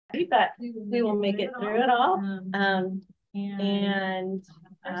but we will make it through it all.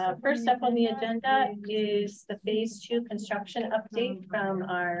 First up on the agenda is the phase 2 construction update from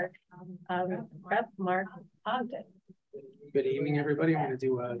our rep, Mark Ogden. Good evening, everybody. I'm going to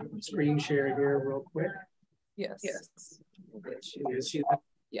do a screen share here real quick. Yes.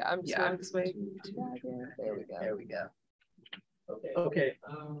 Yeah, I'm just waiting. There we go. Okay.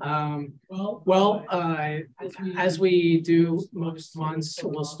 As we do most months,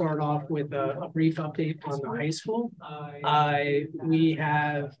 we'll start off with a brief update on the high school. We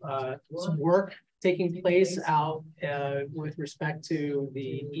have some work taking place out with respect to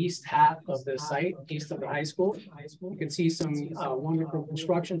the east half of the site, east of the high school. You can see some wonderful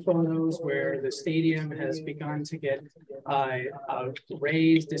construction photos where the stadium has begun to get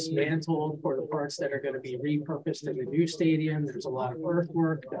raised, dismantled for the parts that are going to be repurposed in the new stadium. There's a lot of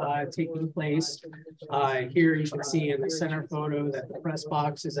earthwork taking place. Here you can see in the center photo that the press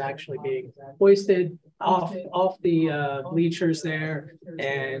box is actually being hoisted off the bleachers there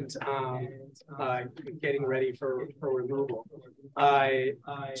and getting ready for removal.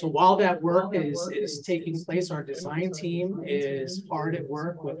 So while that work is taking place, our design team is hard at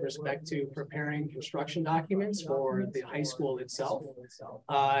work with respect to preparing construction documents for the high school itself.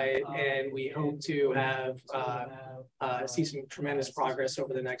 And we hope to have see some tremendous progress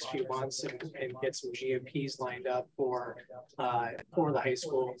over the next few months and get some GMPs lined up for the high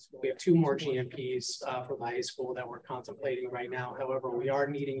school. We have 2 more GMPs for the high school that we're contemplating right now. However, we are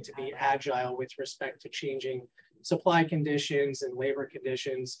needing to be agile with respect to changing supply conditions and labor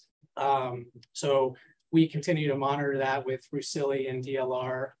conditions. So we continue to monitor that with Russilli and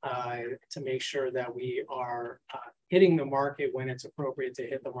DLR to make sure that we are hitting the market when it's appropriate to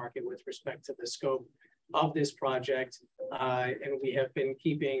hit the market with respect to the scope of this project. And we have been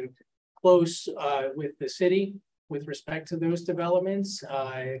keeping close with the city with respect to those developments,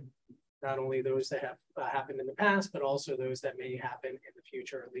 not only those that have happened in the past, but also those that may happen in the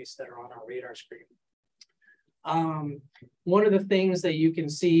future, at least that are on our radar screen. One of the things that you can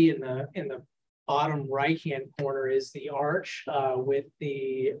see in the bottom right-hand corner is the arch with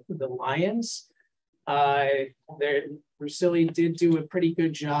the lions. Russilli did do a pretty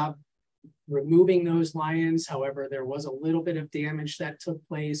good job removing those lions. However, there was a little bit of damage that took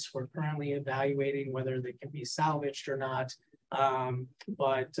place. We're currently evaluating whether they can be salvaged or not.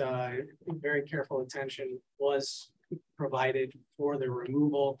 But very careful attention was provided for the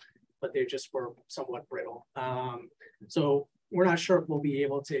removal, but they just were somewhat brittle. So we're not sure if we'll be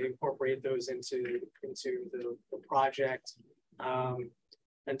able to incorporate those into the project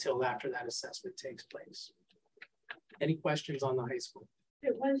until after that assessment takes place. Any questions on the high school?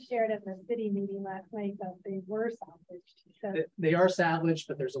 It was shared at the city meeting last night that they were salvaged. So they are salvaged,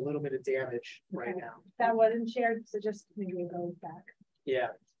 but there's a little bit of damage right now. That wasn't shared, so just maybe it goes back. Yeah,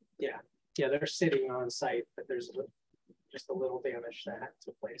 they're sitting on site, but there's just a little damage that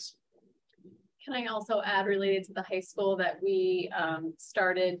took place. Can I also add, related to the high school, that we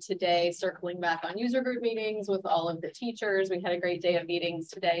started today circling back on user group meetings with all of the teachers. We had a great day of meetings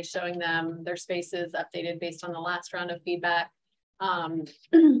today, showing them their spaces updated based on the last round of feedback.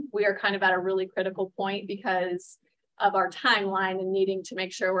 We are kind of at a really critical point because of our timeline and needing to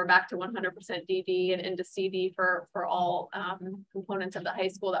make sure we're back to 100% DD and into CD for all components of the high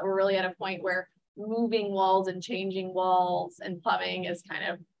school, that we're really at a point where moving walls and changing walls and plumbing is kind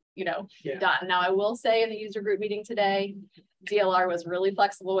of, done. Now, I will say in the user group meeting today, DLR was really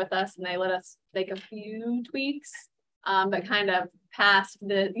flexible with us and they let us make a few tweaks, but kind of past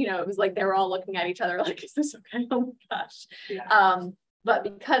the, it was like they were all looking at each other like, is this okay? Oh my gosh. Yeah. But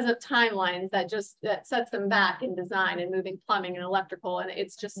because of timelines, that sets them back in design and moving plumbing and electrical, and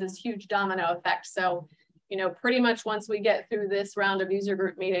it's just this huge domino effect. So, pretty much once we get through this round of user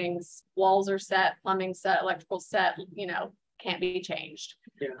group meetings, walls are set, plumbing set, electrical set, can't be changed.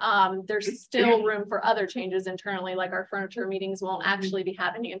 Yeah. There's still room for other changes internally, like our furniture meetings won't actually be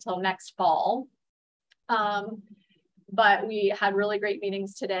happening until next fall. But we had really great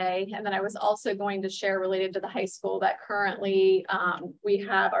meetings today. And then I was also going to share, related to the high school, that currently we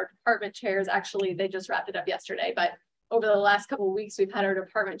have our department chairs. Actually, they just wrapped it up yesterday, but over the last couple of weeks, we've had our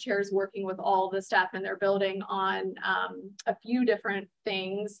department chairs working with all the staff in their building on a few different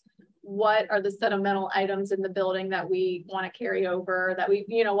things. What are the sentimental items in the building that we want to carry over, that we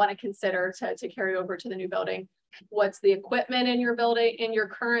want to consider to carry over to the new building? What's the equipment in your building, in your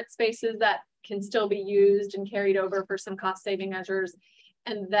current spaces, that can still be used and carried over for some cost saving measures?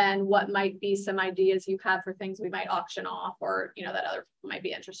 And then what might be some ideas you have for things we might auction off, or that other people might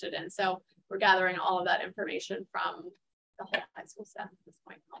be interested in. So we're gathering all of that information from the whole high school staff at this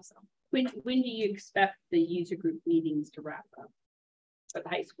point also. When do you expect the user group meetings to wrap up? for the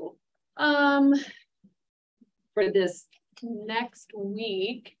high school? For this next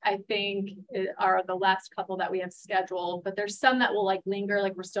week, I think are the last couple that we have scheduled, but there's some that will like linger,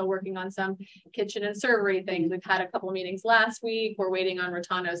 like we're still working on some kitchen and servery things. We've had a couple of meetings last week. We're waiting on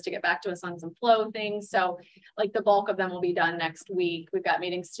Rotanos to get back to us on some flow things. So like the bulk of them will be done next week. We've got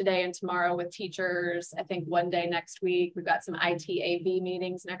meetings today and tomorrow with teachers. I think one day next week. We've got some ITAB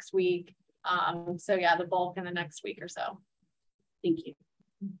meetings next week. So yeah, the bulk in the next week or so. Thank you.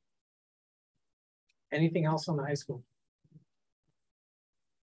 Anything else on the high school?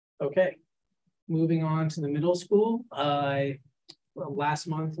 Okay, moving on to the middle school. Well, last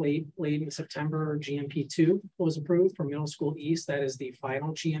month, late in September, GMP2 was approved for Middle School East. That is the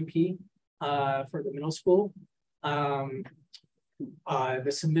final GMP for the middle school. The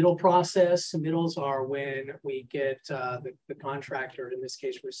submittal process, submittals are when we get the contractor, in this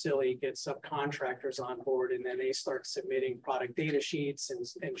case Rusili, gets subcontractors on board, and then they start submitting product data sheets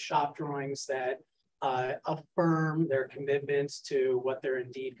and shop drawings that affirm their commitments to what they're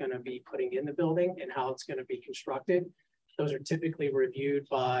indeed going to be putting in the building and how it's going to be constructed. Those are typically reviewed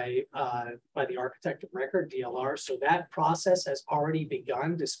by the architect of record, DLR. So that process has already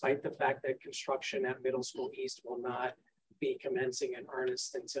begun, despite the fact that construction at Middle School East will not be commencing in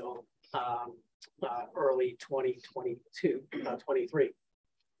earnest until early 2023.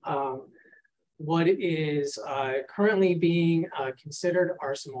 What is currently being considered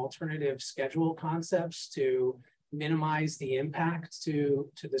are some alternative schedule concepts to minimize the impact to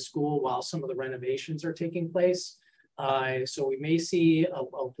the school while some of the renovations are taking place. So we may see a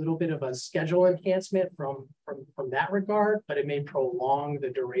little bit of a schedule enhancement from that regard, but it may prolong the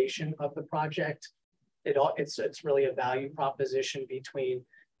duration of the project. It's really a value proposition between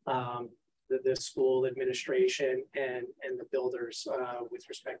the school administration and the builders with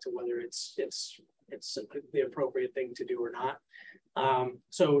respect to whether it's the appropriate thing to do or not.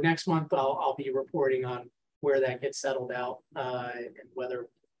 So next month I'll be reporting on where that gets settled out and whether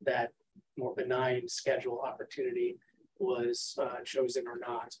that more benign schedule opportunity was chosen or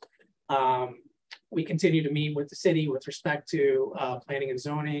not. We continue to meet with the city with respect to planning and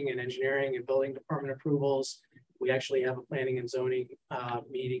zoning and engineering and building department approvals. We actually have a planning and zoning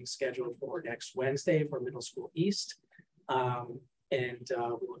meeting scheduled for next Wednesday for Middle School East. And we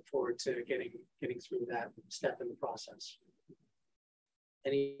look forward to getting through that step in the process.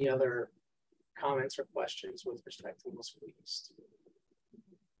 Any other comments or questions with respect to Middle School East?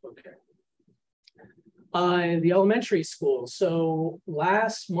 Okay. The elementary school. So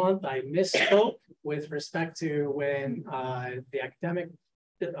last month I misspoke with respect to when the academic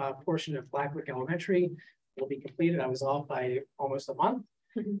portion of Blackwick Elementary will be completed. I was off by almost a month,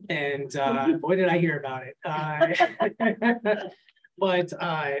 and boy, did I hear about it. But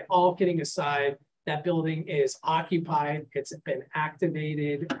all kidding aside, that building is occupied. It's been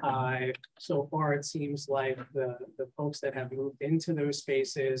activated. So far, it seems like the folks that have moved into those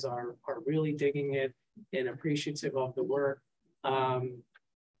spaces are really digging it and appreciative of the work.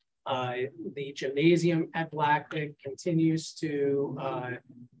 The gymnasium at Blackwick continues to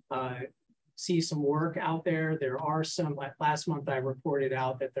see some work out there. There are some, last month I reported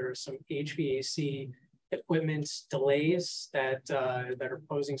out that there are some HVAC equipment delays that are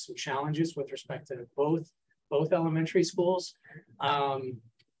posing some challenges with respect to both elementary schools.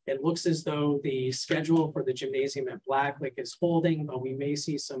 It looks as though the schedule for the gymnasium at Blackwick is holding, but we may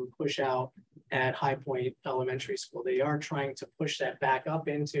see some push out at High Point Elementary School. They are trying to push that back up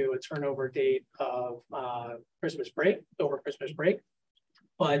into a turnover date of Christmas break, over Christmas break.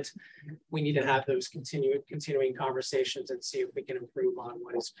 But we need to have those continuing conversations and see if we can improve on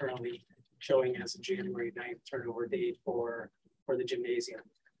what is currently showing as a January 9th turnover date for the gymnasium.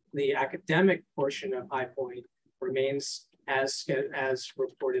 The academic portion of High Point remains as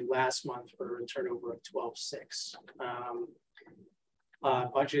reported last month for a turnover of 12.6.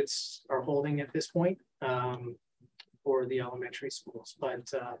 Budgets are holding at this point for the elementary schools,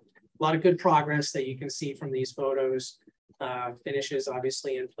 but a lot of good progress that you can see from these photos. Finishes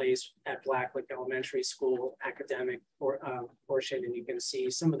obviously in place at Blackwick Elementary School academic portion, and you can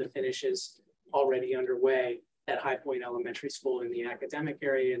see some of the finishes already underway at High Point Elementary School in the academic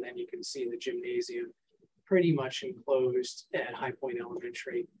area, and then you can see the gymnasium pretty much enclosed at High Point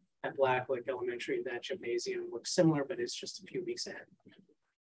Elementary. At Blackwick Elementary, that gymnasium looks similar, but it's just a few weeks ahead.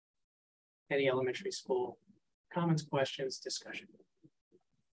 Any elementary school comments, questions, discussion?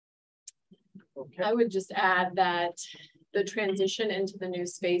 Okay. I would just add that the transition into the new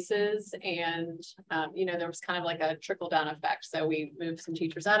spaces and, you know, there was kind of like a trickle down effect. So we moved some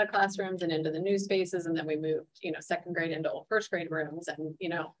teachers out of classrooms and into the new spaces, and then we moved, you know, second grade into old first grade rooms, and, you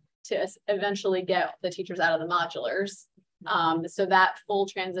know, to eventually get the teachers out of the modulars. So that full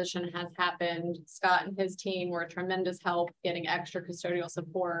transition has happened. Scott and his team were a tremendous help getting extra custodial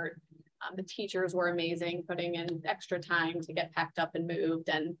support. The teachers were amazing, putting in extra time to get packed up and moved.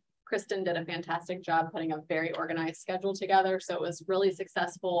 And Kristen did a fantastic job putting a very organized schedule together. So it was really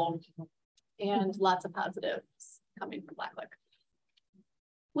successful and lots of positives coming from Blacklick.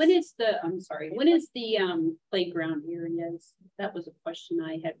 When is the playground areas? That was a question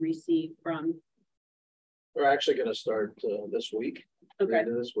I had received from. We're actually going to start this week. Okay.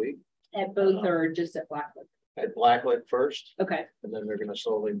 This week. At both or just at Blacklick? At Blacklick first. Okay. And then they're going to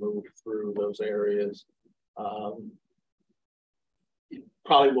slowly move through those areas.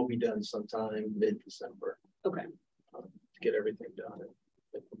 Probably will be done sometime mid-December. Okay. To get everything done and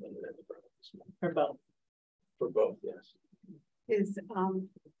implemented in the programs. For both. For both, yes. Is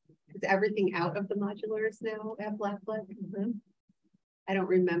everything out of the modulars now at Blacklick? I don't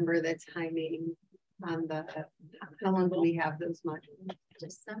remember the timing on the, how long do we have those modulars?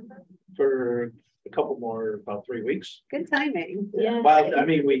 December. For a couple more, about 3 weeks. Good timing. Yeah. Well, I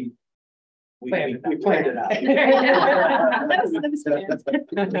mean, we planned it out.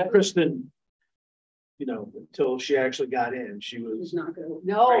 Kristen, you know, until she actually got in, she was Not good.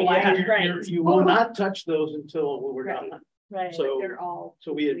 No, you will not touch those until we're Right. done. Right. So they're all.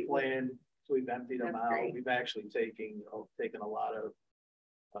 So we had planned, so we've emptied them That's out. great. We've actually taken a lot of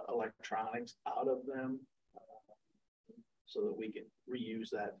electronics out of them so that we can reuse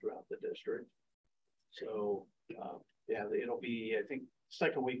that throughout the district. So yeah, it'll be, I think,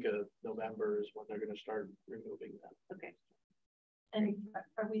 second week of November is when they're going to start removing them. Okay. And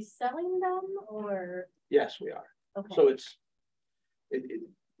are we selling them or? Yes, we are. Okay. So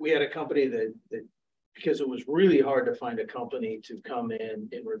we had a company that because it was really hard to find a company to come in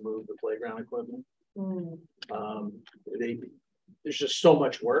and remove the playground equipment. There's just so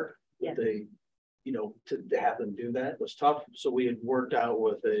much work that they, you know, to have them do that was tough. So we had worked out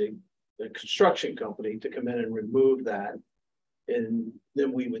with a construction company to come in and remove that, and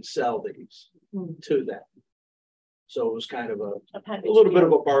then we would sell these to them. So it was kind of a little bit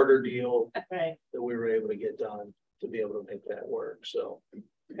of a barter deal right. that we were able to get done to be able to make that work. So,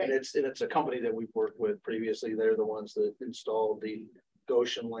 and it's a company that we've worked with previously. They're the ones that installed the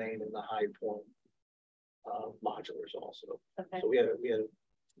Goshen Lane and the High Point modulars also. Okay. So we had a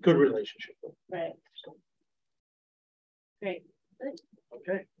good relationship with them. Right. So. Great.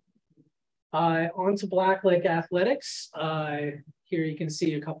 Okay. On to Blacklick athletics. Here you can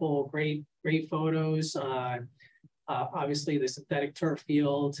see a couple of great photos. Obviously, the synthetic turf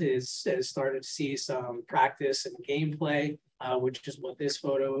field has started to see some practice and gameplay, which is what this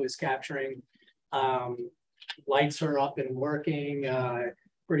photo is capturing. Lights are up and working.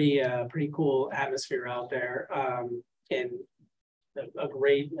 Pretty cool atmosphere out there, and a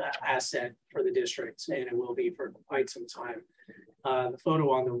great asset for the district, and it will be for quite some time. The photo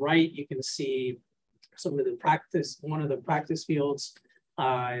on the right, you can see some of the one of the practice fields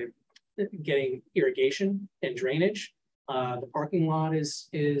getting irrigation and drainage. The parking lot is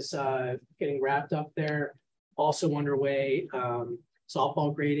getting wrapped up there. Also underway,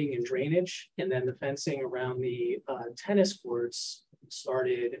 softball grading and drainage, and then the fencing around the tennis courts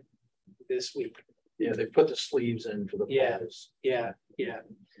started this week. Yeah, they put the sleeves in for the players. Yeah.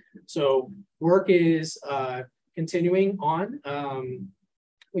 So work is continuing on.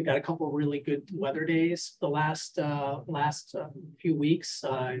 We've got a couple of really good weather days the last few weeks.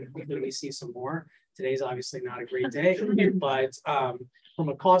 Hopefully we see some more. Today's obviously not a great day, but from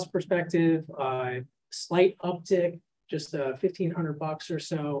a cost perspective, slight uptick, just $1,500 or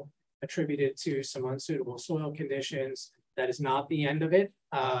so, attributed to some unsuitable soil conditions. That is not the end of it.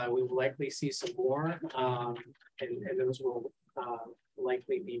 We will likely see some more, and those will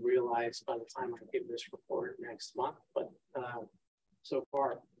likely be realized by the time I give this report next month. But so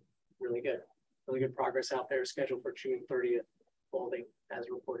far, really good progress out there. Scheduled for June 30th, folding as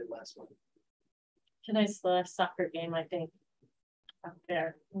reported last month. Tonight's the last soccer game, I think, up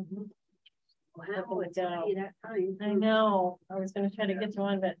there. Wow, it's already that time. I know. I was going to try to get to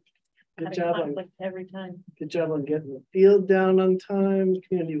one, but Good job on every time. good job on getting the field down on time. The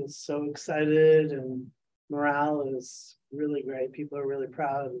community was so excited and morale is really great. People are really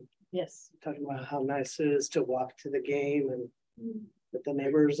proud. Yes. Talking about how nice it is to walk to the game and that the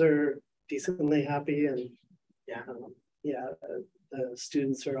neighbors are decently happy, and the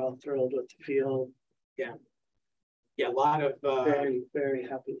students are all thrilled with the field. A lot of Very, very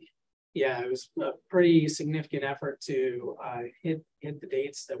happy. Yeah, it was a pretty significant effort to hit the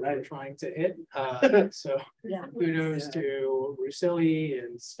dates that we were trying to hit. So kudos to Russilli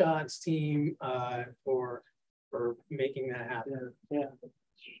and Scott's team for making that happen. Yeah.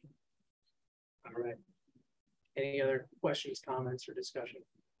 All right. Any other questions, comments, or discussion?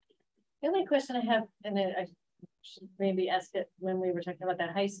 The only question I have, and I should maybe ask it when we were talking about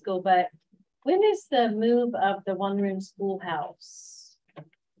the high school, but when is the move of the one-room schoolhouse?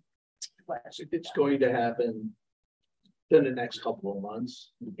 It's going to happen in the next couple of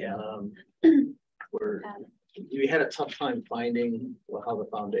months. Yeah. We had a tough time finding how the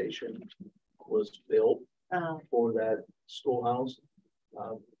foundation was built for that schoolhouse.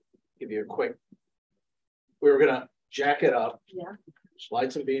 Give you a quick, we were gonna jack it up,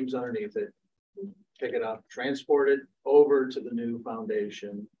 slide some beams underneath it, pick it up, transport it over to the new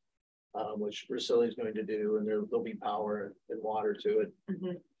foundation, which Priscilla is going to do, and there'll be power and water to it.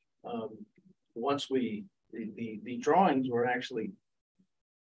 Once the drawings were actually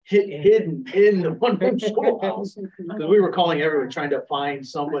hidden in the one-room schoolhouse, because we were calling everyone trying to find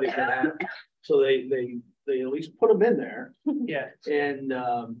somebody for that. So they at least put them in there. Yeah. And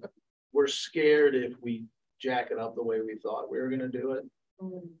we're scared if we jack it up the way we thought we were going to do it,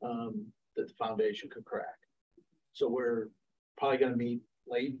 that the foundation could crack. So we're probably going to meet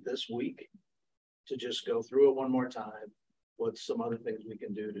late this week to just go through it one more time. What's some other things we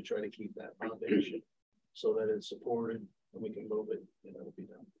can do to try to keep that foundation so that it's supported and we can move it, and it'll be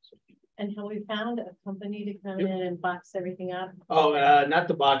done. So. And have we found a company to come in and box everything up? Oh, not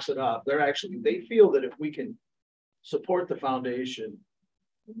to box it up. They feel that if we can support the foundation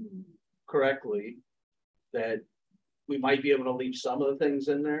correctly, that we might be able to leave some of the things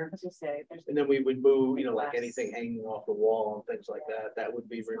in there. As you say, And then we would move, like anything hanging off the wall and things like that, that would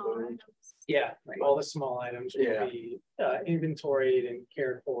be removed. Yeah, all the small items will be inventoried and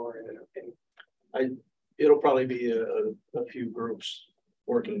cared for. And it'll probably be a few groups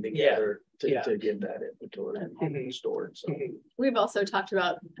working together to get that inventory stored. So we've also talked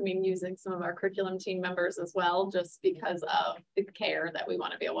about, using some of our curriculum team members as well, just because of the care that we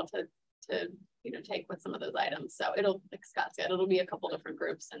want to be able to take with some of those items. So it'll, like Scott said, it'll be a couple different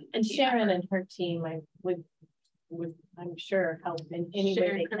groups. And Sharon and her team, I would I'm sure help in any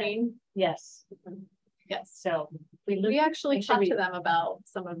way they can. Yes. Yes. So we actually talked to them about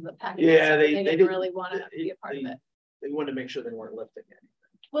some of the packages. Yeah, they didn't really want to be a part of it. They wanted to make sure they weren't lifting anything.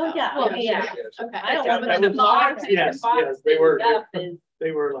 Well, yeah. Okay. I don't want them to. Yes, they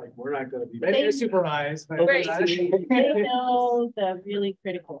were like, we're not going to be. They supervise. Right. They know the really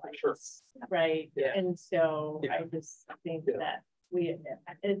critical items, right? Yeah. And so I just think that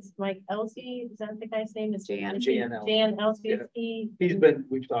it's Mike Elsey, is that the guy's name? Is Jan Elsey. Yeah.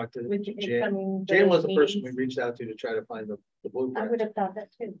 We've talked to Jan. Jan was the person we reached out to try to find the blueprint. I would have thought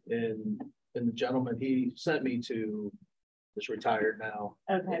that too. And the gentleman he sent me to is retired now.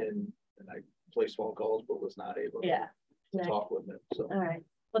 Okay. And I placed phone calls, but was not able to talk with him. So. All right.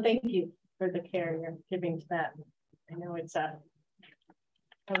 Well, thank you for the care you're giving to that. I know it's a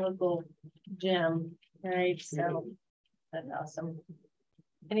local gem, right? So that's awesome.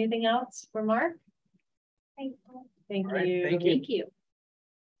 Anything else for Mark? Thank you. Thank you.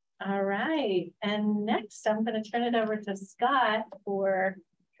 All right. And next, I'm going to turn it over to Scott for,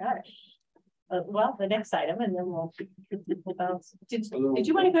 the next item, and then we'll bounce. Did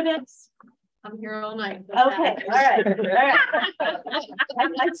you want to go next? I'm here all night. Okay. All right.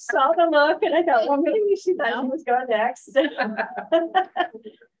 I saw the look and I thought, well, maybe she thought she was going next. Go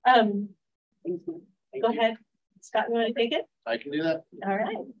ahead. Scott, you want to take it? I can do that. All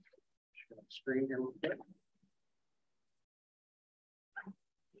right. Screen here real quick.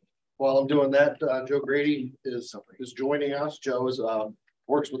 While I'm doing that, Joe Grady is joining us. Joe is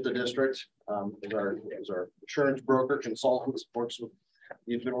works with the district as our insurance broker consultant.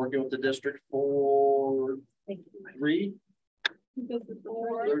 He's been working with the district for 3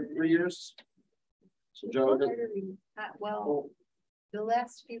 years. So Joe, the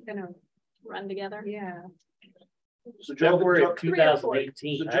last few kind of run together. Yeah. So February of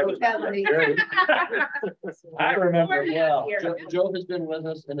 2018. I remember well. Joe has been with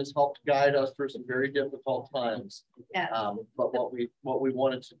us and has helped guide us through some very difficult times. Yes. But what we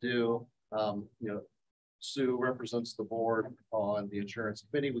wanted to do, Sue represents the board on the insurance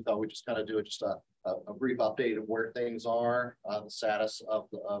committee. We thought we'd just kind of do a brief update of where things are, the status of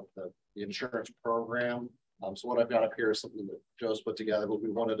the insurance program. So what I've got up here is something that Joe's put together, but we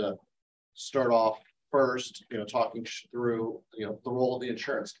wanted to start off first, talking through, the role of the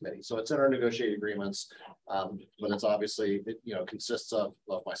insurance committee. So it's in our negotiated agreements, but it's obviously, consists of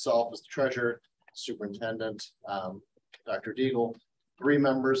myself as the treasurer, superintendent, Dr. Deagle, 3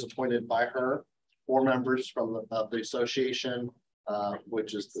 members appointed by her, 4 members from the association,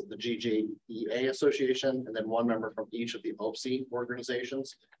 which is the GJEA association, and then 1 member from each of the OPSI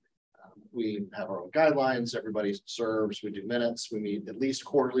organizations. We have our own guidelines, everybody serves, we do minutes, we meet at least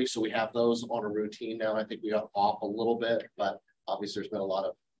quarterly, so we have those on a routine now. I think we got off a little bit, but obviously there's been a lot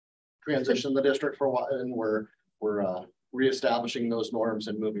of transition in the district for a while, and we're reestablishing those norms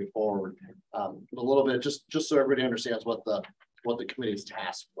and moving forward a little bit, just so everybody understands what the committee is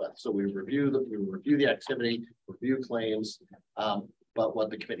tasked with. So we review the activity, review claims, but what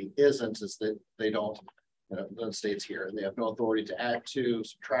the committee isn't is that they don't, the states here, and they have no authority to add to,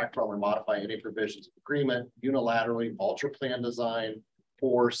 subtract from, or modify any provisions of agreement, unilaterally alter plan design,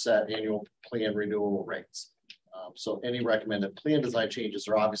 or set annual plan renewal rates. So any recommended plan design changes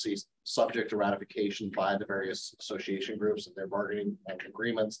are obviously subject to ratification by the various association groups and their bargaining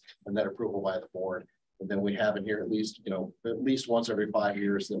agreements, and then approval by the board. And then we have in here at least once every 5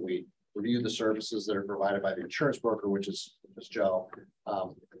 years that we review the services that are provided by the insurance broker, which is Joe.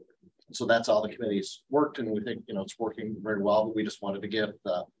 So that's all the committee's worked, and we think it's working very well. But we just wanted to give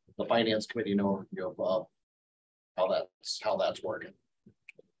the finance committee an overview of how that's working.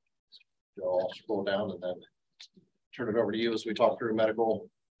 So I'll scroll down and then turn it over to you as we talk through medical,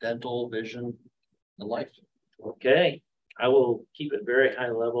 dental, vision, and life. Okay, I will keep it very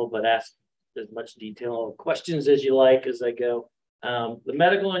high level, but ask as much detail questions as you like as I go. The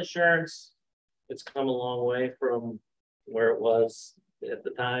medical insurance, it's come a long way from where it was at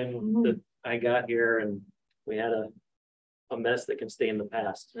the time that I got here, and we had a mess that can stay in the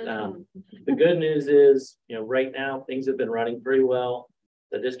past. The good news is, right now things have been running pretty well.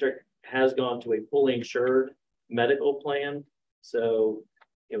 The district has gone to a fully insured medical plan. So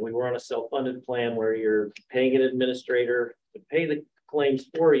we were on a self-funded plan where you're paying an administrator to pay the claims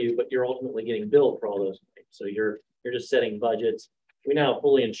for you, but you're ultimately getting billed for all those claims. So you're just setting budgets. We now have a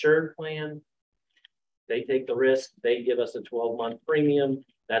fully insured plan. They take the risk. They give us a 12-month premium.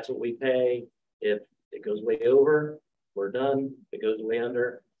 That's what we pay. If it goes way over, we're done. If it goes way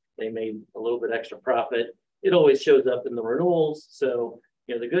under, they made a little bit extra profit. It always shows up in the renewals. So,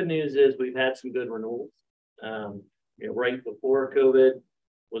 the good news is we've had some good renewals. Right before COVID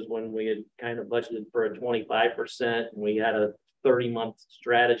was when we had kind of budgeted for a 25%, and we had a 30-month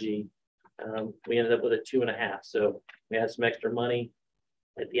strategy. We ended up with a 2.5. So we had some extra money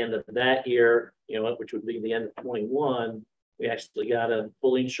at the end of that year, which would be the end of 21. We actually got a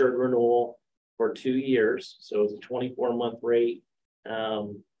fully insured renewal for 2 years. So it's a 24-month rate.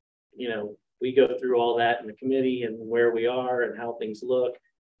 We go through all that in the committee and where we are and how things look.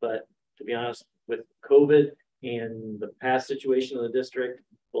 But to be honest, with COVID and the past situation of the district,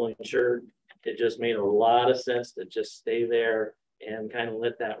 fully insured, it just made a lot of sense to just stay there and kind of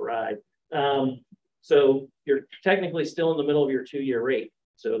let that ride. So you're technically still in the middle of your 2-year rate.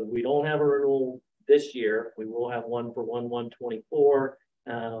 So we don't have a renewal this year. We will have one for 1/1/24.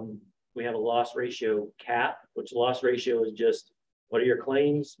 We have a loss ratio cap, which loss ratio is just what are your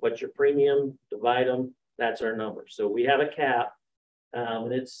claims, what's your premium, divide them. That's our number. So we have a cap,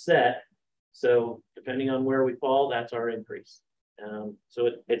 and it's set. So depending on where we fall, that's our increase. So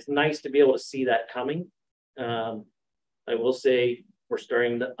it's nice to be able to see that coming. I will say we're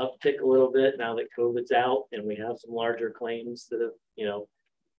starting to uptick a little bit now that COVID's out, and we have some larger claims that have,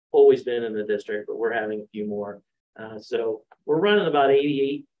 always been in the district, but we're having a few more. So we're running about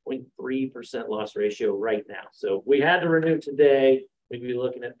 88.3% loss ratio right now. So if we had to renew today, we'd be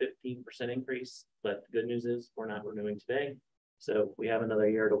looking at 15% increase, but the good news is we're not renewing today. So we have another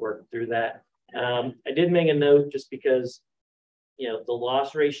year to work through that. I did make a note just because, the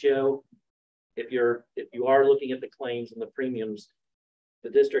loss ratio, if you are looking at the claims and the premiums, the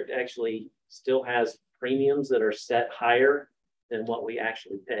district actually still has premiums that are set higher than what we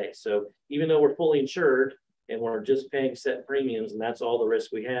actually pay. So even though we're fully insured and we're just paying set premiums and that's all the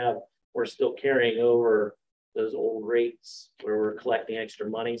risk we have, we're still carrying over those old rates where we're collecting extra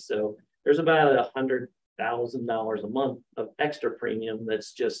money. So there's about $100,000 a month of extra premium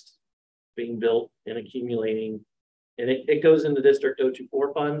that's just being built and accumulating. And it goes in the district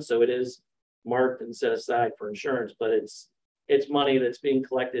 024 fund. So it is marked and set aside for insurance, but it's money that's being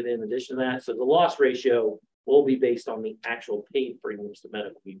collected in addition to that. So the loss ratio will be based on the actual paid premiums to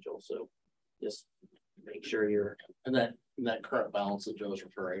medical mutual. So just make sure you're. And that current balance that Joe's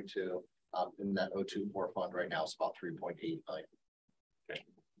referring to in that 024 fund right now is about 3.8 million. Okay.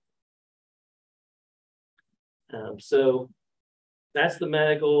 So that's the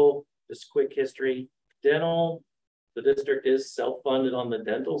medical, just quick history. Dental, the district is self-funded on the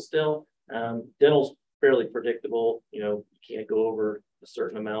dental still. Dental's fairly predictable. You can't go over a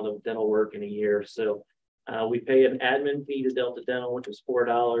certain amount of dental work in a year. So we pay an admin fee to Delta Dental, which was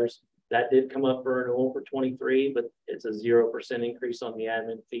 $4. That did come up for renewal for 23, but it's a 0% increase on the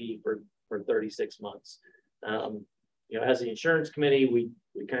admin fee for 36 months. you know, as the insurance committee, we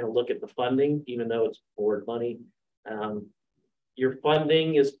kind of look at the funding, even though it's board money. Your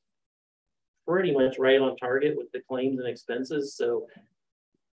funding is pretty much right on target with the claims and expenses. So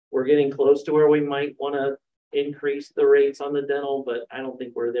we're getting close to where we might want to increase the rates on the dental, but I don't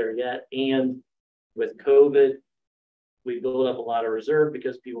think we're there yet. And with COVID, we built up a lot of reserve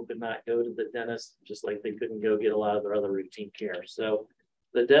because people could not go to the dentist, just like they couldn't go get a lot of their other routine care. So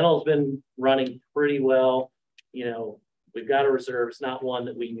the dental's been running pretty well. You know, we've got a reserve. It's not one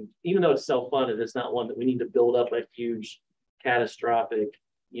that we, even though it's self-funded, it's not one that we need to build up a huge catastrophic,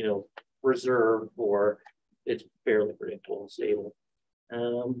 you know, reserve for. It's fairly predictable and stable.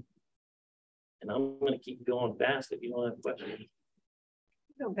 And I'm going to keep going fast if you don't have questions.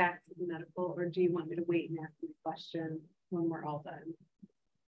 Go back to the medical, or do you want me to wait and ask the question when we're all done?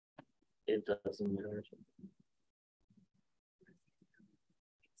 It doesn't matter.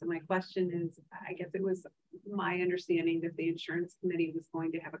 So my question is, I guess it was my understanding that the insurance committee was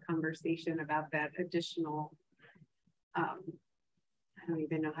going to have a conversation about that additional, I don't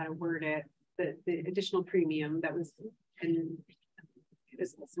even know how to word it, the additional premium that was, and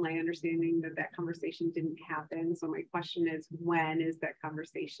it's my understanding that that conversation didn't happen. So my question is, when is that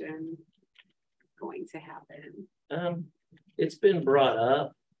conversation going to happen? It's been brought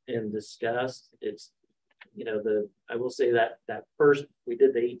up and discussed. It's, you know, I will say that first we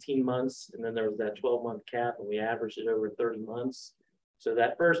did the 18 months and then there was that 12-month cap and we averaged it over 30 months. So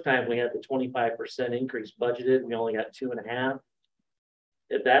that first time we had the 25% increase budgeted, we only got 2.5.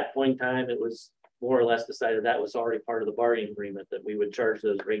 At that point in time, it was more or less decided that was already part of the bargaining agreement that we would charge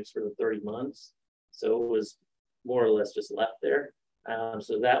those rates for the 30 months. So it was more or less just left there.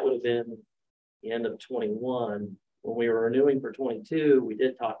 So that would have been the end of 21. When we were renewing for 22, we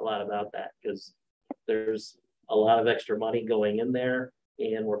did talk a lot about that because there's a lot of extra money going in there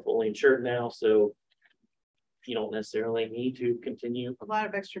and we're fully insured now. So you don't necessarily need to continue. A lot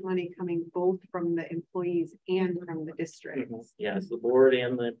of extra money coming both from the employees and from the district. Yes, the board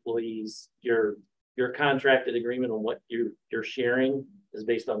and the employees, your contracted agreement on what you're sharing is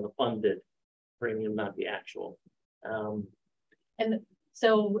based on the funded premium, not the actual. And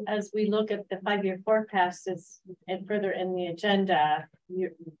so as we look at the 5-year forecast and further in the agenda,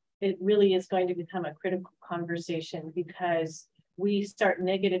 it really is going to become a critical conversation because we start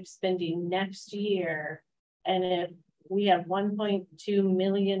negative spending next year. And if we have $1.2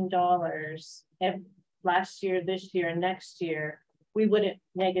 million, if last year, this year, and next year, we wouldn't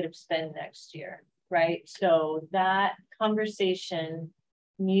negative spend next year, right? So that conversation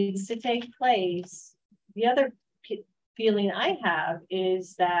needs to take place. The other feeling I have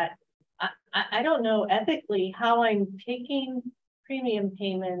is that I don't know ethically how I'm taking premium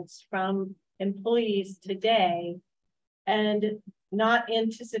payments from employees today and not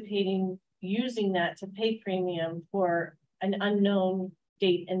anticipating using that to pay premium for an unknown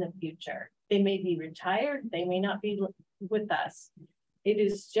date in the future. They may be retired, they may not be with us. It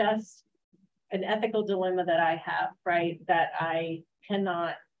is just an ethical dilemma that I have, right? That I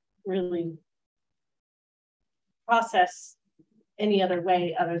cannot really process any other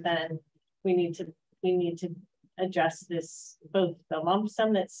way other than we need to address this, both the lump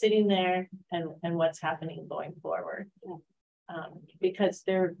sum that's sitting there and what's happening going forward. Because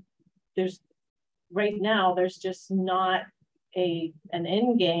there's right now, there's just not an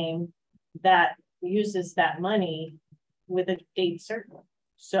end game that uses that money with a date certain.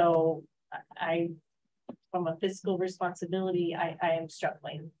 So from a fiscal responsibility, I am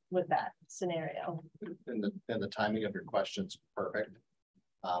struggling with that scenario. And the timing of your question's perfect.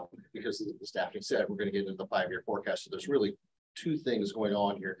 Because the staffing said we're going to get into the 5-year forecast. So there's really two things going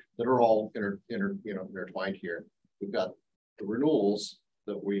on here that are all intertwined here. We've got the renewals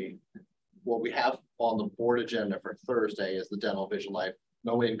that what we have on the board agenda for Thursday is the dental, vision, life,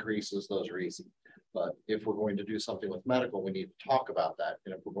 no increases, those are easy. But if we're going to do something with medical, we need to talk about that.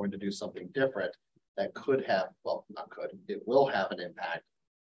 And if we're going to do something different, that could have, well, not could, it will have an impact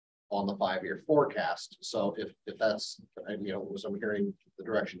on the 5-year forecast. So if that's, as I'm hearing the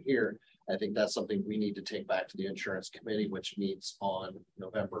direction here, I think that's something we need to take back to the insurance committee, which meets on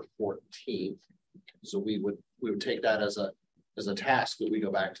November 14th. So we would take that as a task that we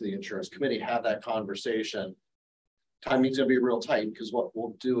go back to the insurance committee, have that conversation. Timing's gonna be real tight because what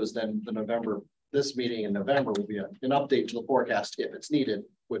we'll do is then this meeting in November will be an update to the forecast if it's needed,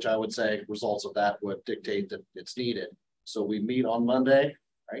 which I would say results of that would dictate that it's needed. So we meet on Monday,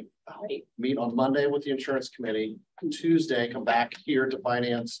 right? Meet on Monday with the insurance committee. Tuesday, come back here to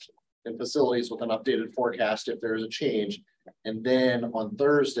finance and facilities with an updated forecast if there is a change. And then on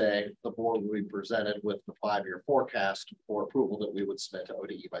Thursday, the board will be presented with the 5-year forecast for approval that we would submit to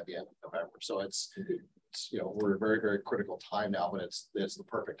ODE by the end of November. So we're a very, very critical time now, but it's the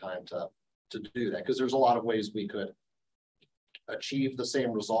perfect time to do that, because there's a lot of ways we could achieve the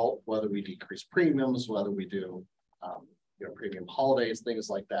same result, whether we decrease premiums, whether we do premium holidays, things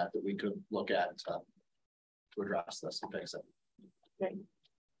like that we could look at to address this and fix it. Great.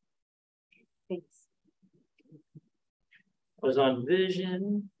 Thanks. I was on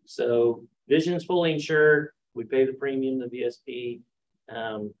vision. So vision's fully insured. We pay the premium to VSP.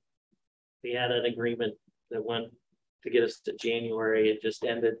 We had an agreement that went to get us to January. It just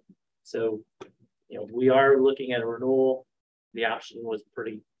ended. So, we are looking at a renewal. The option was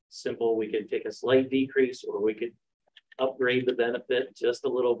pretty simple. We could take a slight decrease, or we could upgrade the benefit just a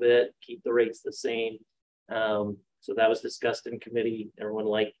little bit, keep the rates the same. So that was discussed in committee. Everyone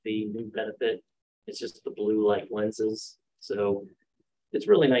liked the new benefit. It's just the blue light lenses. So it's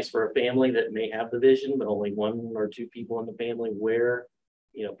really nice for a family that may have the vision, but only 1 or 2 people in the family wear,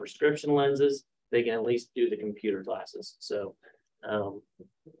 prescription lenses. They can at least do the computer classes. So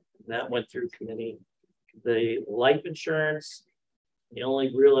that went through committee. The life insurance, the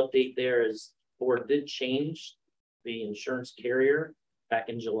only real update there is board did change the insurance carrier back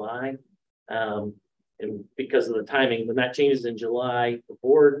in July. And because of the timing, when that changes in July, the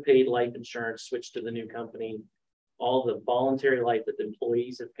board paid life insurance, switched to the new company. All the voluntary life that the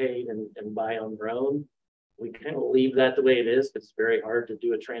employees have paid and buy on their own, we kind of leave that the way it is, because it's very hard to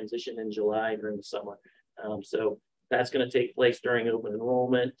do a transition in July during the summer. So that's going to take place during open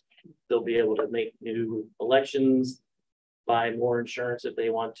enrollment. They'll be able to make new elections, buy more insurance if they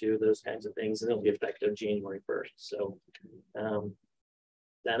want to, those kinds of things, and it'll be effective January 1st. So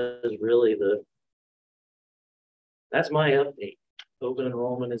that is really that's my update. Open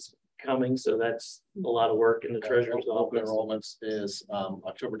enrollment is coming, so that's a lot of work in the treasurer's Open office. enrollments is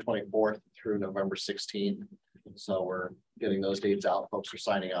October 24th through November 16th. So we're getting those dates out. Folks are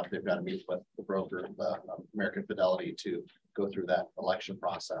signing up. They've got to meet with the broker, the American Fidelity, to go through that election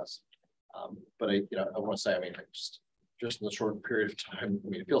process. But I want to say, just in the short period of time,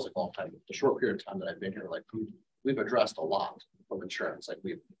 it feels like a long time. The short period of time that I've been here, we've addressed a lot of insurance.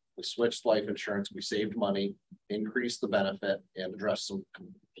 We switched life insurance, we saved money, increased the benefit, and addressed some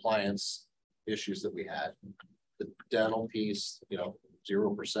compliance issues that we had. The dental piece,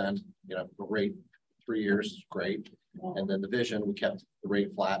 0%, the rate 3 years is great. And then the vision, we kept the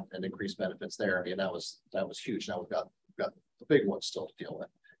rate flat and increased benefits there. That was huge. Now we've got the big ones still to deal with.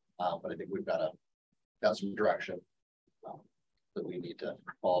 But I think we've got some direction that we need to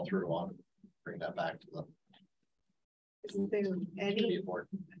follow through on, bring that back to them. Is there any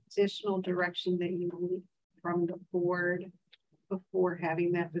additional direction that you need from the board before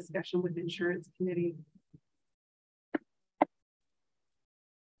having that discussion with insurance committee?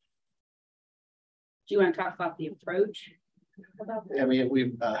 Do you want to talk about the approach?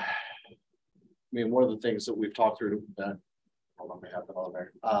 We've one of the things that we've talked through that, hold on, I have it on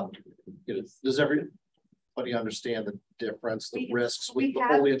there. Does everybody understand the difference, the risks with the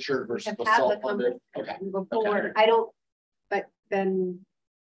fully insured versus the self-funded? Okay. Before, okay. I don't, but then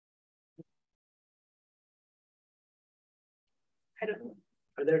I don't know.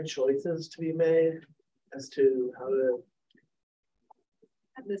 Are there choices to be made as to how to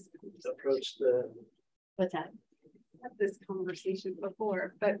Have this approach the? What's that? Had this conversation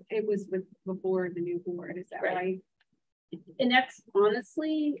before, but it was before the new board. Is that right? And that's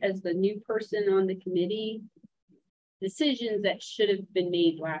honestly, as the new person on the committee, decisions that should have been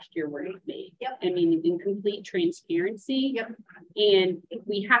made last year were not made. Yep. In complete transparency. Yep. And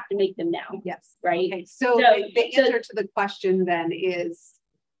we have to make them now. Yes. Right. Okay. So the answer to the question then is,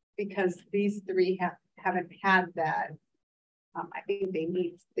 because these three haven't had that, I think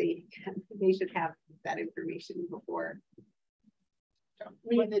they should have that information before.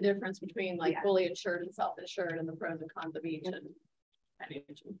 What the difference between Yeah. fully insured and self-insured, and the pros and cons of each.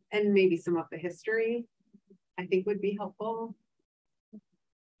 And maybe some of the history, I think, would be helpful.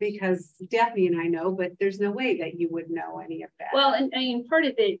 Because Daphne and I know, but there's no way that you would know any of that. Well, and part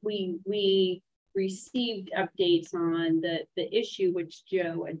of it, we received updates on the issue which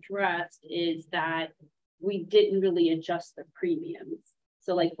Joe addressed, is that we didn't really adjust the premiums.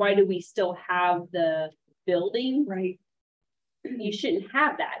 So why do we still have the building? Right. You shouldn't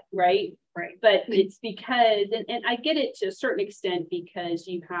have that, right? Right. But it's because, and I get it to a certain extent, because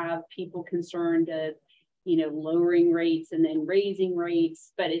you have people concerned of, lowering rates and then raising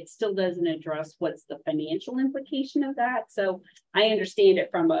rates, but it still doesn't address what's the financial implication of that. So I understand it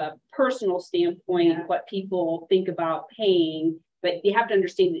from a personal standpoint, what people think about paying, but you have to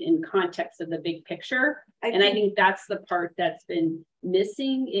understand it in context of the big picture. I think that's the part that's been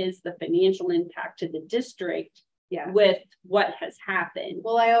missing, is the financial impact to the district Yeah. with what has happened.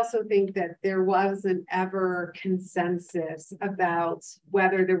 Well, I also think that there wasn't ever consensus about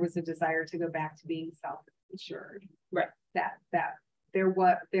whether there was a desire to go back to being self-insured. Right. That there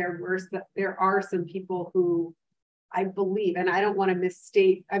are some people who I believe, and I don't want to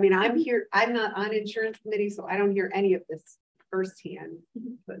misstate. I mean, I'm not on insurance committee, so I don't hear any of this firsthand.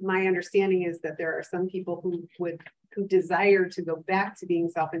 But my understanding is that there are some people who desire to go back to being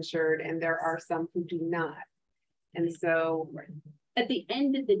self-insured, and there are some who do not. And so at the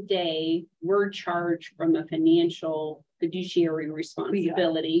end of the day, we're charged from a financial fiduciary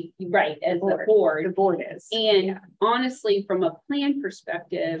responsibility, right, as the board. The board is. And honestly, from a plan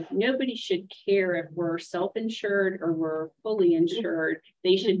perspective, nobody should care if we're self-insured or we're fully insured.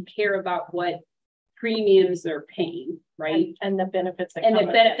 They should care about what premiums they're paying, right? And the benefits that And come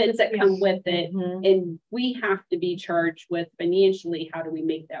the with it. benefits that come with it. Mhm. And we have to be charged with financially, how do we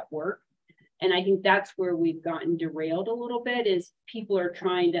make that work? And I think that's where we've gotten derailed a little bit, is people are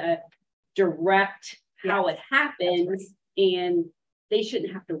trying to direct how it happens, and they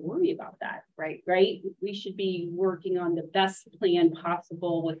shouldn't have to worry about that. Right. Right. We should be working on the best plan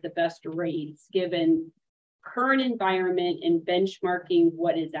possible with the best rates given current environment and benchmarking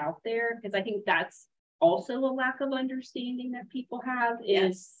what is out there. Because I think that's also a lack of understanding that people have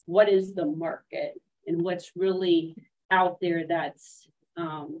is what is the market and what's really out there that's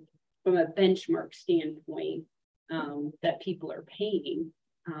from a benchmark standpoint that people are paying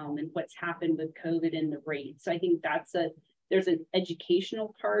and what's happened with COVID and the rates. So I think there's an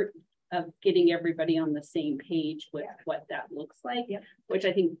educational part of getting everybody on the same page with what that looks like, which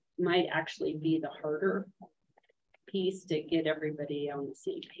I think might actually be the harder piece to get everybody on the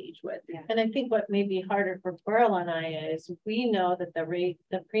same page with. And I think what may be harder for Pearl and I is we know that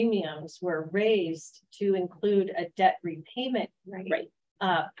the premiums were raised to include a debt repayment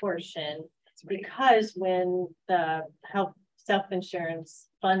portion, because when the health self-insurance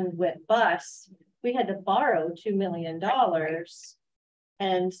fund went bust, we had to borrow $2 million.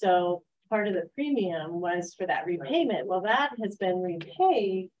 And so part of the premium was for that repayment. Well, that has been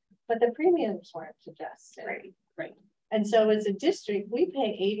repaid, but the premiums weren't adjusted. Right. And so as a district, we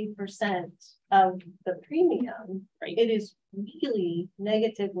pay 80% of the premium. Right. It is really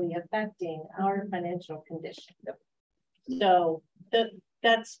negatively affecting our financial condition. So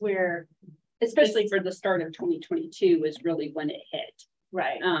that's where, especially for the start of 2022 is really when it hit.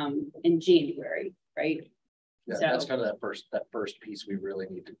 Right. In January, right? Yeah, So that's kind of that first piece we really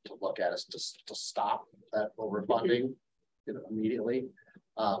need to look at is to stop that overfunding immediately.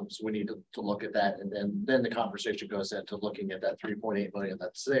 So we need to look at that, and then the conversation goes into looking at that 3.8 million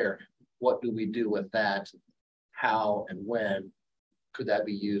that's there. What do we do with that? How and when could that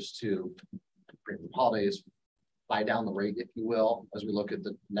be used to bring the holidays, buy down the rate, if you will, as we look at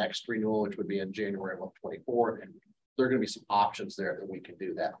the next renewal, which would be in January 2024. And there are going to be some options there that we can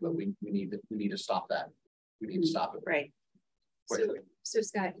do that, but we need to stop that. We need to stop it. Right. So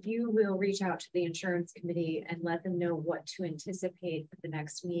Scott, you will reach out to the insurance committee and let them know what to anticipate at the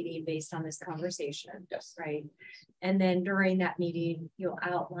next meeting based on this conversation. Yes. Right. And then during that meeting, you'll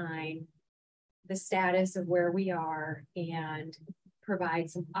outline the status of where we are and provide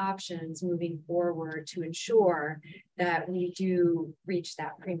some options moving forward to ensure that we do reach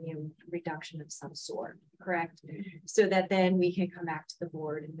that premium reduction of some sort, correct? So that then we can come back to the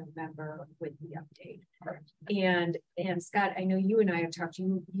board in November with the update. Correct. And Scott, I know you and I have talked,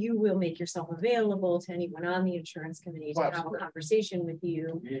 you will make yourself available to anyone on the insurance committee to have a conversation with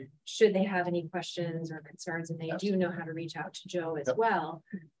you, should they have any questions or concerns, and they do know how to reach out to Joe as well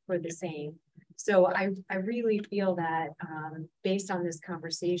for the same. So I really feel that based on this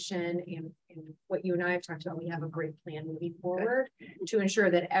conversation and what you and I have talked about, we have a great plan moving forward to ensure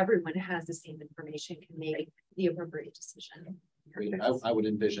that everyone has the same information, can make the appropriate decision. I mean, I would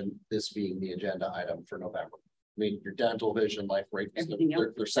envision this being the agenda item for November. I mean, your dental, vision, life rates,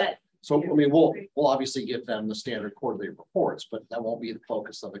 they're set. So, I mean, we'll obviously give them the standard quarterly reports, but that won't be the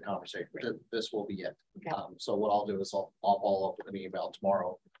focus of the conversation. This will be it. Okay. So what I'll do is I'll follow up with an email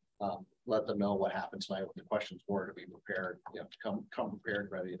tomorrow. Let them know what happened tonight, what the questions were, to be prepared, to come prepared,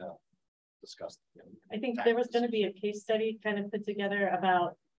 ready to discuss. I think there was going to be a case study kind of put together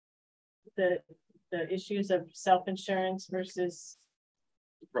about the issues of self-insurance versus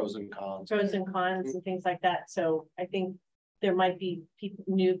pros and cons and things like that. So I think there might be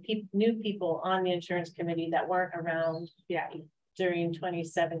new people on the insurance committee that weren't around during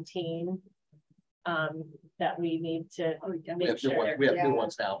 2017 that we need to make sure. We have new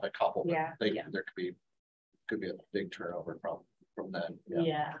ones now, a couple, but Yeah. there could be a big turnover from then.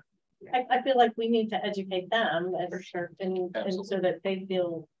 Yeah. I feel like we need to educate them and so that they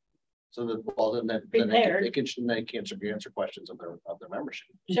feel So that, well, then Prepared. they can answer questions of their membership.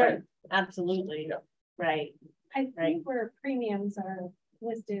 Sure, absolutely. Yeah. Right. I think where premiums are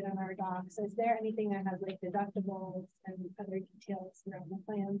listed on our docs, is there anything that has like deductibles and other details around the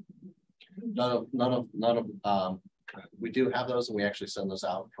plan? None of, we do have those and we actually send those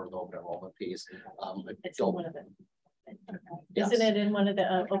out for the open enrollment piece. It's in one of them. Yes. Isn't it in one of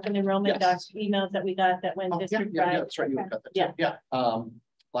the open enrollment Yes. emails that we got that went Oh, district yeah, wide? that's right. You got that. Yeah. Yeah.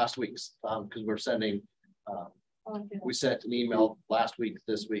 Last week's, because we're sending, we sent an email last week,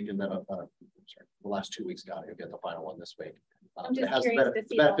 this week, and then, sorry, the last 2 weeks got it. You'll get the final one this week. I'm just It has curious to the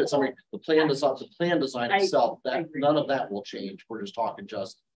see benefit the summary, the plan design I itself, that agree. none of that will change. We're just talking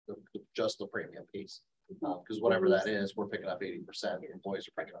just the premium piece. Because whatever that is, we're picking up 80%, the employees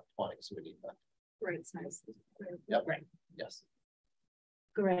are picking up 20, so we need that. Right size. Yep. Right. Yes.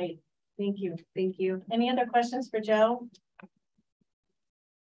 Great, thank you. Thank you. Any other questions for Joe?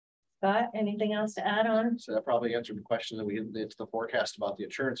 Scott, anything else to add on? So that probably answered the question that we did to the forecast about the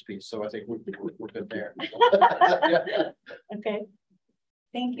insurance piece. So I think we're good there. Okay.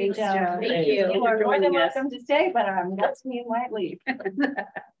 Thank you, Thanks, Joe. Joe. Thank you. You are more than Joining us. welcome to stay, but that's me might leave.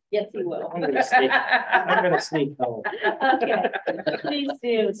 Yes, he will. I'm gonna sneak home. Okay, please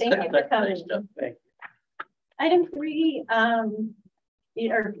do. Thank you for coming. Thank Item 3,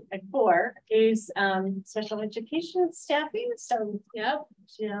 or 4 is special education staffing. So, Yep.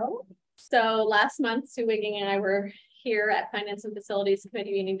 Jill. So last month, Sue Wigging and I were here at Finance and Facilities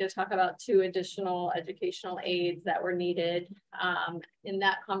Committee meeting to talk about 2 additional educational aides that were needed. In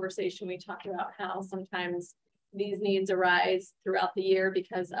that conversation, we talked about how sometimes these needs arise throughout the year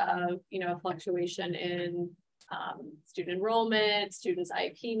because of, fluctuation in student enrollment, students'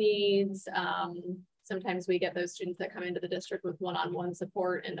 IEP needs. Sometimes we get those students that come into the district with one-on-one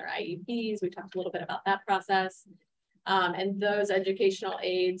support in their IEPs. We talked a little bit about that process. And those educational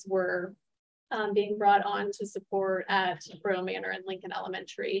aides were being brought on to support at Royal Manor and Lincoln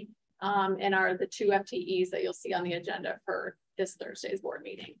Elementary, and are the 2 FTEs that you'll see on the agenda for this Thursday's board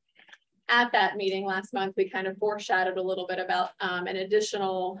meeting. At that meeting last month, we kind of foreshadowed a little bit about an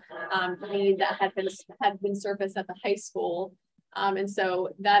additional need that had been surfaced at the high school. And so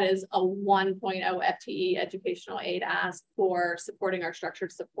that is a 1.0 FTE educational aid ask for supporting our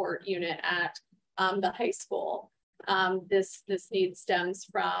structured support unit at the high school. This need stems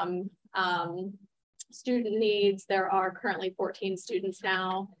from student needs. There are currently 14 students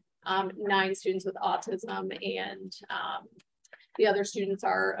now, 9 students with autism, and the other students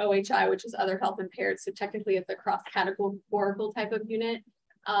are OHI, which is other health impaired. So technically it's a cross-categorical type of unit.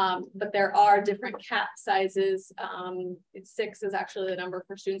 But there are different cap sizes. 6 is actually the number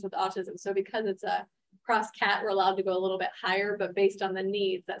for students with autism. So because it's a cross-cat, we're allowed to go a little bit higher, but based on the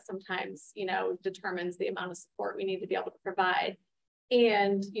needs, that sometimes, determines the amount of support we need to be able to provide.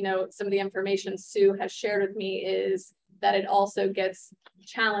 And, some of the information Sue has shared with me is that it also gets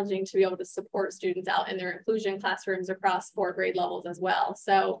challenging to be able to support students out in their inclusion classrooms across 4 grade levels as well.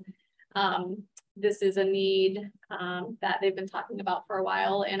 So this is a need that they've been talking about for a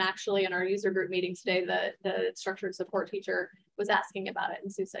while. And actually in our user group meeting today, the structured support teacher was asking about it.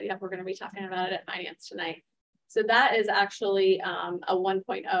 And Sue said, yeah, we're going to be talking about it at finance tonight. So that is actually a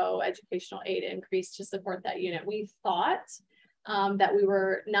 1.0 educational aid increase to support that unit. We thought that we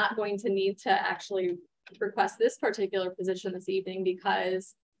were not going to need to actually request this particular position this evening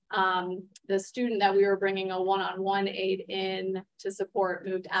because the student that we were bringing a one-on-one aid in to support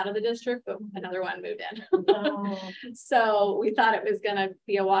moved out of the district, but another one moved in. Oh. So we thought it was going to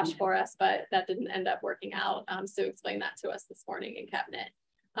be a wash for us, but that didn't end up working out. Sue explained that to us this morning in cabinet.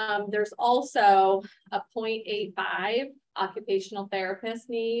 There's also a 0.85 occupational therapist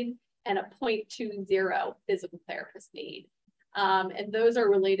need and a 0.20 physical therapist need. And those are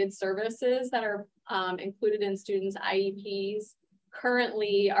related services that are included in students' IEPs.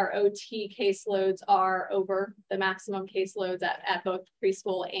 Currently, our OT caseloads are over the maximum caseloads at both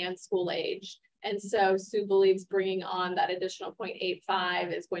preschool and school age. And so Sue believes bringing on that additional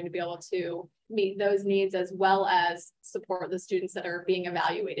 0.85 is going to be able to meet those needs as well as support the students that are being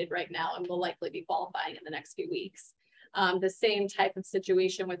evaluated right now and will likely be qualifying in the next few weeks. The same type of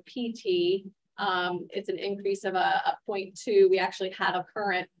situation with PT. It's an increase of a 0.2. We actually have a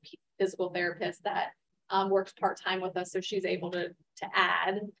current physical therapist that works part-time with us, so she's able to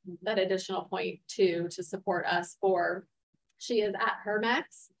add that additional 0.2 to support us for, she is at her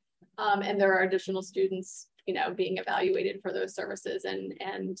max, and there are additional students, being evaluated for those services,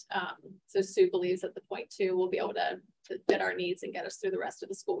 and so Sue believes that the 0.2 will be able to fit our needs and get us through the rest of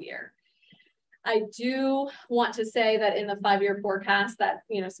the school year. I do want to say that in the 5-year forecast that,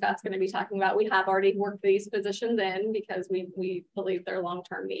 you know, Scott's going to be talking about, we have already worked these positions in because we believe they're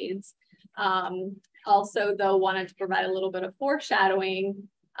long-term needs. Also, though, wanted to provide a little bit of foreshadowing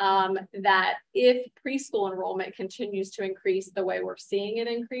that if preschool enrollment continues to increase the way we're seeing it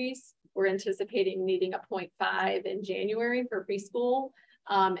increase, we're anticipating needing a 0.5 in January for preschool.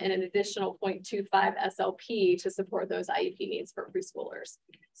 And an additional 0.25 SLP to support those IEP needs for preschoolers.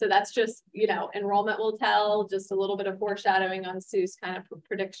 So that's just, you know, enrollment will tell, just a little bit of foreshadowing on Sue's kind of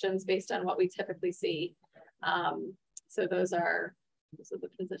predictions based on what we typically see. So those are the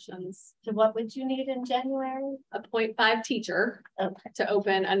positions. So what would you need in January? A 0.5 teacher to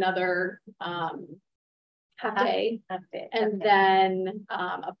open another half day, and then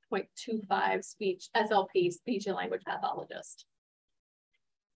a 0.25 speech SLP, speech and language pathologist.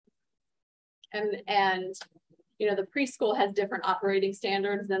 And you know, the preschool has different operating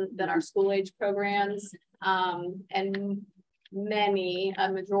standards than our school age programs. And a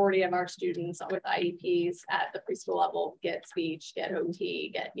majority of our students with IEPs at the preschool level get speech, get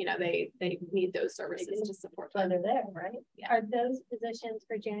OT, you know, they need those services to support them. They're there, right? Yeah. Are those positions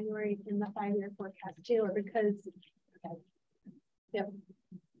for January in the 5-year forecast too, or because? Okay. Yep.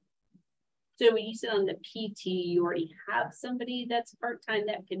 So when you said on the PT, you already have somebody that's part-time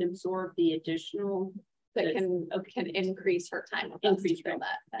that can absorb the additional that can increase her time with us to fill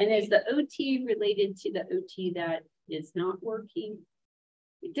that. And is the OT related to the OT that is not working?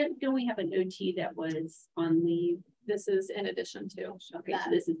 Don't we have an OT that was on leave? This is in addition to. Okay,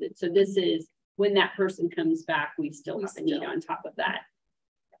 so this is it. So this is when that person comes back, we still have a need on top of that.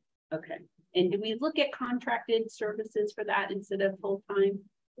 Okay. And do we look at contracted services for that instead of full-time?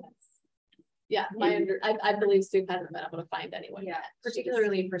 Yes. Yeah, I believe Sue hasn't been able to find anyone yet.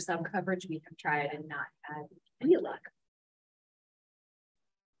 Particularly for some coverage, we have tried and not had any luck.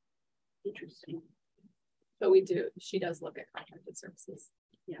 Interesting. But she does look at contracted services.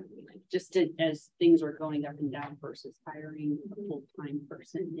 Yeah, just as things are going up and down versus hiring a full-time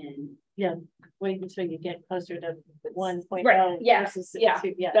person in. Yeah, wait until you get closer to 1.0. Right. Yeah, yeah,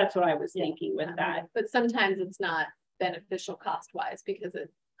 yeah, that's what I was thinking with that. But sometimes it's not beneficial cost-wise because it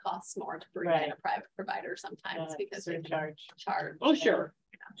costs more to bring in a private provider sometimes because they charge. Oh, sure.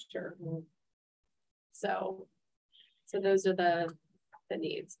 Sure. So those are the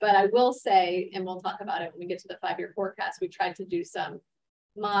needs. But I will say, and we'll talk about it when we get to the 5-year forecast, we tried to do some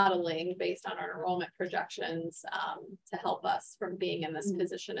modeling based on our enrollment projections to help us from being in this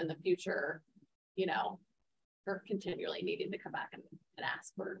position in the future, you know, for continually needing to come back and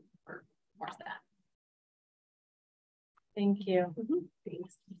ask for more staff. Thank you.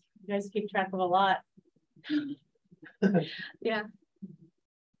 Thanks. You guys keep track of a lot. Yeah.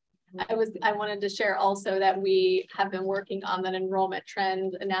 I wanted to share also that we have been working on an enrollment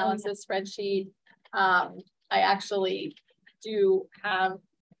trend analysis spreadsheet. I actually do have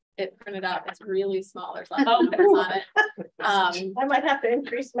it printed out. It's really small. There's lots of numbers on it. I might have to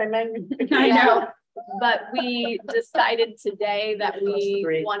increase my menu. I know. But we decided today that we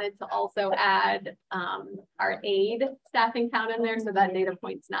wanted to also add our aid staffing count in there. So that data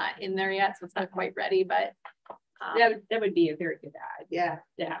point's not in there yet. So it's not quite ready, but that would be a very good add. Yeah.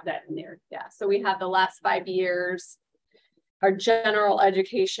 To have that in there. Yeah. So we have the last 5 years, our general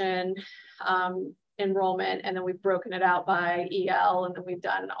education enrollment, and then we've broken it out by EL, and then we've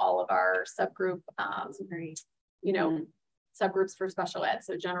done all of our subgroup, you know, subgroups for special ed.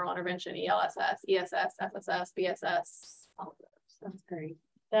 So general intervention, ELSS, ESS, FSS, BSS, all of those. That's great.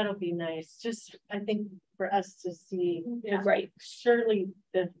 That'll be nice. Just, I think for us to see, right. Surely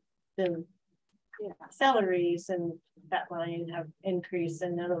the salaries and that line have increased,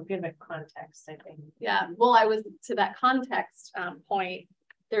 and that'll give it context, I think. Yeah. Well, I was to that context point.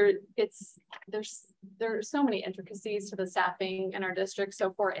 There's so many intricacies to the staffing in our district.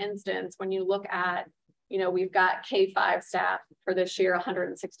 So for instance, when you look at, you know, we've got K-5 staff for this year,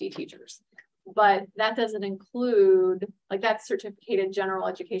 160 teachers, but that doesn't include, like, that's certificated general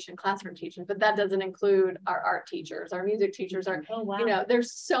education classroom teachers, but that doesn't include our art teachers, our music teachers, you know,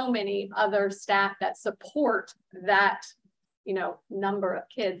 there's so many other staff that support that, you know, number of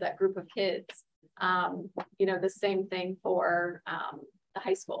kids, that group of kids. You know, the same thing for the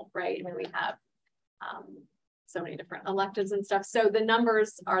high school, right? I mean, we have so many different electives and stuff. So the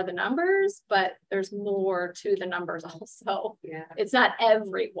numbers are the numbers, but there's more to the numbers also. Yeah. It's not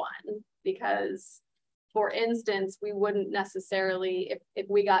everyone, because for instance, we wouldn't necessarily, if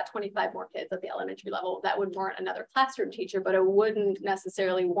we got 25 more kids at the elementary level, that would warrant another classroom teacher, but it wouldn't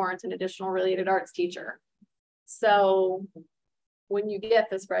necessarily warrant an additional related arts teacher. So when you get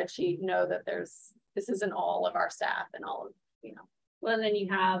the spreadsheet, know that this isn't all of our staff and all of, you know. Well, then you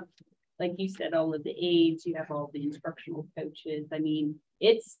have like you said, all of the aides, you have all the instructional coaches. I mean,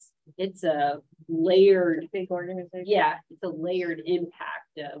 it's a layered, Big organization. yeah, it's a layered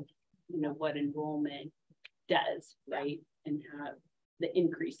impact of, you know, what enrollment does, right? And how the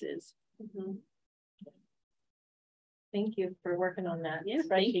increases. Mhm. Thank you for working on that. Yeah, spreadsheet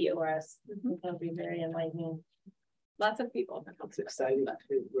thank you. for us. That'll be very enlightening. Lots of people. It's exciting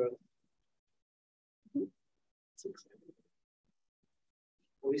too, bro. It's exciting.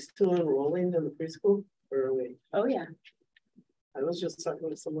 Are we still enrolling in the preschool or are we? Oh, yeah. I was just talking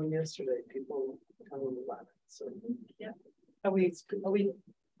to someone yesterday, people telling me about it, so. Are we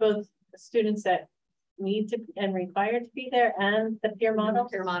both students that need to and required to be there and the peer model?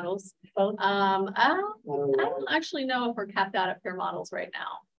 Peer models. Both? I don't actually know if we're capped out at peer models right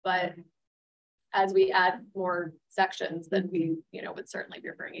now, but as we add more sections, then we, you know, would certainly be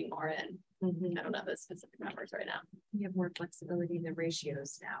bringing more in. I don't know the specific numbers right now. We have more flexibility in the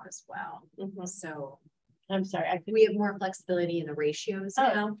ratios now as well. So I'm sorry. we have more flexibility in the ratios Oh.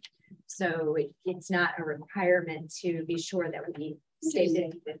 now. So it's not a requirement to be sure that we stay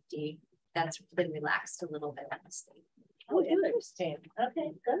 50-50. That's been relaxed a little bit at the state. Oh, interesting.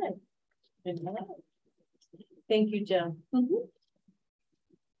 Okay, good. Good to know. Thank you, Jill.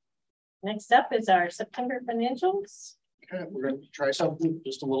 Next up is our September financials. Okay, we're gonna try something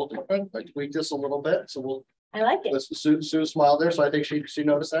just a little different, like tweak this a little bit, so we'll, I like it. Sue smiled there, so I think she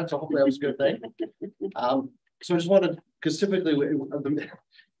noticed that, so hopefully that was a good thing. So I just wanted, because typically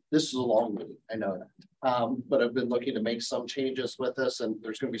this is a long meeting, I know that. But I've been looking to make some changes with this, and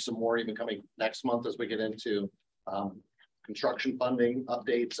there's gonna be some more even coming next month as we get into construction funding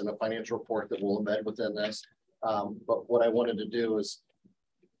updates and a financial report that we'll embed within this. But what I wanted to do is,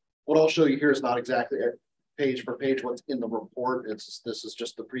 what I'll show you here is not exactly page for page what's in the report. This is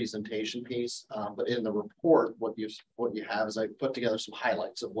just the presentation piece. But in the report, what you have is I put together some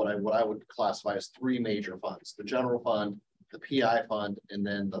highlights of what I would classify as three major funds: the general fund, the PI fund, and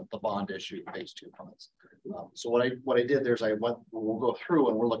then the bond issue phase 2 funds. So what I did there is we'll go through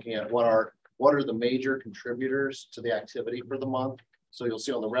and we're looking at what are the major contributors to the activity for the month. So you'll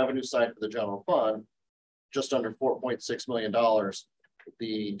see on the revenue side for the general fund, just under $4.6 million.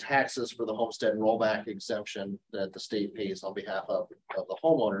 The taxes for the homestead rollback exemption that the state pays on behalf of the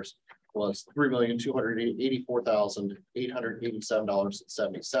homeowners was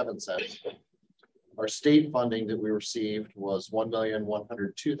 $3,284,887.77. Our state funding that we received was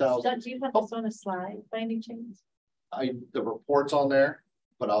 $1,102,000. Do you have this on a slide by any chance? The report's on there,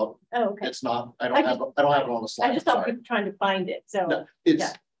 but okay. It's not. I don't have it on the slide. I just thought we were trying to find it. So no, it's.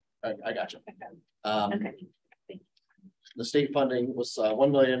 Yeah. I got you. Okay. The state funding was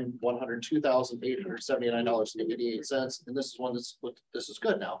 $1,102,879.88, and this is one this is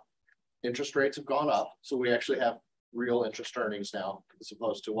good now. Interest rates have gone up, so we actually have real interest earnings now, as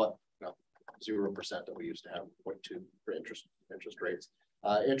opposed to what 0% that we used to have 0.2 for interest rates.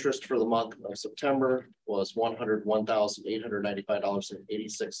 Interest for the month of September was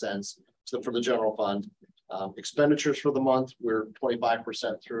 $101,895.86. So for the general fund, expenditures for the month, we're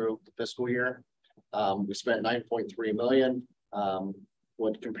 25% through the fiscal year. We spent $9.3 million.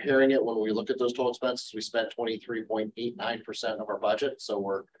 When comparing it, when we look at those total expenses, we spent 23.89% of our budget. So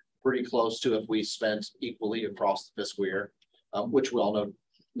we're pretty close to if we spent equally across the fiscal year, which we all know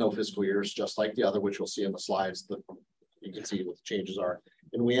no fiscal years, just like the other, which we'll see in the slides. You can see what the changes are.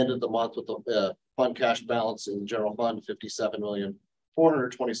 And we ended the month with the fund cash balance in the general fund,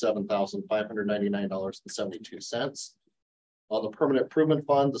 $57,427,599.72. On the permanent improvement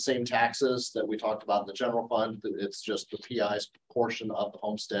fund, the same taxes that we talked about in the general fund, it's just the PI's portion of the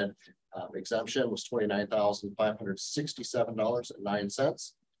homestead exemption was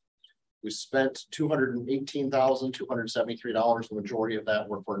 $29,567.09. We spent $218,273. The majority of that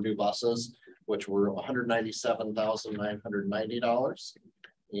were for new buses, which were $197,990,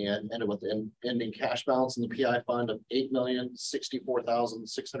 and ended with an ending cash balance in the PI fund of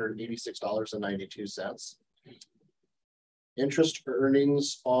 $8,064,686.92. Interest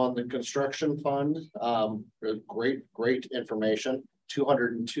earnings on the construction fund, great information,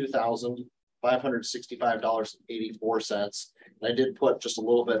 $202,565.84. And I did put just a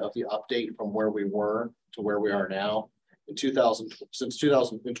little bit of the update from where we were to where we are now. Since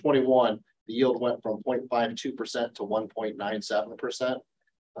 2021, the yield went from 0.52% to 1.97%.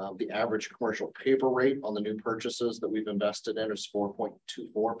 The average commercial paper rate on the new purchases that we've invested in is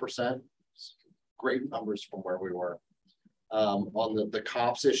 4.24%. Great numbers from where we were. On the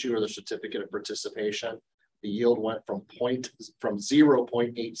COPS issue, or the certificate of participation, the yield went from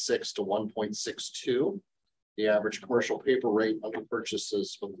 0.86 to 1.62. The average commercial paper rate on the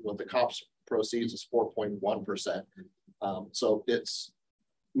purchases with the COPS proceeds is 4.1%. So it's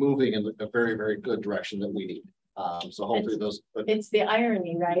moving in a very, very good direction that we need. So hopefully those. It's the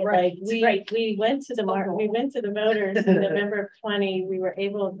irony, right? Right, Like we went to the we went to the voters in November of 20, we were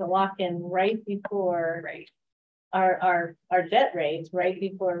able to lock in right before our debt rates, right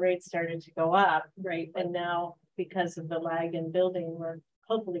before rates started to go up. Right. And now because of the lag in building, we're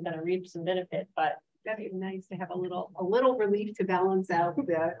hopefully going to reap some benefit, but that'd be nice to have a little relief to balance out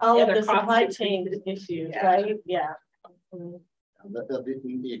all of the supply chain issues, right? Yeah.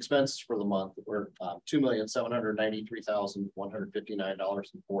 The expenses for the month were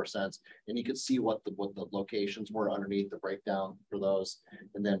 $2,793,159.04, and you can see what the locations were underneath the breakdown for those,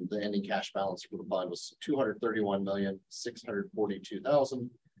 and then the ending cash balance for the fund was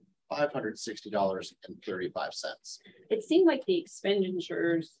 $231,642,560.35. It seemed like the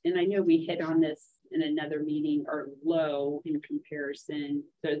expenditures, and I know we hit on this in another meeting, are low in comparison.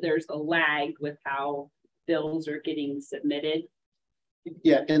 So there's a lag with how bills are getting submitted.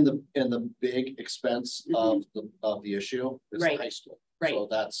 Yeah, in the big expense of the issue is Right. high school. Right. So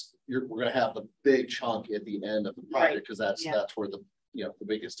we're gonna have the big chunk at the end of the project because that's where the the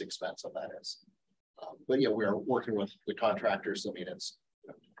biggest expense of that is. But yeah, we're working with the contractors. I mean,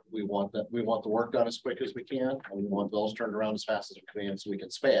 we want the work done as quick as we can, and we want bills turned around as fast as we can so we can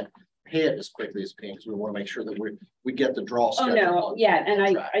pay it as quickly as we can, because we want to make sure that we get the draw. Oh no, yeah,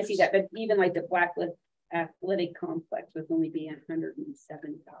 and I see that, but even like the Blackwood Athletic Complex would only be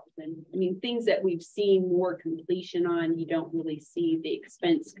 107,000. I mean, things that we've seen more completion on, you don't really see the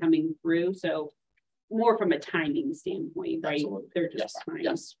expense coming through. So more from a timing standpoint, right? Absolutely. They're just behind.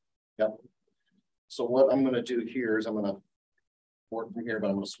 Yes. Yep. So what I'm going to do here is I'm going to work from here, but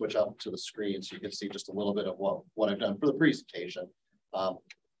I'm going to switch up to the screen so you can see just a little bit of what I've done for the presentation.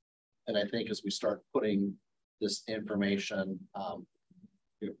 And I think as we start putting this information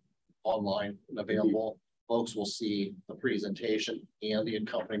online and available, folks will see the presentation and the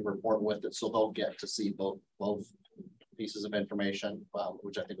accompanying report with it, so they'll get to see both pieces of information,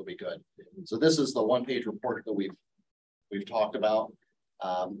 which I think will be good. So this is the one-page report that we've talked about.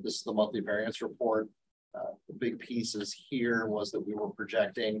 This is the monthly variance report. The big pieces here was that we were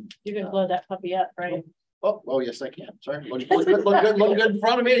projecting. You can blow that puppy up, right? Oh yes, I can. Sorry, look good in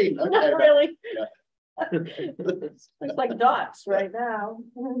front of me. Okay. Not really. Yeah. It's like dots right now.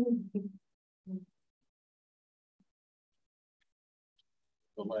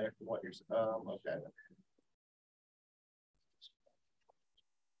 What you're okay.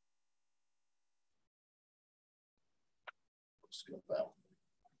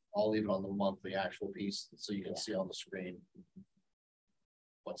 I'll leave it on the monthly actual piece so you can see on the screen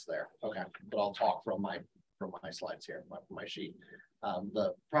what's there. Okay, but I'll talk from my slides here, my sheet.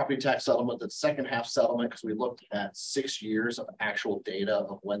 The property tax settlement, the second half settlement, because we looked at 6 years of actual data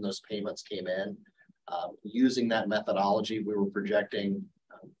of when those payments came in. Using that methodology, we were projecting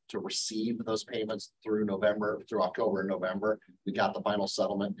to receive those payments through October and November. We got the final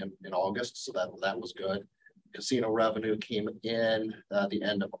settlement in August, so that was good. Casino revenue came in the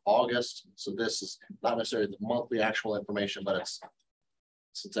end of August. So this is not necessarily the monthly actual information, but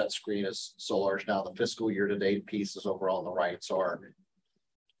since that screen is so large now, the fiscal year to date piece is over on the right. So our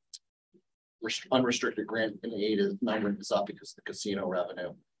unrestricted grant and aid number is up because of the casino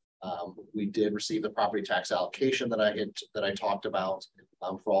revenue. We did receive the property tax allocation that I talked about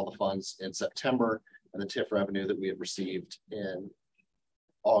for all the funds in September, and the TIF revenue that we had received in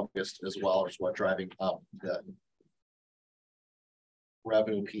August as well is what driving up the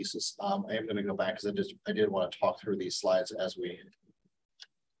revenue pieces. I am going to go back because I did want to talk through these slides as we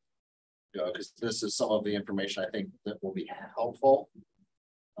go, because this is some of the information I think that will be helpful,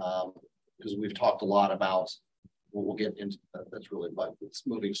 because we've talked a lot about what we'll get into. That's really, but it's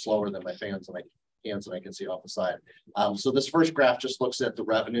moving slower than my hands and I can see off the side. So this first graph just looks at the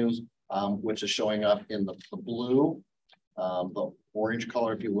revenues, which is showing up in the blue. The orange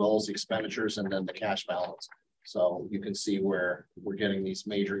color, if you will, is the expenditures, and then the cash balance. So you can see where we're getting these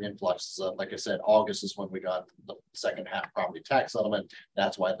major influxes of, like I said, August is when we got the second half property tax settlement.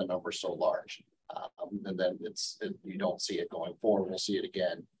 That's why the number's so large. And then you don't see it going forward. We'll see it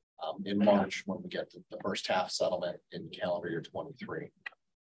again in March when we get to the first half settlement in calendar year 23.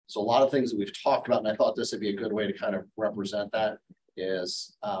 So a lot of things that we've talked about, and I thought this would be a good way to kind of represent that,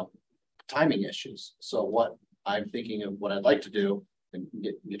 is timing issues. So what I'm thinking of, what I'd like to do, and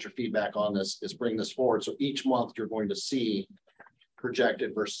get your feedback on this, is bring this forward. So each month you're going to see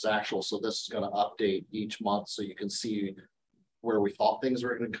projected versus actual. So this is going to update each month so you can see where we thought things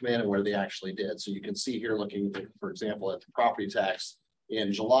were going to come in and where they actually did. So you can see here, looking, for example, at the property tax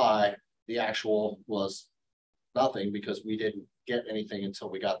in July, the actual was nothing because we didn't get anything until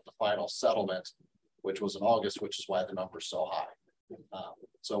we got the final settlement, which was in August, which is why the number's so high.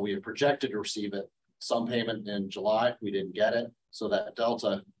 So we had projected to receive it, some payment in July, we didn't get it. So that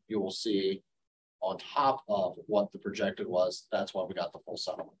delta you will see on top of what the projected was, that's why we got the full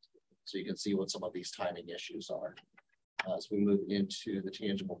settlement. So you can see what some of these timing issues are. As we move into the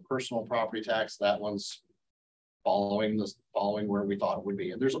tangible personal property tax, that one's following where we thought it would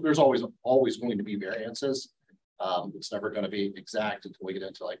be. And there's always going to be variances. It's never going to be exact until we get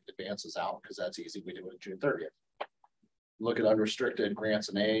into like advances out, because that's easy. We do it June 30th. Look at unrestricted grants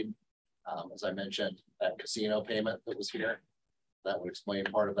and aid. As I mentioned, that casino payment that was here, that would explain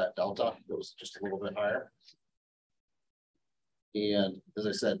part of that delta. It was just a little bit higher. And as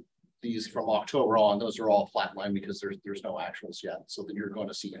I said, these from October on, those are all flatline because there's no actuals yet. So that you're going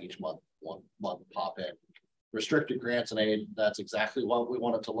to see each month, one month pop in. Restricted grants and aid, that's exactly what we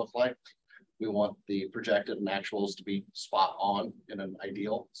want it to look like. We want the projected and actuals to be spot on in an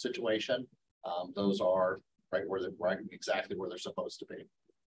ideal situation. Those are right exactly where they're supposed to be.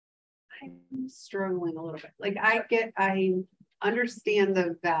 I'm struggling a little bit. Like I understand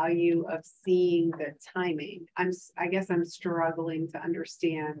the value of seeing the timing. I guess I'm struggling to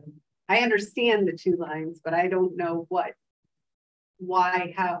understand. I understand the two lines, but I don't know why,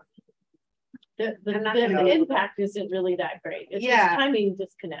 how. The impact isn't really that great. It's just timing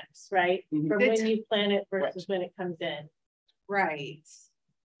disconnects, right? From when you plan it versus when it comes in. Right.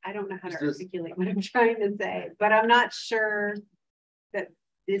 I don't know how to articulate what I'm trying to say, but I'm not sure that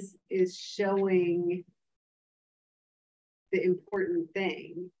this is showing the important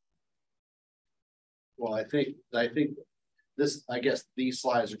thing. Well, I think this, I guess these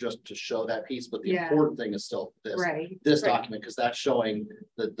slides are just to show that piece, but the important thing is still this document, because that's showing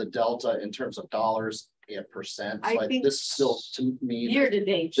the delta in terms of dollars and percent. So I think this still, to me, year to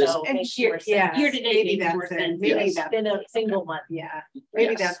date, year to date makes more sense. Maybe that's been a single month.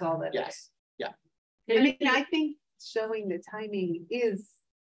 Maybe that's all that is. I mean, I think showing the timing is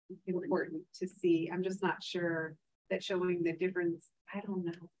important to see. I'm just not sure that showing the difference. I don't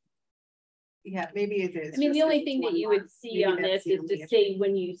know. Yeah, maybe it is. I mean, the only thing that you would see on this is to say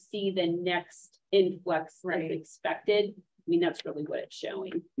when you see the next influx as expected. I mean, that's really what it's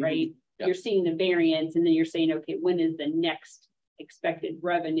showing, right? You're seeing the variance, and then you're saying, okay, when is the next expected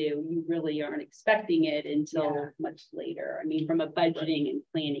revenue? You really aren't expecting it until much later. I mean, from a budgeting and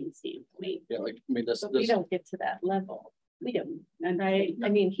planning standpoint. Yeah, like I mean, we don't get to that level. We don't, right? I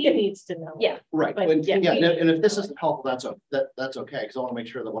mean, he needs to know. Yeah, right. But, and if this isn't helpful, that's okay, because I want to make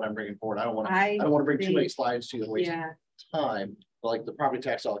sure that what I'm bringing forward, I don't want to bring too many slides to you and waste time. But like the property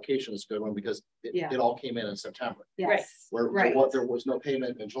tax allocation is a good one because it all came in September. Where there was no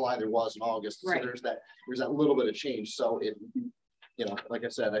payment in July, there was in August. So there's that little bit of change. So it, you know, like I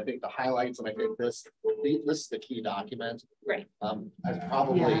said, I think the highlights, and I think this is the key document. Right. I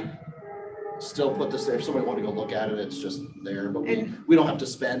probably still put this there. If somebody want to go look at it, it's just there. But we don't have to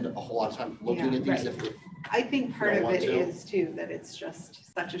spend a whole lot of time looking at these. I think part of it is too that it's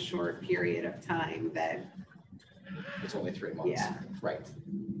just such a short period of time that it's only 3 months. Yeah. Right.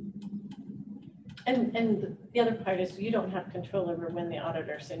 And the other part is you don't have control over when the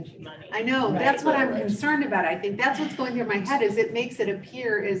auditor sends you money. I know, that's what I'm concerned about. I think that's what's going through my head is it makes it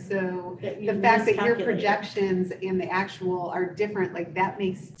appear as though the fact that your projections and the actual are different, like that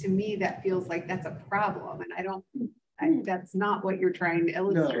makes, to me, that feels like that's a problem. And I don't, that's not what you're trying to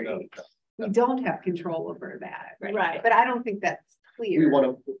illustrate. No. We don't have control over that. Right. But I don't think that's clear. We want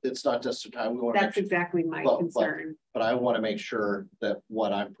to, it's not just a time. We want that's exactly my concern. But I want to make sure that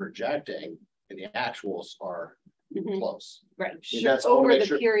what I'm projecting and the actuals are close. Right. Sure. Over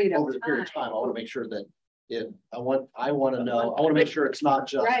the period of time, I want to make sure that I want to make sure it's not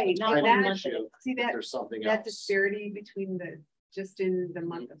just a timing issue. See that there's something that else. disparity between just in the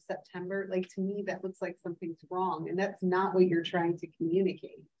month of September, like to me, that looks like something's wrong. And that's not what you're trying to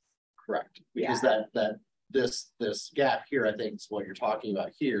communicate. Correct. Because this gap here, I think is what you're talking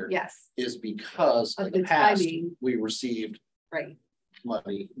about here. Yes. Is because of the past timing. We received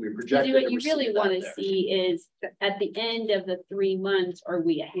money we projected. What you really want to see is at the end of the 3 months, are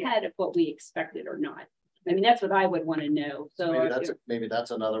we ahead of what we expected or not? I mean, that's what I would want to know. So maybe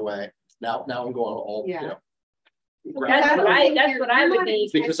that's another way. Now I'm going all you know. That's what I would be,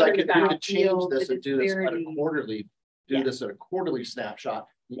 because we could change this and do this at a quarterly. This at a quarterly snapshot.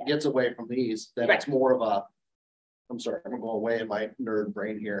 It gets away from these. Then it's more of a. I'm sorry, I'm going away in my nerd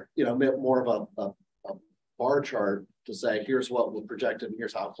brain here. You know, more of a bar chart to say here's what we projected and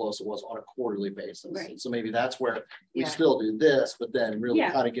here's how close it was on a quarterly basis. So maybe that's where we still do this, but then really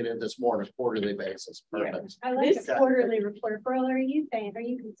kind of get into this more on a quarterly basis. Perfect. I like this quarterly report. Burl, are you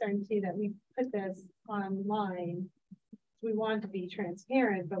concerned too that we put this online we want to be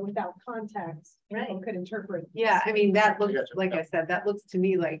transparent, but without context, people Right. could interpret. Yeah, I mean, that looks, Gotcha. like I said, that looks to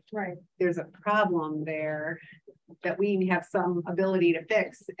me like Right. there's a problem there that we have some ability to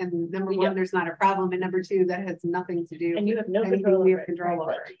fix. And number one, Yep. there's not a problem. And number two, that has nothing to do. And you have no with anything control we over have it. control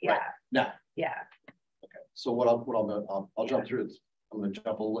over. Right, Yeah, Now, yeah. so what I'll jump through this. I'm gonna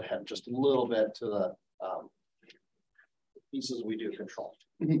jump ahead just a little bit to the pieces we do control.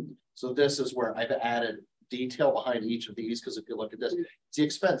 So this is where I've added detail behind each of these, because if you look at this, it's the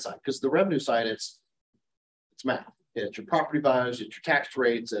expense side, because the revenue side, it's math. It's your property values, it's your tax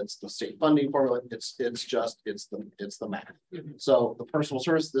rates, it's the state funding formula, it's the math. So the personal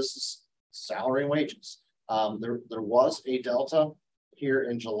service, this is salary and wages. There was a delta here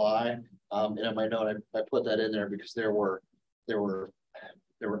in July. And in my note, I put that in there because there were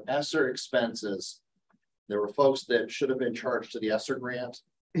ESSER expenses. There were folks that should have been charged to the ESSER grant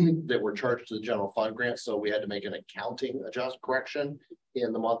that were charged to the general fund grant. So we had to make an accounting correction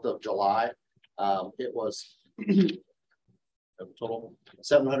in the month of July. It was total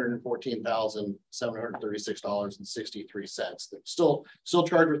 $714,736.63. Still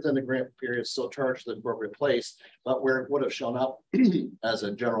charged within the grant period, still charged the appropriate place, but where it would have shown up as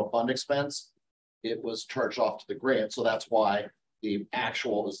a general fund expense, it was charged off to the grant. So that's why the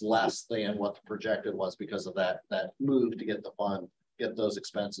actual is less than what the projected was, because of that move to get the fund, get those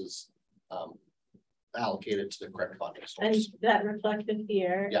expenses allocated to the correct funding And source. that reflected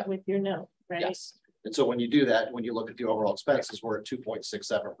here Yeah. with your note, right? Yes. And so when you do that, when you look at the overall expenses, we're at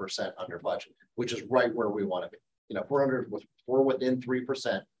 2.67% under budget, which is right where we want to be. You know, if we're within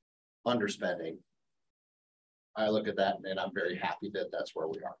 3% underspending, I look at that and I'm very happy that that's where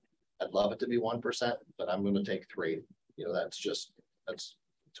we are. I'd love it to be 1%, but I'm going to take 3. You know, that's who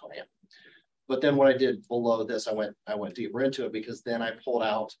I am. But then what I did below this, I went deeper into it, because then I pulled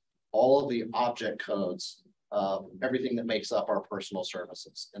out all of the object codes of everything that makes up our personal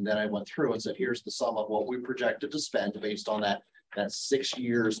services. And then I went through and said, here's the sum of what we projected to spend based on that 6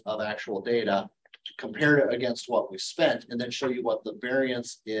 years of actual data, compared it against what we spent, and then show you what the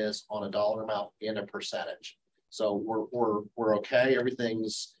variance is on a dollar amount in a percentage. So we're okay.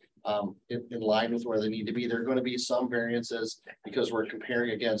 Everything's in line with where they need to be. There are going to be some variances because we're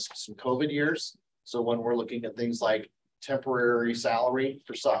comparing against some COVID years. So when we're looking at things like temporary salary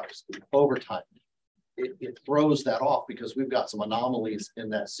for subs, overtime, it throws that off, because we've got some anomalies in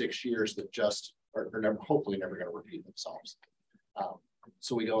that 6 years that just are never, hopefully never going to repeat themselves.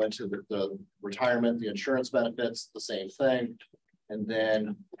 So we go into the retirement, the insurance benefits, the same thing. And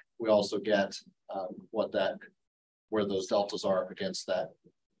then we also get where those deltas are against that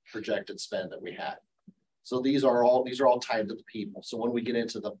projected spend that we had. So these are all tied to the people. So when we get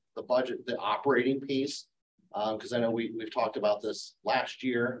into the budget, the operating piece, because I know we've talked about this last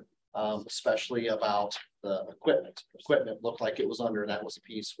year, especially about the equipment. Equipment looked like it was under, and that was a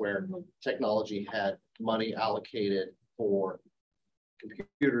piece where technology had money allocated for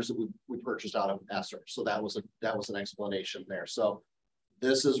computers that we purchased out of ESSER. So that was an explanation there. So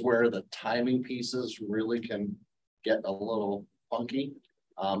this is where the timing pieces really can get a little funky.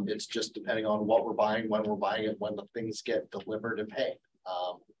 It's just depending on what we're buying, when we're buying it, when the things get delivered and paid.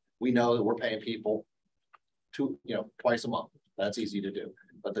 We know that we're paying people twice a month. That's easy to do,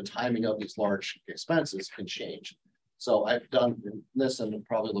 but the timing of these large expenses can change. So I've done this, and it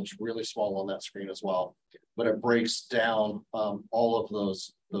probably looks really small on that screen as well, but it breaks down all of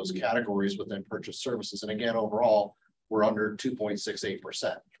those categories within purchase services. And again, overall, we're under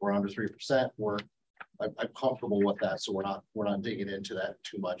 2.68%. We're under 3%. I'm comfortable with that, so we're not digging into that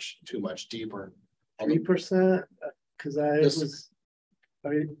too much deeper. 3%, because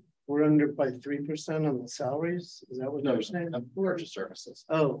we're under by 3% on the salaries. Is that what you're saying? Purchase services.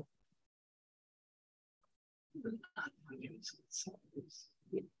 Oh.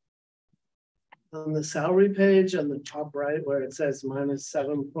 On the salary page on the top right where it says minus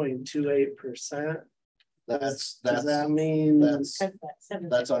 7.28%. Does that mean that's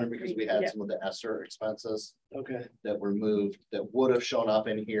on it because we had some of the ESSER expenses that were moved that would have shown up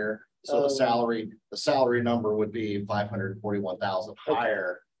in here. So the salary number would be 541,000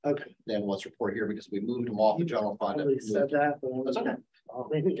 higher than what's reported here, because we moved them off the general fund. Said that, but that's okay. All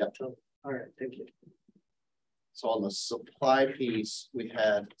right, thank you. So on the supply piece, we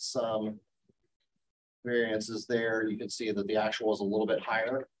had some variances there. You can see that the actual is a little bit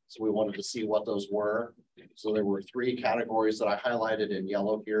higher. So we wanted to see what those were. So there were 3 categories that I highlighted in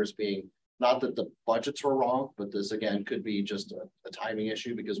yellow here as being, not that the budgets were wrong, but this again could be just a timing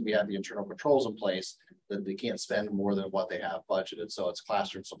issue, because we have the internal controls in place that they can't spend more than what they have budgeted. So it's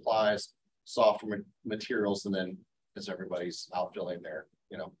classroom supplies, software materials, and then as everybody's out filling their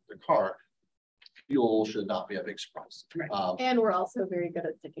car, fuel should not be a big surprise. And we're also very good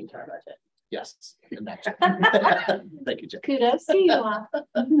at sticking to our budget. Yes. And that's thank you, Jen. Kudos to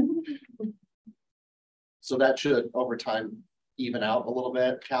you. So that should over time even out a little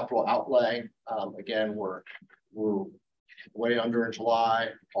bit. Capital outlay, again, we're way under in July.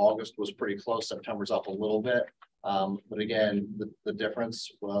 August was pretty close. September's up a little bit. But again, the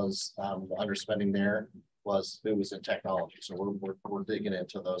difference was the underspending there was it was in technology. So we're digging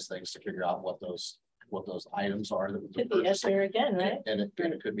into those things to figure out what those items are that Could be Esther again, right? and it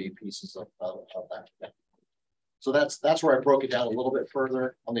could be pieces of that. Yeah. So that's where I broke it down a little bit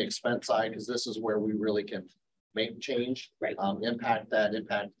further on the expense side, because this is where we really can make change, Right. Impact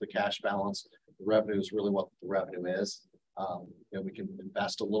the cash balance. The revenue is really what the revenue is. We can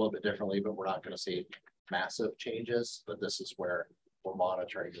invest a little bit differently, but we're not going to see massive changes. But this is where we're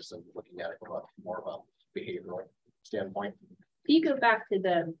monitoring this and looking at it from more of a behavioral standpoint. If you go back to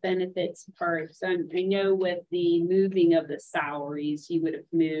the benefits part, so I know with the moving of the salaries, you would have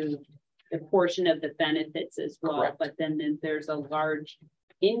moved the portion of the benefits as well. Correct. But then there's a large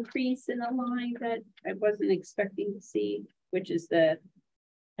increase in the line that I wasn't expecting to see, which is the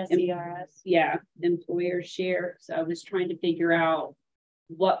SERS. yeah, employer share. So I was trying to figure out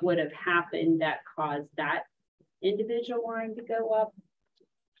what would have happened that caused that individual line to go up.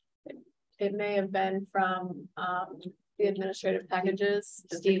 It may have been from the administrative packages.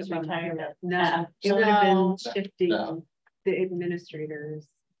 just Steve's because we- retirement. No, it would have No. been shifting No. the administrators.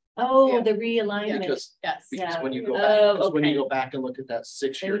 Oh, Yeah. the realignment. Because Yes. Yeah. when you go Oh, back, because when you okay. go back and look at that It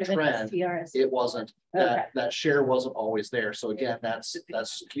 6-year would have been trend, STRS. it wasn't Okay. that share wasn't always there. So again, that's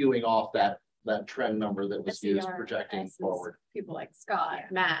skewing off that trend number that was used SERS projecting is forward. People like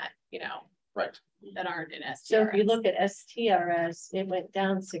Scott, Matt, Right. that aren't in STRS. So if you look at STRS, it went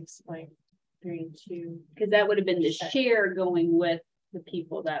down 6.32. Because that would have been the share going with the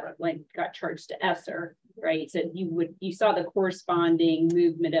people that like got charged to ESSER, right? So you saw the corresponding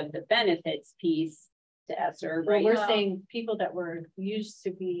movement of the benefits piece to ESSER, Well, right? we're saying people that were used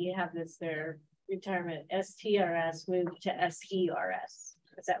to have their retirement STRS moved to SERS.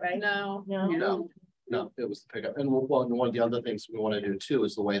 Is that right? No. No. No, it was the pickup. And one of the other things we want to do too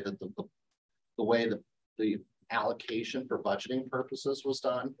is the way that the way that the allocation for budgeting purposes was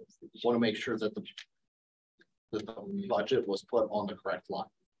done. Want to make sure that the budget was put on the correct line.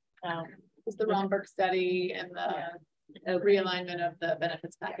 It's the Romberg study and the realignment of the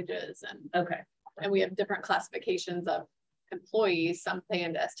benefits packages and we have different classifications of employees, some pay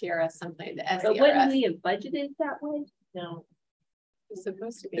into STRS, some pay into But wouldn't SERS. we have budgeted that way? No. It's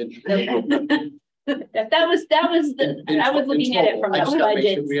supposed to be. That was looking at it from I a just gotta make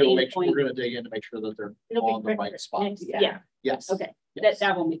sure- budget we gotta make sure- standpoint. We're gonna dig in to make sure that they're It'll be on the right spot. next year. Yeah, Yes. okay, Yes.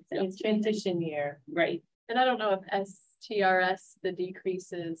 that will make sense, It's transition year. right? And I don't know if STRS, the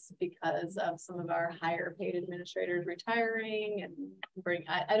decrease is because of some of our higher paid administrators retiring and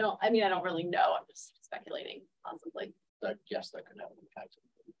I don't really know. I'm just speculating possibly. Yes, that could have an impact.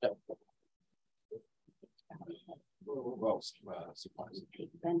 Yep. Well, supplies.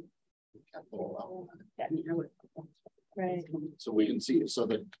 Then, Capital, Right. so we can see, so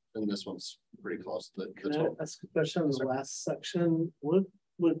that, and this one's pretty close to the Can I total. ask a question on the last section? What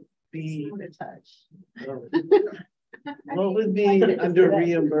would be, what would be under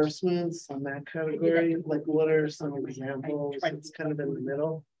reimbursements on that category? Like, what are some examples? It's kind of in the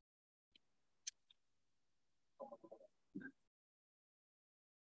middle.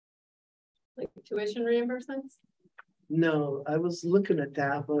 Like tuition reimbursements? No, I was looking at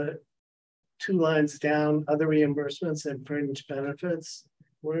that, but 2 lines down, other reimbursements and fringe benefits.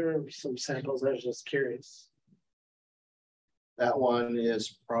 What are some samples? I was just curious. That one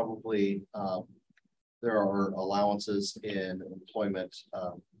is probably, there are allowances in employment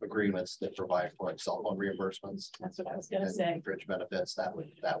agreements that provide for like cell phone reimbursements. That's what I was gonna and say. Fringe benefits, that's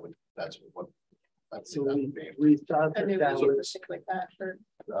what. So we thought I knew that we was, stick like that for.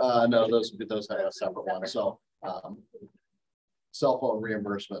 No, those have a separate one, so, cell phone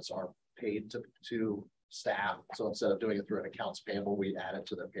reimbursements are paid to staff, so instead of doing it through an accounts payable, we add it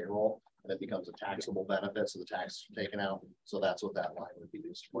to their payroll, and it becomes a taxable benefit, so the tax is taken out, so that's what that line would be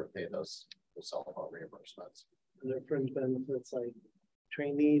used for, to pay those cell phone reimbursements. other fringe benefits like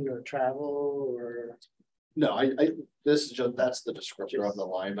training or travel or. No, this is just, that's the descriptor of the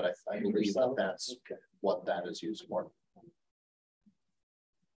line, but I believe that that's what that is used for.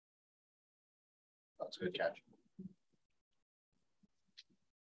 That's a good catch.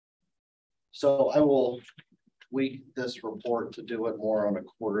 So I will tweak this report to do it more on a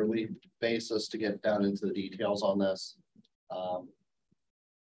quarterly basis to get down into the details on this.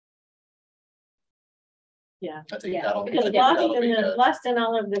 Yeah. I think Yeah. that'll be. Because that'll be good. lost in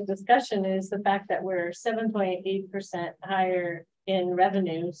all of the discussion is the fact that we're 7.8% higher in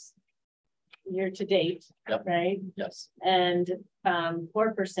revenues year to date, Yep. right? Yes. And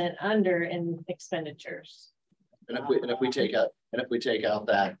 4% under in expenditures. And if we take out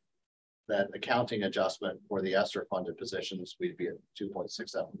that accounting adjustment for the ESSER funded positions, we'd be at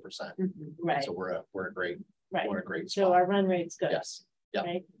 2.67%. Right, So we're a great, right. we're in a great So spot. our run rate's good. Yes. Yep.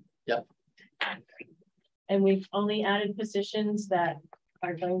 Right? Yep. And we've only added positions that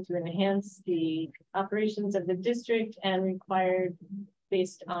are going to enhance the operations of the district and required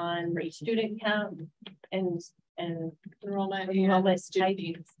based on student count and Enrollment and enrollment student type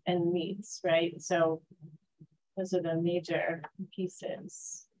needs. and needs, right? So those are the major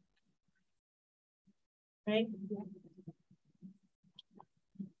pieces. Right?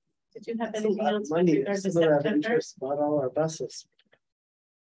 Did you have That's a anything lot of else? with money. regard to Some of that September? interest bought all our buses.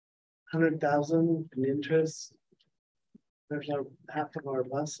 100,000 in interest. There's our half of our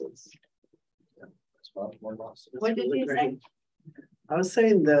buses. That's more loss. That's What did really you say? great. I was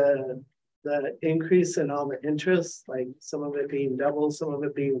saying the increase in all the interest, like some of it being double, some of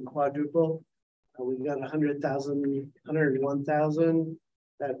it being quadruple. We got 100,000, 101,000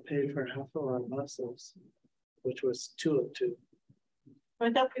 that paid for half of our buses, which was 2 of 2.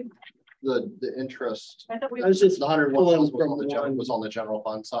 I thought we, The interest, I thought we. I was just the 101 pulling was from on the one. general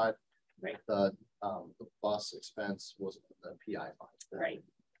fund side. Right. The bus expense was the PI fund. Right,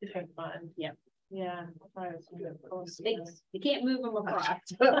 different fund, Yep. yeah. I thought it was gonna close They, together. you can't move them across.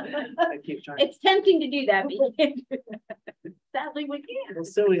 I keep trying. It's tempting to do that, but you can't do that. Sadly, we can't. Well,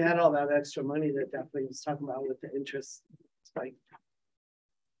 still, we had all that extra money that definitely was talking about with the interest spike.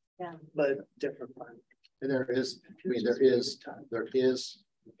 Yeah. But different fund. And there is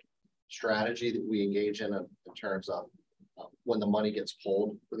strategy that we engage in terms of when the money gets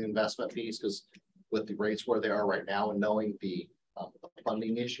pulled for the investment fees, because with the rates where they are right now and knowing the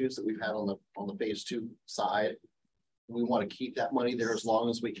funding issues that we've had on the phase 2 side, we want to keep that money there as long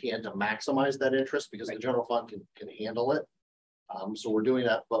as we can to maximize that interest because the general fund can handle it. So we're doing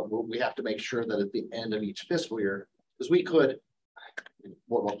that, but we have to make sure that at the end of each fiscal year, because we could,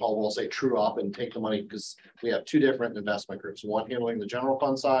 what we'll say, true up and take the money because we have 2 different investment groups, one handling the general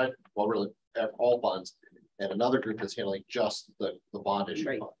fund side, well, really all funds, and another group that's handling just the bond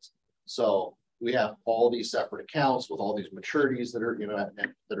issue funds. So we have all these separate accounts with all these maturities that are,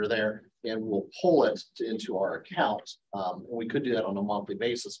 that are there, and we'll pull it into our account. And we could do that on a monthly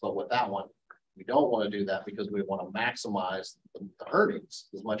basis, but with that one, we don't want to do that because we want to maximize the earnings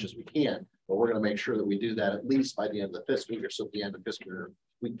as much as we can. But we're going to make sure that we do that at least by the end of the fiscal year. So at the end of fiscal year,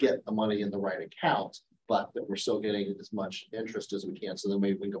 we get the money in the right account, but that we're still getting as much interest as we can. So then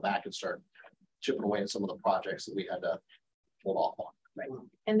maybe we can go back and start chipping away at some of the projects that we had to hold off on. Right.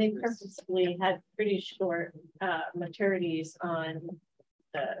 And they purposely had pretty short maturities on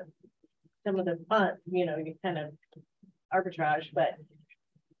some of the fund, you kind of arbitrage, but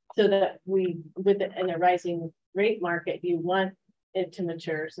so that in a rising rate market, you want it to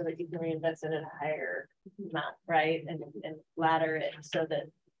mature so that you can reinvest it at a higher amount, right? And ladder it so that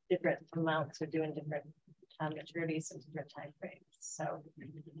different amounts are doing different maturities and different time frames. So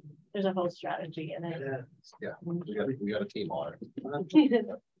there's a whole strategy in it. Yeah, we got a team on it.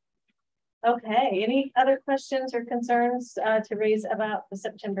 Okay, any other questions or concerns to raise about the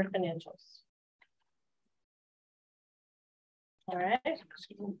September financials? All right.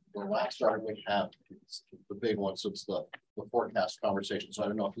 The last start we have the big one, so it's the forecast conversation. So I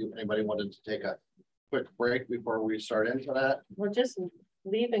don't know if anybody wanted to take a quick break before we start into that. We'll just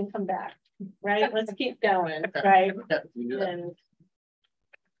leave and come back, right? Let's keep going, Okay. right? Okay, we can do that. And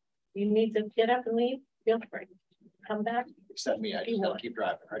you need to get up and leave, feel free. Come back. Except me, I just gotta keep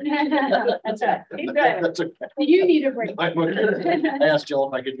driving, right? That's right. Keep driving. That's okay. You need a break. I asked Jill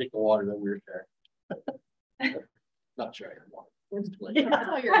if I could take the water that we were sharing. Not sure I had water. That's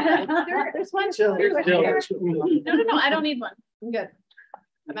all you're doing. There's one. Jill, There's Jill, here. No, I don't need one. I'm good.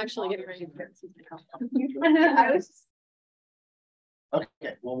 I'm actually getting ready to get something. I was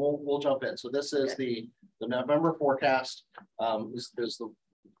Okay, well, we'll jump in. So this is the November forecast. This is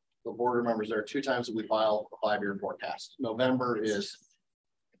the board remembers there are 2 times that we file a 5-year forecast. November is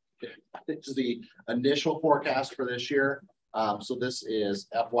the initial forecast for this year. So this is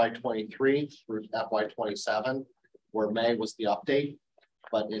FY23 through FY27, where May was the update.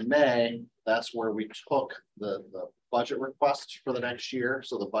 But in May, that's where we took the budget requests for the next year.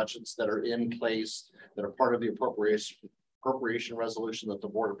 So the budgets that are in place that are part of the appropriation resolution that the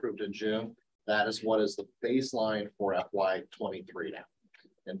board approved in June, that is what is the baseline for FY23 now.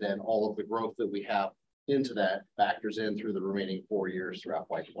 And then all of the growth that we have into that factors in through the remaining 4 years through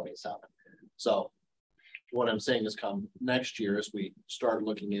FY27. So what I'm saying is come next year as we start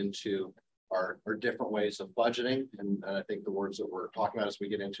looking into our different ways of budgeting. And I think the words that we're talking about as we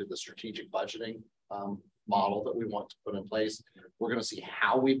get into the strategic budgeting model that we want to put in place, we're going to see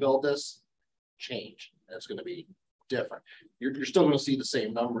how we build this change. It's going to be different. You're still going to see the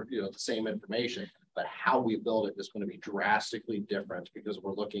same number, the same information, but how we build it is going to be drastically different because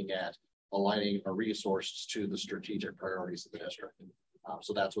we're looking at aligning our resources to the strategic priorities of the district.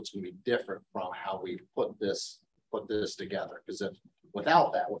 So that's what's going to be different from how we put this together. Because if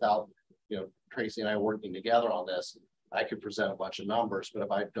without Tracy and I working together on this, I could present a bunch of numbers, but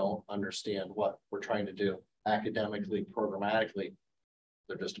if I don't understand what we're trying to do academically, programmatically,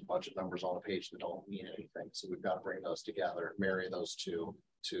 they're just a bunch of numbers on a page that don't mean anything. So we've got to bring those together, marry those two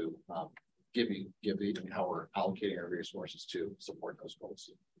to give you how we're allocating our resources to support those goals.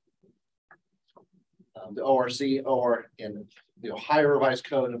 The ORC in the Ohio Revised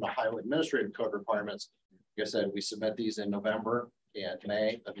Code and the Ohio Administrative Code requirements. Like I said, we submit these in November and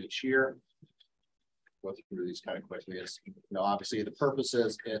May of each year. Go through these kind of quickly. It's, obviously the purpose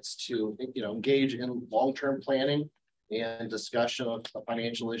is it's to engage in long-term planning and discussion of the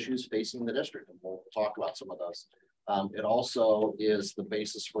financial issues facing the district, and we'll talk about some of those. It also is the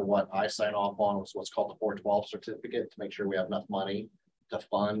basis for what I sign off on, what's called the 412 certificate, to make sure we have enough money to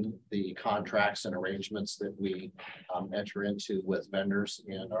fund the contracts and arrangements that we enter into with vendors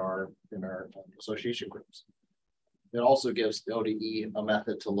in our association groups. It also gives the ODE a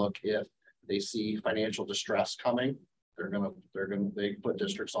method to look if they see financial distress coming. They put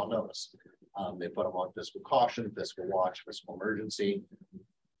districts on notice. They put them on fiscal caution, fiscal watch, fiscal emergency.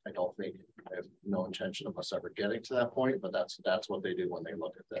 I have no intention of us ever getting to that point, but that's what they do when they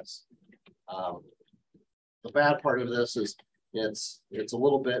look at this. The bad part of this is it's a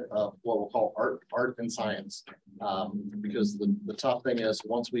little bit of what we'll call art and science, because the tough thing is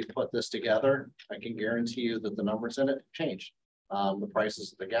once we put this together, I can guarantee you that the numbers in it change. The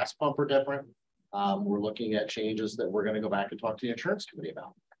prices of the gas pump are different. We're looking at changes that we're going to go back and talk to the insurance committee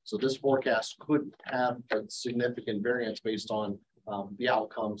about. So this forecast could have a significant variance based on the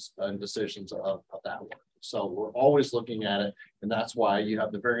outcomes and decisions of that work. So we're always looking at it, and that's why you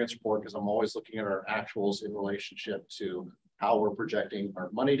have the variance report, because I'm always looking at our actuals in relationship to how we're projecting our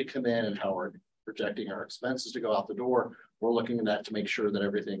money to come in and how we're projecting our expenses to go out the door. We're looking at that to make sure that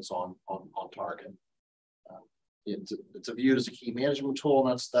everything's on target. It's viewed as a key management tool,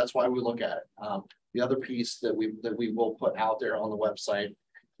 and that's why we look at it. The other piece that we will put out there on the website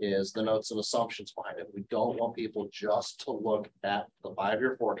is the notes and assumptions behind it. We don't want people just to look at the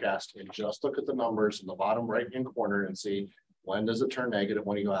 5-year forecast and just look at the numbers in the bottom right-hand corner and see when does it turn negative,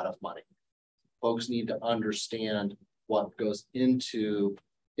 when you go out of money. Folks need to understand what goes into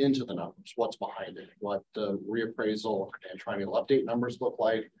the numbers, what's behind it, what the reappraisal and triennial update numbers look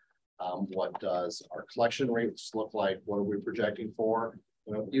like, what does our collection rates look like, what are we projecting for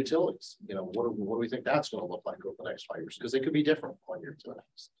utilities, what do we think that's going to look like over the next 5 years, because it could be different 1 year to the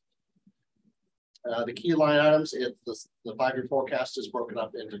next. The key line items, the 5-year forecast is broken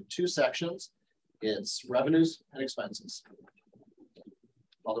up into 2 sections. It's revenues and expenses.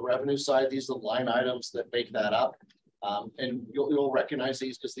 On the revenue side, these are the line items that make that up. And you'll recognize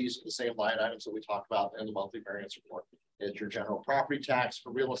these because these are the same line items that we talk about in the monthly variance report. It's your general property tax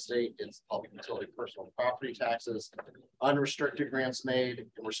for real estate, it's public utility personal property taxes, unrestricted grants and aid,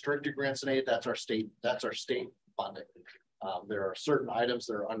 restricted grants and aid, that's our state funding. There are certain items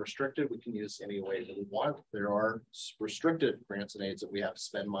that are unrestricted, we can use any way that we want. There are restricted grants and aids that we have to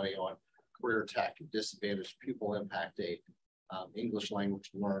spend money on: career tech, disadvantaged pupil impact aid, English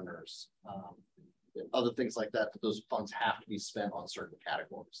language learners, other things like that, those funds have to be spent on certain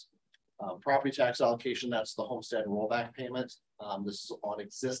categories. Property tax allocation, that's the homestead rollback payment. This is on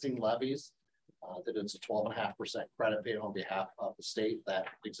existing levies, that it's a 12.5% credit paid on behalf of the state. That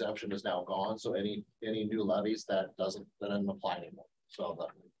exemption is now gone. So any new levies that doesn't apply anymore. So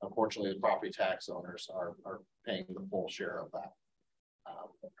unfortunately, the property tax owners are paying the full share of that.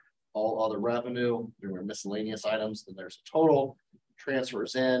 All other revenue, there were miscellaneous items, then there's a total,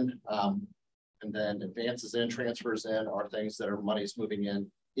 transfers in, and then advances in, transfers in are things that are monies moving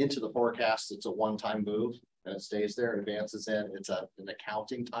into the forecast. It's a one-time move and it stays there. It advances in. It's an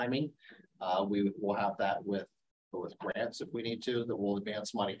accounting timing. We will have that with grants if we need to, that will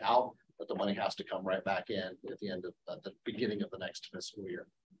advance money out, but the money has to come right back in at the beginning of the next fiscal year.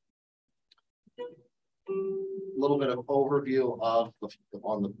 A little bit of overview of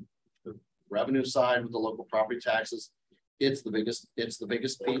on the revenue side with the local property taxes. It's the biggest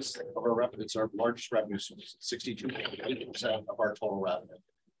piece of our revenue. It's our largest revenue source, 62.8% of our total revenue.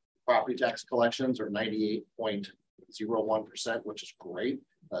 Property tax collections are 98.01%, which is great.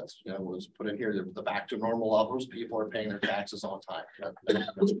 That's, you know, was put in here, the back to normal levels, people are paying their taxes on time.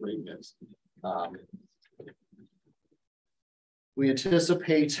 That's great news. We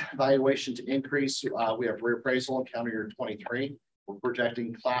anticipate valuation to increase. We have reappraisal in calendar year 23. We're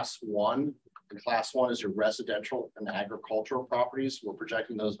projecting class 1. And class 1 is your residential and agricultural properties. We're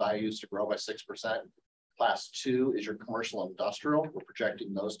projecting those values to grow by 6%. Class 2 is your commercial and industrial. We're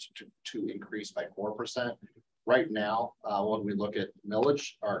projecting those to increase by 4%. Right now, when we look at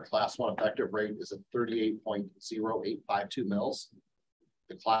millage, our class 1 effective rate is at 38.0852 mils.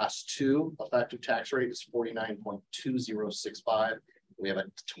 The class 2 effective tax rate is 49.2065. We have a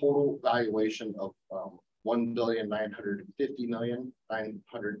total valuation of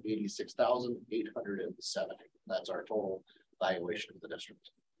 $1,950,986,870. That's our total valuation of the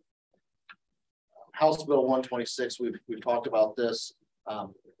district. House Bill 126, we've talked about this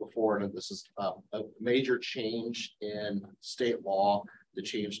before, and this is a major change in state law that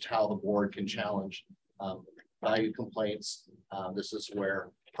changed how the board can challenge value complaints. This is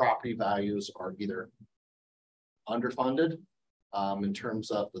where property values are either underfunded in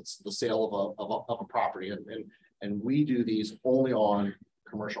terms of the sale of a property, and we do these only on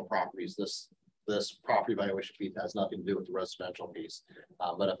commercial properties. This property valuation piece has nothing to do with the residential piece.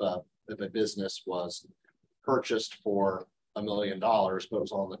 But if a business was purchased for $1 million, but it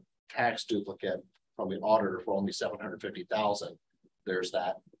was on the tax duplicate from the auditor for only $750,000, there's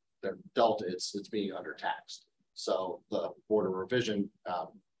that delta. It's being undertaxed. So the Board of Revision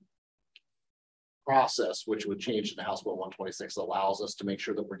process, which would change in the House Bill 126, allows us to make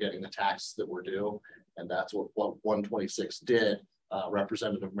sure that we're getting the tax that we're due, and that's what 126 did.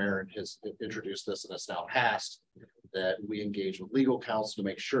 Representative Merritt has introduced this, and it's now passed, that we engage with legal counsel to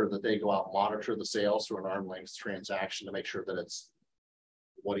make sure that they go out and monitor the sales through an arm's length transaction to make sure that it's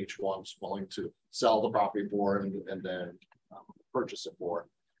what each one's willing to sell the property for and then purchase it for,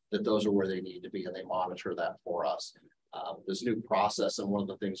 that those are where they need to be, and they monitor that for us. This new process, and one of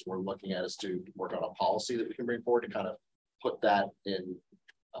the things we're looking at is to work on a policy that we can bring forward to kind of put that in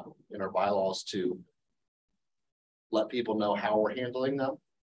our bylaws to let people know how we're handling them.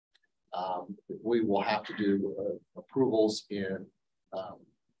 We will have to do approvals in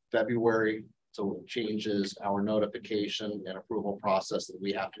February, so it changes our notification and approval process that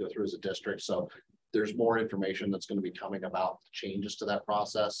we have to go through as a district. So there's more information that's going to be coming about changes to that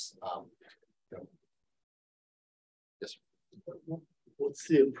process. Yes. What's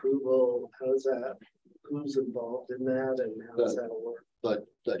the approval? How's that? Who's involved in that, and how does that work?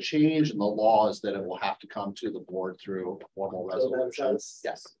 The change in the law is that it will have to come to the board through a formal resolution.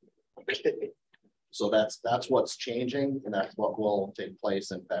 Yes. Okay. So that's what's changing, and that's what will take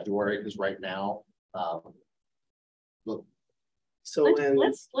place in February. Because right now, so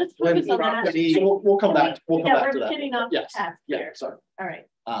let's focus on that. We'll come back. We'll come back to that. We're getting off the task here. Sorry. All right.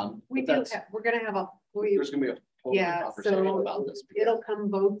 We do. We're gonna have there's gonna be a whole conversation about this. It'll come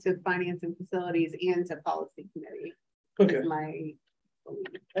both to finance and facilities and to policy committee. Okay. My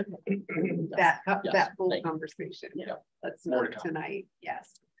that full conversation. Yeah. That's not tonight.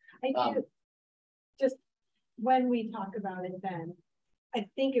 Yes. I do. Just when we talk about it, then I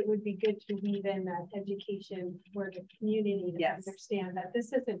think it would be good to weave in that education for the community to understand that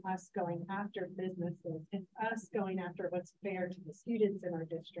this isn't us going after businesses. It's us going after what's fair to the students in our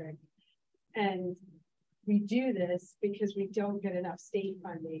district. And we do this because we don't get enough state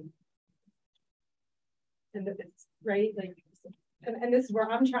funding. And it's right, like, and this is where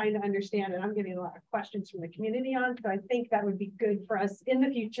I'm trying to understand, and I'm getting a lot of questions from the community on. So I think that would be good for us in the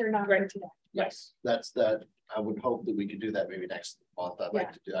future, not right today. Yes, that's that. I would hope that we could do that maybe next month. I'd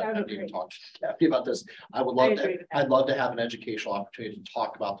like to do that. I've even talked about this. I would love to. I'd love to have an educational opportunity to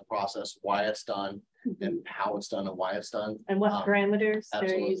talk about the process, why it's done, and how it's done, and why it's done, and what parameters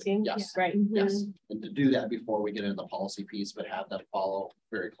they're using. Yes, right. Yes, and to do that before we get into the policy piece, but have them follow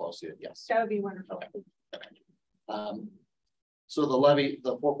very closely. Yes, that would be wonderful. Okay. So the levy,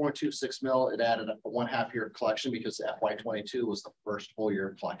 the 4.26 mil, it added a 1/2 year collection because FY22 was the first full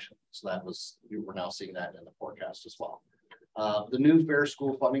year collection. So that was, we're now seeing that in the forecast as well. The new fair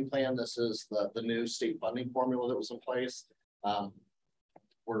school funding plan, this is the new state funding formula that was in place.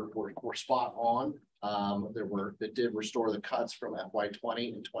 We're spot on. It did restore the cuts from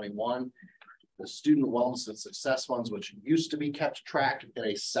FY20 and 21. The student wellness and success funds, which used to be kept tracked in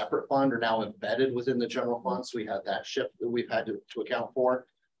a separate fund, are now embedded within the general fund. So we had that shift that we've had to account for.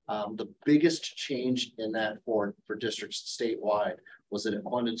 The biggest change in that for districts statewide was that it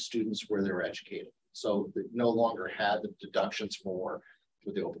funded students where they were educated. So they no longer had the deductions for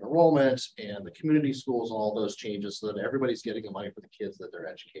with the open enrollment and the community schools and all those changes, so that everybody's getting the money for the kids that they're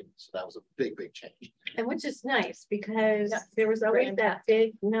educating. So that was a big, big change. And which is nice because Yeah. there was always Right. that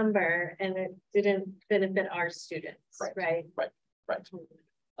big number and it didn't benefit our students, Right. right? Right.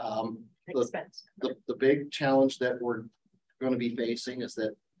 The, Expense. the big challenge that we're going to be facing is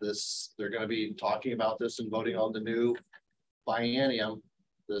that they're going to be talking about this and voting on the new biennium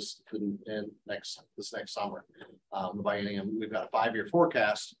this next summer. The biennium, we've got a 5-year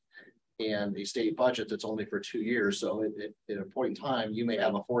forecast and a state budget that's only for 2 years. So at a point in time, you may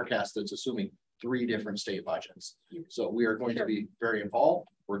have a forecast that's assuming 3 different state budgets. So we are going to be very involved.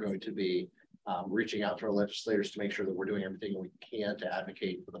 We're going to be reaching out to our legislators to make sure that we're doing everything we can to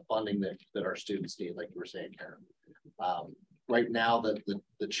advocate for the funding that our students need, like you were saying, Karen. Right now,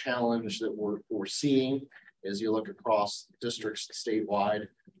 the challenge that we're seeing is you look across districts statewide,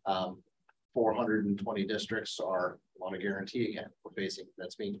 420 districts are on a guarantee again.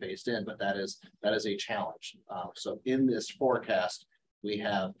 That's being phased in, but that is a challenge. So in this forecast, we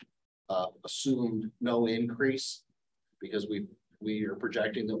have assumed no increase because we are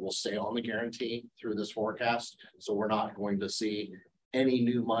projecting that we'll stay on the guarantee through this forecast. So we're not going to see any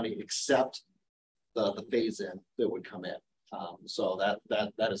new money except the phase in that would come in. So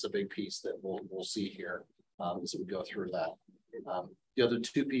that is a big piece that we'll see here as we go through that. The other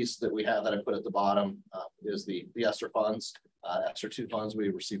 2 pieces that we have that I put at the bottom is the ESSER funds. ESSER 2 funds, we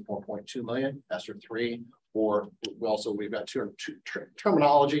received 4.2 million, ESSER 3, or we've got two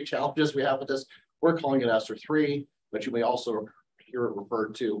terminology challenges we have with this. We're calling it ESSER 3, but you may also hear it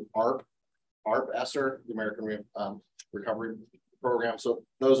referred to ARP ESSER, the American Recovery Program. So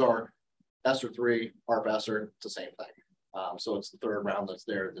those are ESSER 3, ARP ESSER, it's the same thing. So it's the 3rd round that's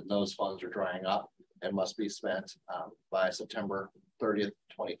there, that those funds are drying up and must be spent by September 30th,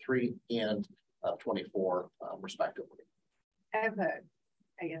 23 and 24 respectively. I have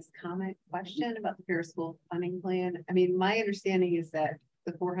I guess, comment question about the fair school funding plan. I mean, my understanding is that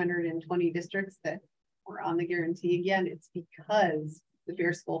the 420 districts that were on the guarantee, again, it's because the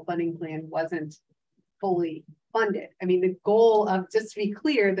fair school funding plan wasn't fully funded. I mean, the goal of, just to be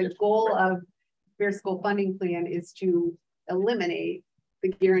clear, the goal of fair school funding plan is to eliminate the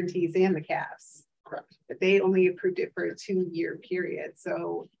guarantees and the caps. Correct. But they only approved it for a 2-year period.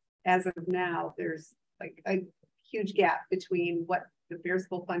 So as of now, there's like a huge gap between what the fair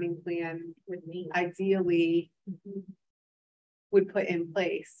school funding plan would mean ideally would put in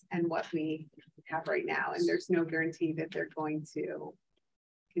place and what we have right now. And there's no guarantee that they're going to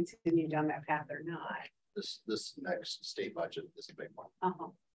continue down that path or not. This next state budget is a big one.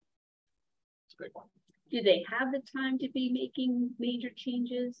 It's a big one. Do they have the time to be making major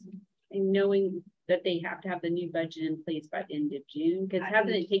changes and knowing that they have to have the new budget in place by the end of June? Because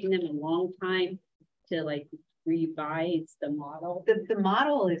hasn't it taken them a long time to like revise the model? The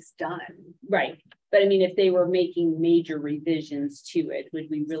model is done. Right. But I mean, if they were making major revisions to it, would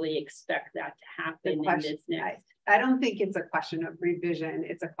we really expect that to happen in this next? I don't think it's a question of revision.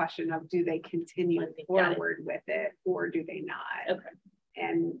 It's a question of, do they continue forward with it or do they not? Okay.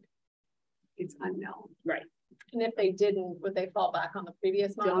 And it's unknown. Right. And if they didn't, would they fall back on the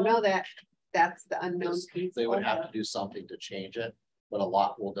previous model? Don't know that. That's the unknown piece. They would have to do something to change it, but a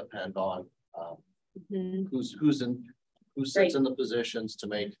lot will depend on who sits in the positions to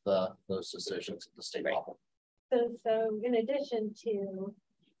make those decisions at the state level. So in addition to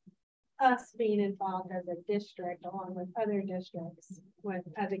us being involved as a district, along with other districts,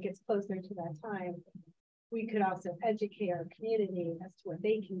 as it gets closer to that time, we could also educate our community as to what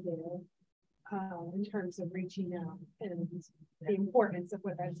they can do in terms of reaching out and the importance of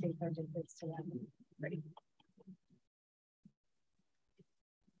what that state budget is to them. Right.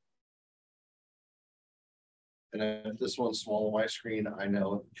 And if this one's small on my screen, I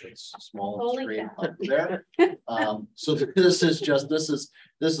know it's small on the Holy screen cow. up there. So this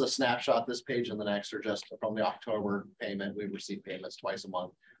is a snapshot. This page and the next are just from the October payment. We receive payments twice a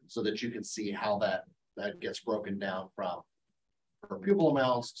month so that you can see how that gets broken down from per pupil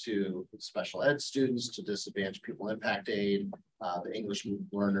amounts to special ed students to disadvantaged pupil impact aid, the English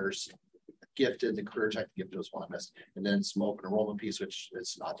learners, gifted, the career tech gifted was one I missed, and then some open enrollment piece, which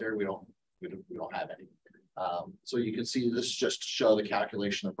it's not there. We don't have any. So you can see this just to show the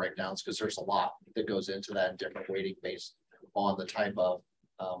calculation of breakdowns, because there's a lot that goes into that, different weighting based on the type of,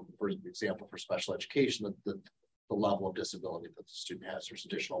 for example, for special education, the level of disability that the student has. There's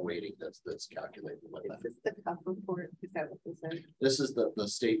additional weighting that's calculated with that. Is this the CUP report? Is that what this is? This is the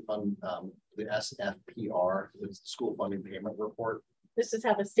state fund, the SFPR, it's the school funding payment report. This is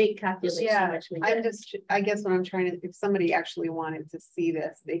how the state calculates. Yeah, I guess what I'm trying to, if somebody actually wanted to see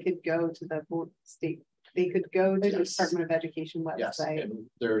this, they could go to the state they could go to the Department of Education Yes, website. and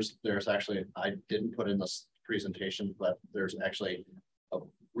there's actually, I didn't put in this presentation, but there's actually a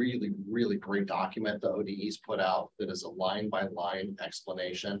really great document the ODE's put out that is a line-by-line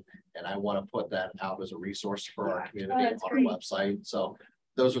explanation. And I want to put that out as a resource for our community on our website. So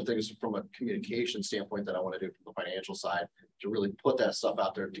those are things from a communication standpoint that I want to do from the financial side, to really put that stuff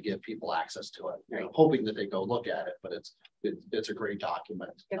out there to give people access to it, you know, hoping that they go look at it, but it's a great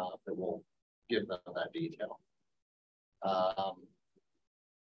document that will give them that detail.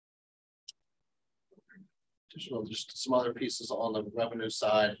 Just some other pieces on the revenue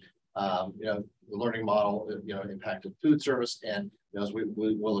side. You know, the learning model, you know, impacted food service, and you know, as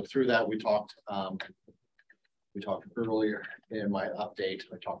we'll look through that, we talked earlier in my update.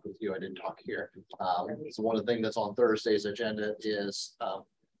 I talked with you, I didn't talk here. So one of the things that's on Thursday's agenda is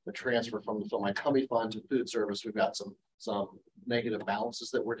the transfer from my tummy fund to food service. We've got some negative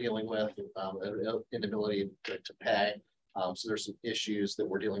balances that we're dealing with, inability to pay. So there's some issues that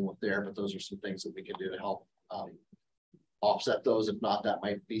we're dealing with there, but those are some things that we can do to help offset those. If not, that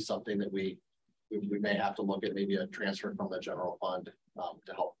might be something that we may have to look at, maybe a transfer from the general fund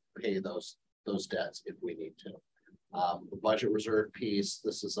to help pay those debts if we need to. The budget reserve piece,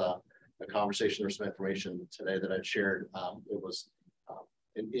 this is a conversation or some information today that I'd shared. It was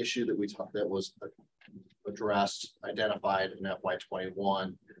an issue that that was addressed, identified in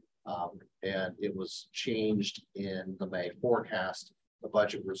FY21, and it was changed in the May forecast. The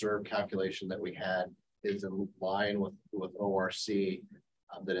budget reserve calculation that we had is in line with ORC,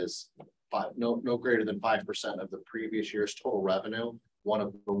 that is no greater than 5% of the previous year's total revenue. One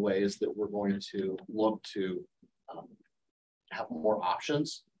of the ways that we're going to look to have more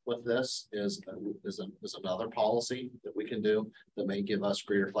options with this is another policy that we can do that may give us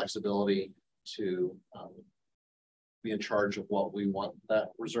greater flexibility to be in charge of what we want that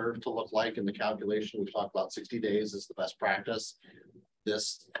reserve to look like in the calculation. We've talked about 60 days is the best practice.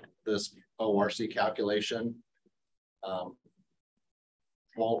 This ORC calculation won't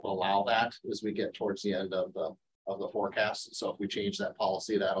allow that as we get towards the end of the forecast. So if we change that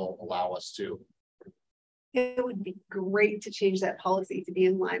policy, that'll allow us to. It would be great to change that policy to be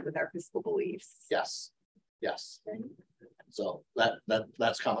in line with our fiscal beliefs. Yes. So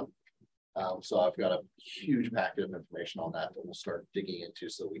that's coming. So I've got a huge packet of information on that we'll start digging into,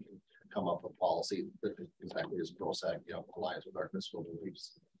 so we can come up with policy that exactly as Bill said, you know, aligns with our fiscal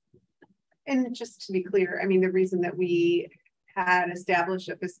beliefs. And just to be clear, I mean, the reason that we had established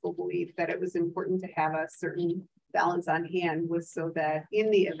a fiscal belief that it was important to have a certain balance on hand was so that in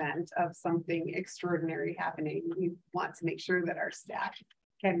the event of something extraordinary happening, we want to make sure that our staff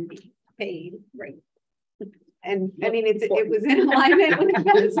can be paid right. And I mean, it was in alignment with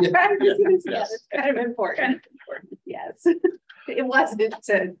best practices. Yeah, it's kind of important. Yes, it wasn't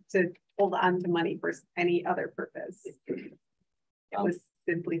to hold on to money for any other purpose. It was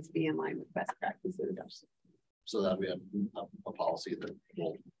simply to be in line with best practices. So that we have a policy that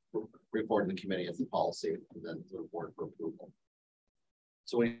will report in the committee as a policy and then to the board for approval.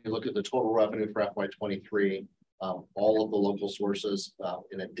 So when you look at the total revenue for FY23, all of the local sources,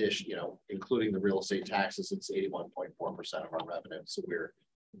 in addition, you know, including the real estate taxes, it's 81.4% of our revenue. So we're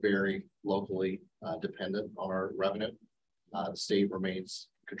very locally dependent on our revenue. The state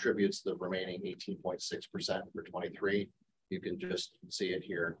contributes the remaining 18.6% for 23. You can just see it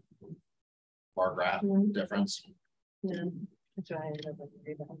here, bar graph difference. Yeah. Some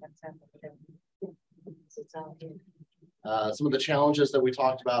of the challenges that we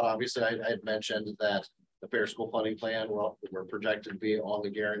talked about, obviously, I had mentioned that the fair school funding plan, well, we're projected to be on the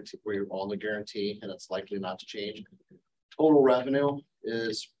guarantee. We're on the guarantee, and it's likely not to change. Total revenue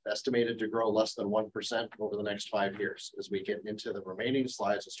is estimated to grow less than 1% over the next 5 years. As we get into the remaining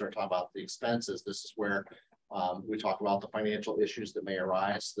slides and start talking about the expenses, this is where we talk about the financial issues that may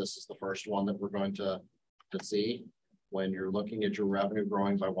arise. This is the first one that we're going to see. When you're looking at your revenue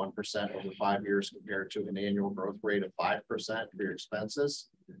growing by 1% over 5 years compared to an annual growth rate of 5% for your expenses,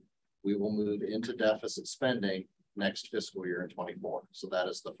 we will move into deficit spending next fiscal year in 24. So that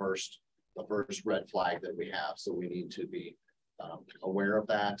is the first red flag that we have. So we need to be aware of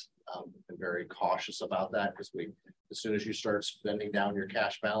that and very cautious about that, because as soon as you start spending down your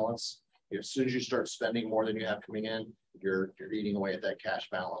cash balance, as soon as you start spending more than you have coming in, you're eating away at that cash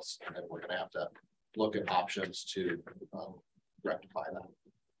balance, and then we're going to have to look at options to rectify that.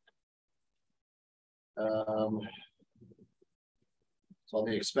 So on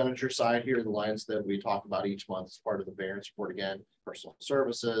the expenditure side here, the lines that we talk about each month as part of the variance report, again, personal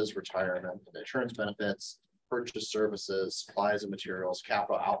services, retirement, and insurance benefits, purchase services, supplies and materials,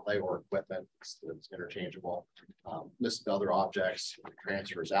 capital outlay or equipment that's interchangeable. List of other objects,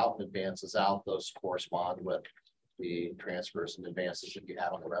 transfers out and advances out, those correspond with the transfers and advances that you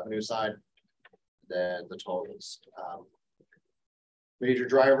have on the revenue side. Then the totals. Major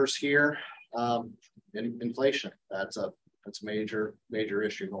drivers here, inflation. That's a major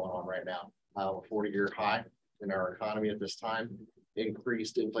issue going on right now. A 40-year high in our economy at this time.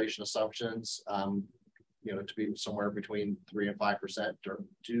 Increased inflation assumptions, to be somewhere between 3% and 5%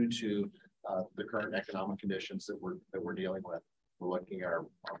 due to the current economic conditions that we're dealing with. We're looking at our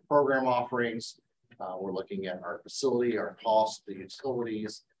program offerings. We're looking at our facility, our costs, the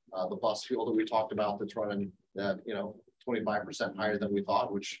utilities, the bus fuel that we talked about that's running, 25% higher than we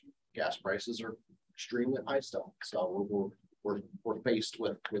thought, which gas prices are extremely high still. So we're faced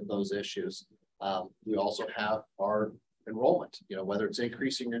with those issues. We also have our enrollment, whether it's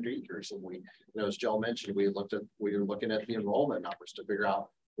increasing or decreasing. We, as Jill mentioned, we were looking at the enrollment numbers to figure out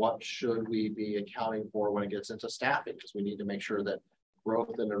what should we be accounting for when it gets into staffing, because we need to make sure that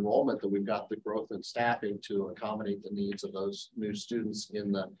growth in enrollment, that we've got the growth in staffing to accommodate the needs of those new students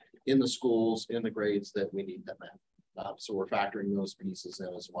in the schools, in the grades that we need them in. So we're factoring those pieces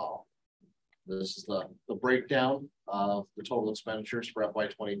in as well. This is the breakdown of the total expenditures for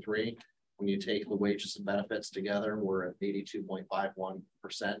FY23. When you take the wages and benefits together, we're at 82.51%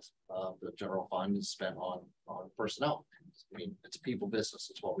 of the general fund is spent on personnel. I mean, it's a people business.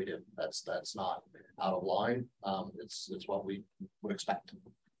 It's what we do. That's not out of line. It's what we would expect.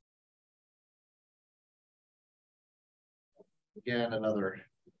 Again, another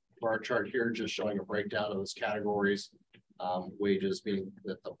bar chart here, just showing a breakdown of those categories. Wages being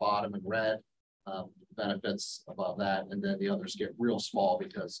at the bottom in red, benefits above that, and then the others get real small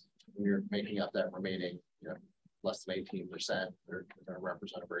because when you're making up that remaining, less than 18%, they're going to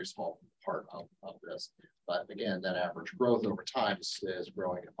represent a very small part of this. But again, that average growth over time is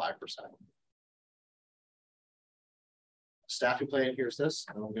growing at 5%. Staffing plan, here's this,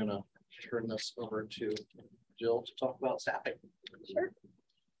 and I'm going to turn this over to Jill to talk about staffing. Sure.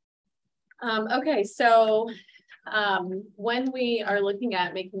 Okay, so when we are looking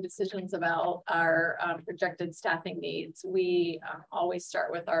at making decisions about our projected staffing needs, we always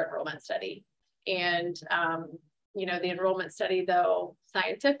start with our enrollment study. And, the enrollment study, though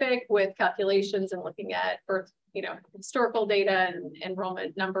scientific with calculations and looking at birth, historical data and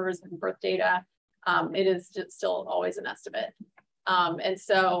enrollment numbers and birth data, it is just still always an estimate. And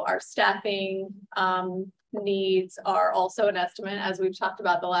so our staffing needs are also an estimate. As we've talked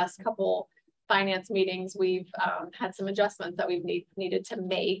about the last couple finance meetings, we've had some adjustments that we've needed to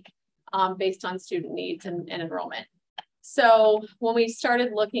make based on student needs and enrollment. So when we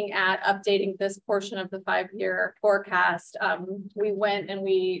started looking at updating this portion of the 5-year forecast, we went and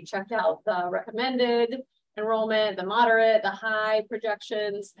we checked out the recommended enrollment, the moderate, the high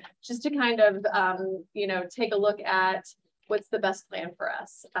projections, just to kind of, take a look at what's the best plan for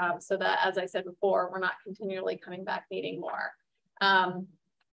us. So that, as I said before, we're not continually coming back needing more.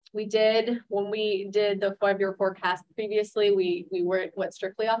 When we did the 5-year forecast previously, we went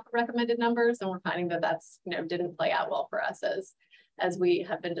strictly off of recommended numbers, and we're finding that that's, didn't play out well for us as we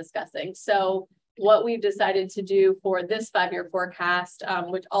have been discussing. So what we've decided to do for this 5-year forecast,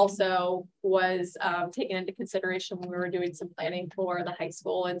 which also was taken into consideration when we were doing some planning for the high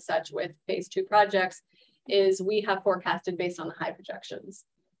school and such with phase 2 projects, is we have forecasted based on the high projections.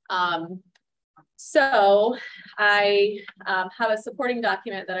 So I have a supporting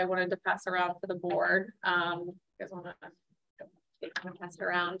document that I wanted to pass around for the board. You guys want to pass it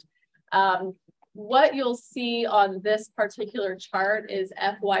around. What you'll see on this particular chart is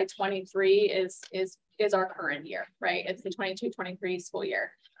FY23 is our current year, right? It's the 22-23 school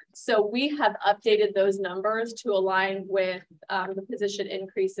year. So we have updated those numbers to align with the position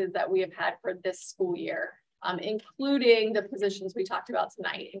increases that we have had for this school year. Including the positions we talked about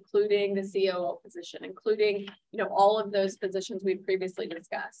tonight, including the COO position, including, all of those positions we previously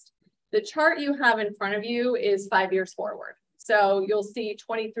discussed. The chart you have in front of you is 5 years forward. So you'll see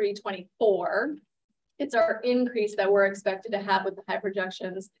 23-24. It's our increase that we're expected to have with the high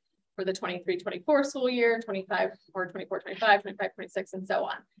projections for the 23-24 school year, 25 or 24-25, 25-26, and so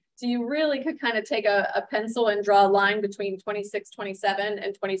on. So you really could kind of take a pencil and draw a line between 26-27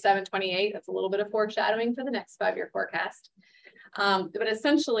 and 27-28. That's a little bit of foreshadowing for the next 5-year forecast. But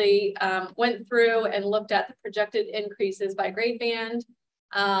essentially went through and looked at the projected increases by grade band.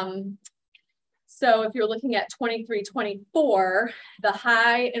 So if you're looking at 23-24, the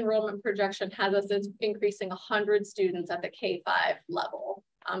high enrollment projection has us as increasing 100 students at the K-5 level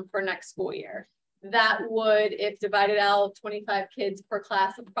for next school year. that would, if divided out 25 kids per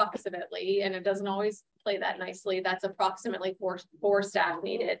class approximately, and it doesn't always play that nicely, that's approximately four staff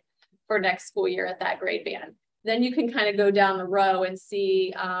needed for next school year at that grade band. Then you can kind of go down the row and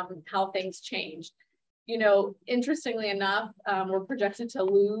see how things changed. You know, interestingly enough, we're projected to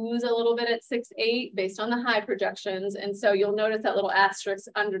lose a little bit at 6-8 based on the high projections. And so you'll notice that little asterisk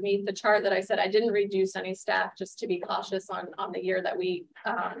underneath the chart that I said I didn't reduce any staff just to be cautious on the year that we,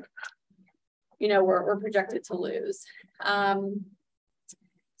 you know, we're projected to lose.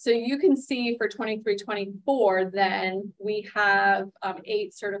 So you can see for 23-24, then we have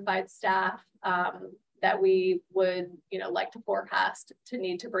 8 certified staff that we would, you know, like to forecast to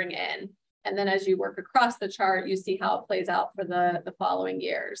need to bring in. And then as you work across the chart, you see how it plays out for the following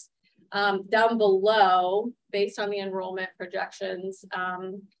years. Down below, based on the enrollment projections,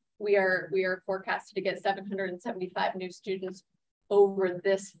 we are forecasted to get 775 new students over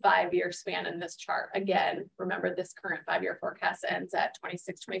this 5-year span in this chart. Again, remember this current 5-year forecast ends at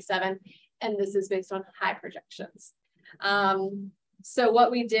 26-27, and this is based on high projections. So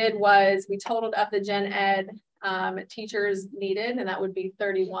what we did was we totaled up the gen ed teachers needed, and that would be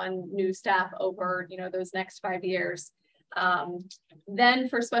 31 new staff over, you know, those next 5 years. Then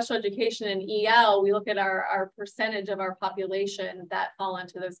for special education and EL, we look at our percentage of our population that fall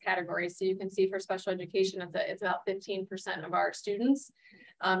into those categories. So you can see for special education, it's about 15% of our students.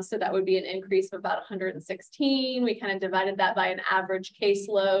 So that would be an increase of about 116. We kind of divided that by an average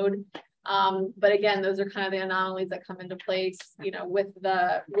caseload. But again, those are kind of the anomalies that come into place, you know, with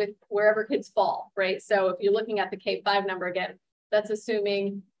wherever kids fall, right? So if you're looking at the K-5 number again, that's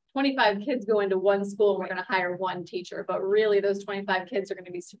assuming 25 kids go into one school and we're going to hire one teacher, but really those 25 kids are going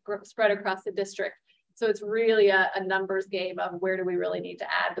to be spread across the district. So it's really a numbers game of where do we really need to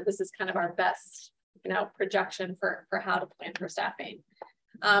add, but this is kind of our best, you know, projection for how to plan for staffing.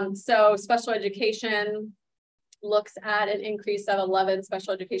 So special education looks at an increase of 11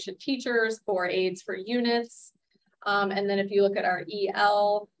 special education teachers, 4 aides for units. And then if you look at our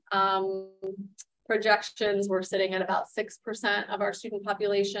EL projections, we're sitting at about 6% of our student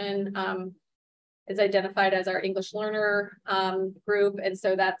population is identified as our English learner group. And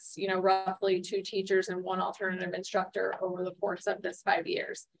so that's, you know, roughly 2 teachers and 1 alternative instructor over the course of this 5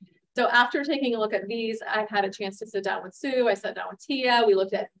 years. So after taking a look at these, I've had a chance to sit down with Sue. I sat down with Tia. We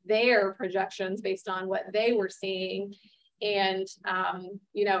looked at their projections based on what they were seeing. And,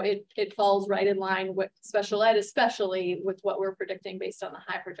 you know, it falls right in line with special ed, especially with what we're predicting based on the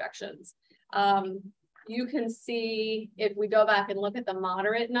high projections. You can see if we go back and look at the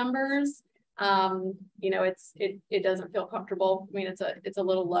moderate numbers, you know, it doesn't feel comfortable. I mean, it's a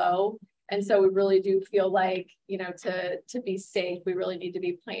little low. And so we really do feel like, you know, to be safe, we really need to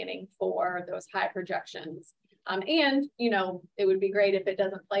be planning for those high projections. And, you know, it would be great if it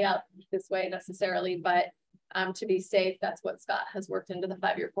doesn't play out this way necessarily, but to be safe, that's what Scott has worked into the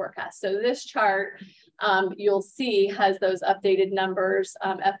 5-year forecast. So this chart, you'll see has those updated numbers.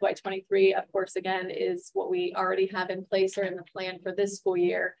 FY23, of course, again, is what we already have in place or in the plan for this school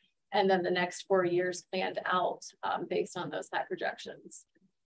year. And then the next 4 years planned out based on those high projections.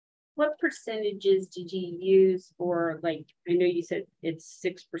 What percentages did you use for, like, I know you said it's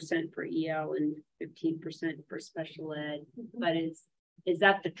 6% for EL and 15% for special ed, but is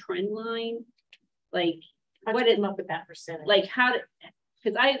that the trend line? Like, what did up with that percentage? Like, how did,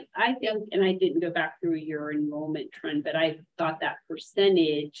 because I think, and I didn't go back through your enrollment trend, but I thought that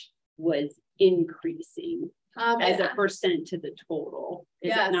percentage was increasing as a percent to the total.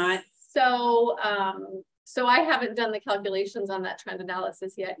 Is it not? So I haven't done the calculations on that trend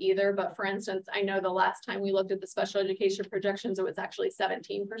analysis yet either, but for instance, I know the last time we looked at the special education projections, it was actually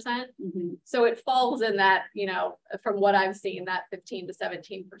 17%. So it falls in that, you know, from what I've seen, that 15 to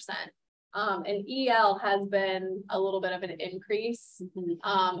 17%. And EL has been a little bit of an increase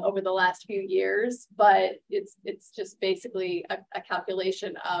over the last few years, but it's just basically a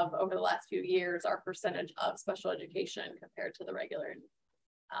calculation of over the last few years, our percentage of special education compared to the regular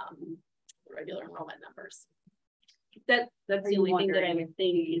enrollment numbers. That's the only thing that I would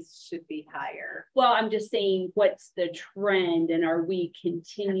think is should be higher. Well, I'm just saying, what's the trend, and are we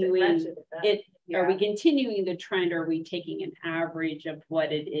continuing it? Yeah. Are we continuing the trend? Or are we taking an average of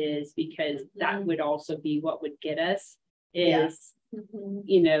what it is? Because that would also be what would get us is,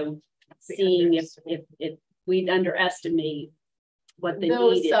 you know, seeing if we'd underestimate what the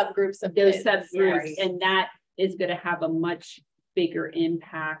those need subgroups of those kids, subgroups, right. And that is going to have a much bigger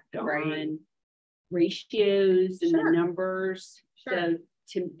impact on ratios and the numbers. So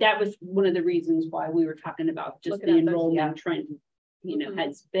that was one of the reasons why we were talking about just the enrollment trend, you know,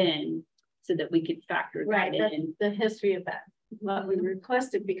 has been so that we could factor that in. The history of that what we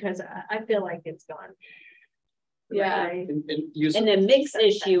requested, because I feel like it's gone. Yeah. Right? And the mix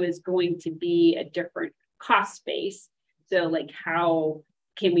issue is going to be a different cost base. So like, how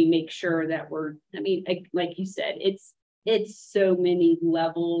can we make sure that we're, I mean, like you said, it's so many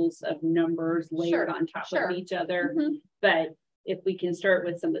levels of numbers layered on top of each other. But if we can start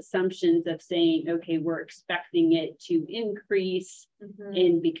with some assumptions of saying, okay, we're expecting it to increase.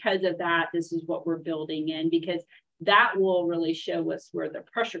 And because of that, this is what we're building in, because that will really show us where the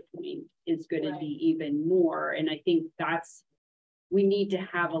pressure point is going to be even more. And I think we need to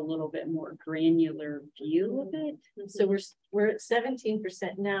have a little bit more granular view of it. So we're at 17%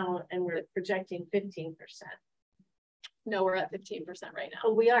 now, and we're projecting 15%. No, we're at 15% right now.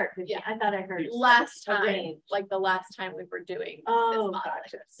 Oh, we are. Yeah. I thought I heard last time, like the last time we were doing. Oh,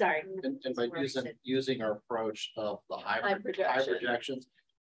 gotcha. Sorry. And by using our approach of the high projections,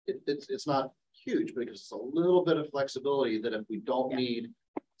 it's not huge, because it's a little bit of flexibility that if we don't need,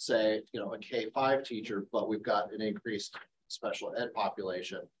 say, you know, a K-5 teacher, but we've got an increased special ed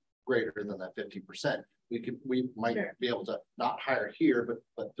population greater than that 15%. We might be able to not hire here,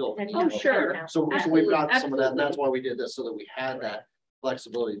 but fill. Oh, sure. So we've got some of that, and that's why we did this, so that we had that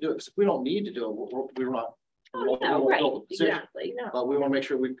flexibility to do it. Because if we don't need to do it, we're not. Exactly. But we want to make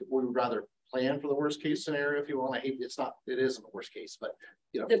sure we would rather plan for the worst case scenario. If you want to hate, it isn't the worst case, but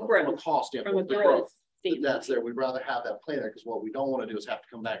you know, from a cost standpoint, the growth that's there. We'd rather have that plan there, because what we don't want to do is have to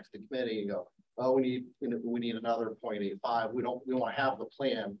come back to the committee and go, oh, we need another 0.85. We want to have the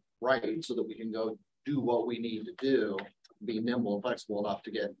plan right, so that we can go do what we need to do, be nimble and flexible enough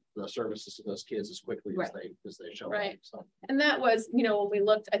to get the services to those kids as quickly as they show up. So. And that was, you know, when we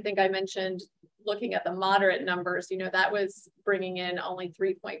looked, I think I mentioned looking at the moderate numbers, you know, that was bringing in only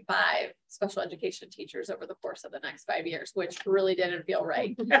 3.5 special education teachers over the course of the next 5 years, which really didn't feel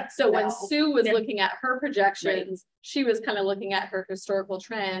right. So when Sue was looking at her projections, she was kind of looking at her historical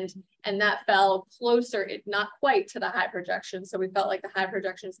trend, and that fell closer, not quite to the high projections. So we felt like the high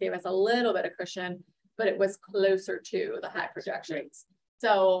projections gave us a little bit of cushion, but it was closer to the high projections.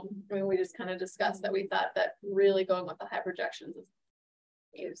 So, I mean, we just kind of discussed that we thought that really going with the high projections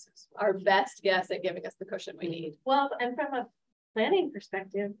is our best guess at giving us the cushion we need. Well, and from a planning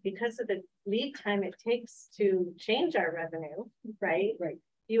perspective, because of the lead time it takes to change our revenue, right?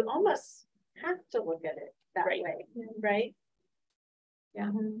 You almost have to look at it that way, right?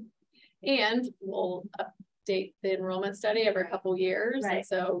 Yeah. And we'll update the enrollment study every couple years. And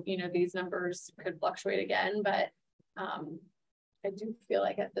so, you know, these numbers could fluctuate again, but I do feel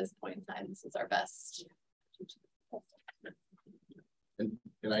like at this point in time, this is our best.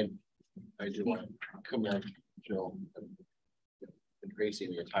 And I do want to commend Jill and Gracie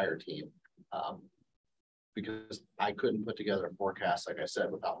and the entire team, because I couldn't put together a forecast, like I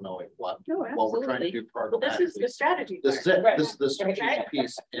said, without knowing what we're trying to do. Well, this is the strategy. This is it. This is the strategic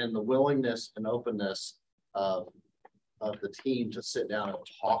piece, and the willingness and openness of the team to sit down and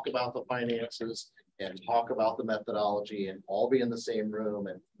talk about the finances and talk about the methodology and all be in the same room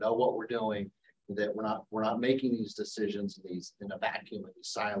and know what we're doing. That we're not making these decisions in a vacuum, in these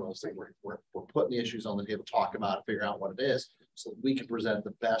silos. That we're putting the issues on the table, talk about it, figure out what it is, so that we can present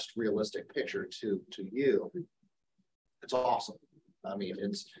the best realistic picture to you. It's awesome. I mean,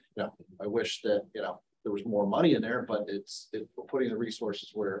 it's, you know, I wish that, you know, there was more money in there, but we're putting the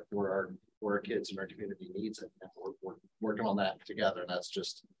resources where our kids and our community needs it, and we're working on that together, and that's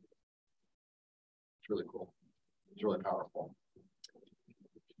just, it's really cool. It's really powerful.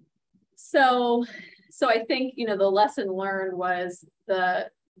 So I think, you know, the lesson learned was the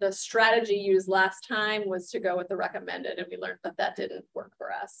strategy used last time was to go with the recommended, and we learned that didn't work for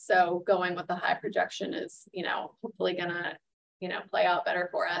us. So going with the high projection is, you know, hopefully gonna, you know, play out better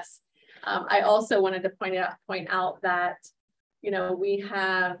for us. I also wanted to point out that, you know, we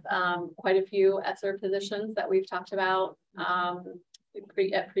have quite a few ESSER positions that we've talked about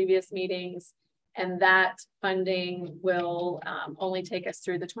at previous meetings. And that funding will only take us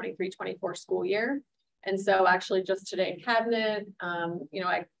through the 23-24 school year. And so actually just today in cabinet, you know,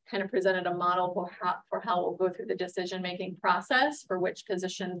 I kind of presented a model for how we'll go through the decision-making process for which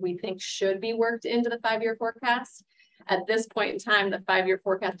positions we think should be worked into the 5-year forecast. At this point in time, the 5-year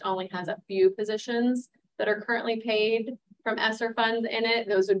forecast only has a few positions that are currently paid from ESSER funds in it.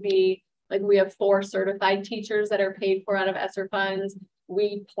 Those would be, like, we have 4 certified teachers that are paid for out of ESSER funds.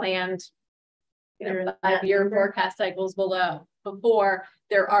 We planned, you know, 5-year forecast cycles before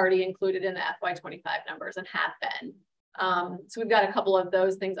they're already included in the FY25 numbers and have been. So we've got a couple of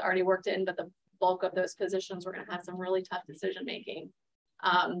those things already worked in, but the bulk of those positions, we're going to have some really tough decision making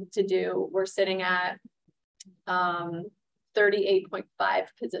to do. We're sitting at 38.5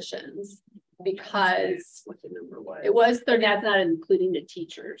 positions because what the number was. it was 30. That's not including the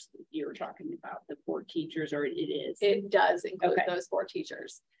teachers you were talking about, the 4 teachers, or it is? It does include those 4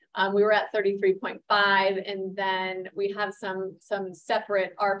 teachers. We were at 33.5, and then we have some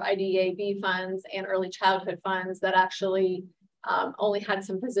separate ARP IDEA funds and early childhood funds that actually only had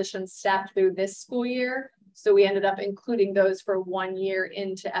some positions staffed through this school year. So we ended up including those for 1 year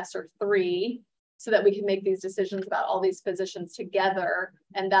into ESSER 3 so that we can make these decisions about all these positions together.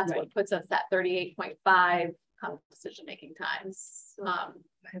 And that's what puts us at 38.5 decision-making times. I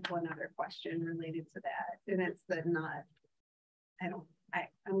have one other question related to that, and it's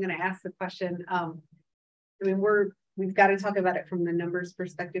I'm going to ask the question. I mean, we've got to talk about it from the numbers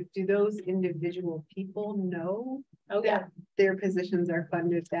perspective. Do those individual people know that their positions are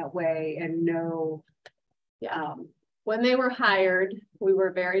funded that way and know? When they were hired, we were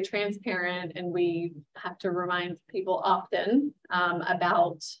very transparent, and we have to remind people often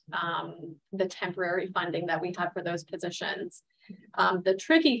about the temporary funding that we have for those positions. The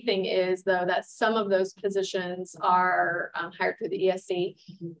tricky thing is, though, that some of those positions are hired through the ESC,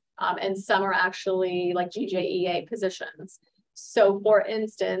 and some are actually like GJEA positions. So, for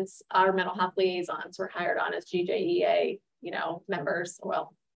instance, our mental health liaisons were hired on as GJEA, members.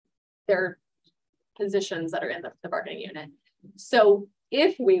 Well, they're positions that are in the bargaining unit. So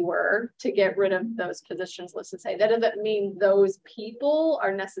if we were to get rid of those positions, let's just say, that doesn't mean those people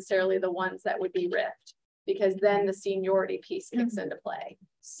are necessarily the ones that would be ripped, because then the seniority piece kicks into play.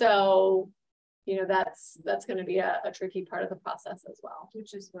 So, that's going to be a tricky part of the process as well.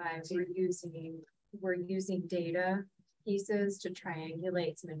 Which is why we're using data pieces to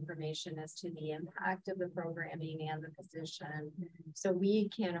triangulate some information as to the impact of the programming and the position. So we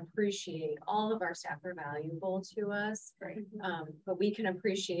can appreciate all of our staff are valuable to us, right? But we can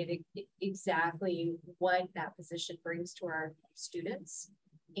appreciate exactly what that position brings to our students,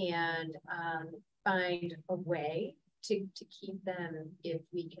 and find a way to keep them if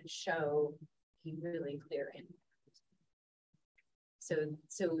we can show a really clear impact.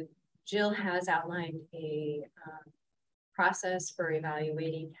 So Jill has outlined a process for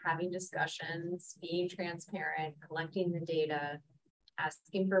evaluating, having discussions, being transparent, collecting the data,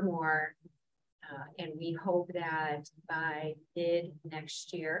 asking for more. And we hope that by mid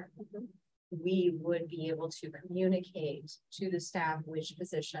next year, we would be able to communicate to the staff which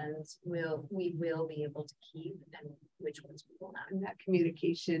positions we will be able to keep and which ones we will not. And that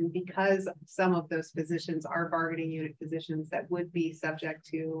communication, because some of those positions are bargaining unit positions that would be subject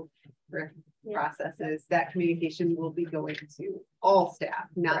to processes, that communication will be going to all staff,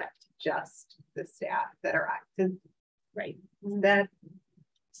 not just the staff that are active. Right.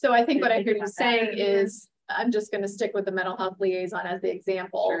 So I think what I hear you saying is, I'm just going to stick with the mental health liaison as the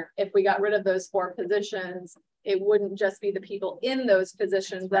example. Sure. If we got rid of those 4 positions, it wouldn't just be the people in those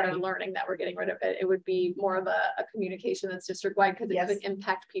positions that are learning that we're getting rid of it. It would be more of a communication that's district-wide, because it could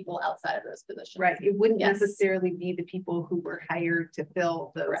impact people outside of those positions. Right. It wouldn't necessarily be the people who were hired to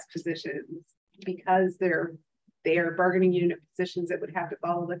fill those positions, because they are bargaining unit positions that would have to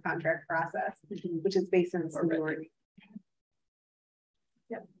follow the contract process, which is based on seniority.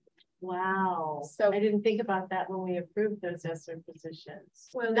 Wow. So I didn't think about that when we approved those ESSER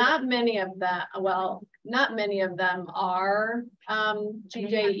positions. Well, not many of them are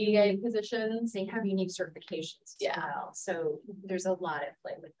GJEA positions. They have unique certifications as well. So there's a lot at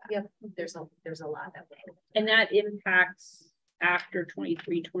play with that. Yep. There's a lot that way. And that impacts after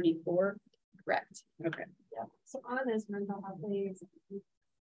 23-24. Correct. Okay. Yeah. So on this mental health leaves,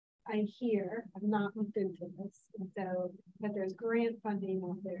 I hear, I've not looked into this, and so, but there's grant funding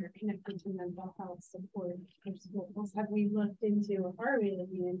out there connected to mental health support for schools. Have we looked into, or are we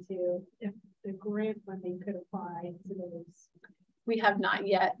looking into, if the grant funding could apply to those? We have not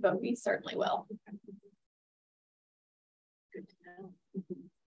yet, but we certainly will. Good to know.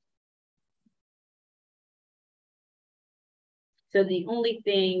 So the only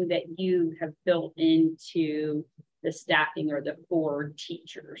thing that you have built into the staffing are the 4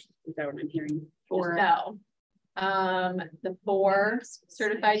 teachers. Is that what I'm hearing? No. The 4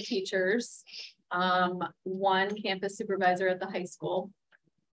 certified teachers, 1 campus supervisor at the high school,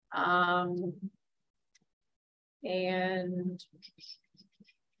 and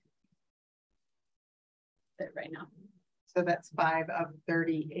right now. So that's 5 of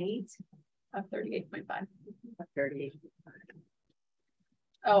 38. Of 38.5. Of 38.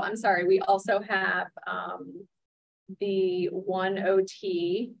 Oh, I'm sorry. We also have the 1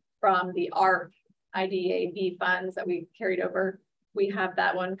 OT from the ARP IDEA funds that we carried over. We have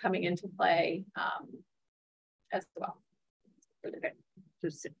that one coming into play as well. Okay.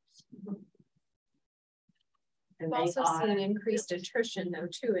 Just We've also seen increased attrition though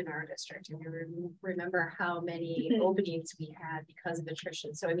too in our district. And you remember how many openings we had because of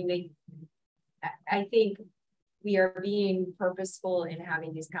attrition. So I mean, I think we are being purposeful in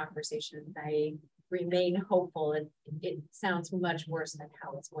having these conversations. I remain hopeful, and it sounds much worse than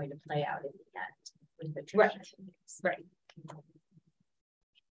how it's going to play out in the end with the attrition. Right.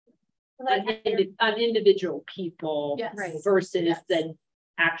 Right. On individual people Yes. Right. versus Yes. the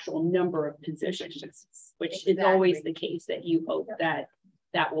actual number of positions, which is Exactly. always the case that you hope that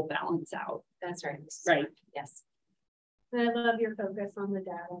will balance out. That's right. Right. Yes. And I love your focus on the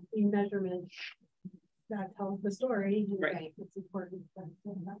data, the measurement. That tells the story. Right. It's important.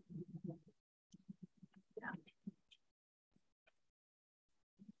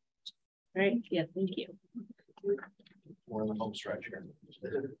 Right. Yeah, thank you. We're in the home stretch here.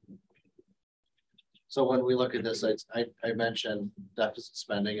 So when we look at this, I mentioned deficit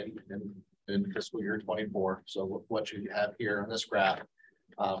spending in fiscal year 24. So what you have here on this graph,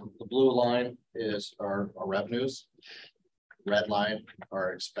 the blue line is our revenues. Red line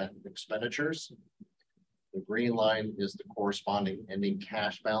are expenditures. The green line is the corresponding ending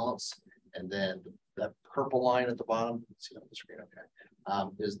cash balance. And then that purple line at the bottom, see on the screen, okay,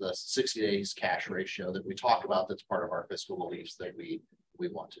 is the 60 days cash ratio that we talk about. That's part of our fiscal beliefs that we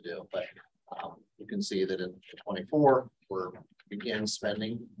want to do. But you can see that in 24, we're again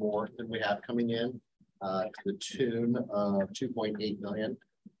spending more than we have coming in to the tune of $2.8 million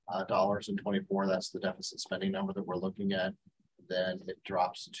in 24. That's the deficit spending number that we're looking at. Then it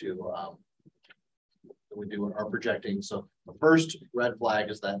drops to we do our projecting. So the first red flag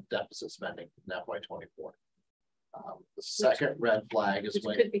is that deficit spending in FY24. The second red flag is Which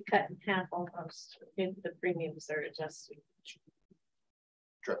when could be cut in half almost if the premiums are adjusted.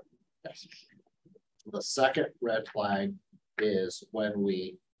 True. Yes. The second red flag is when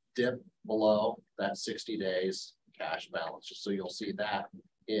we dip below that 60 days cash balance. So you'll see that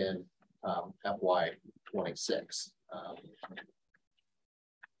in FY26.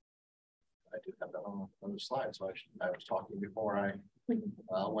 I do have that on the slide, so I was talking before I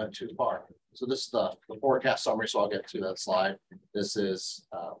went too far. So this is the forecast summary, so I'll get to that slide. This is,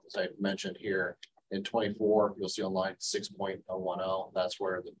 as I mentioned here, in 24, you'll see on line 6.010, that's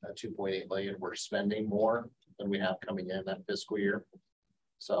where the 2.8 million, we're spending more than we have coming in that fiscal year.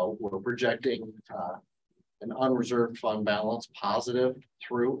 So we're projecting an unreserved fund balance positive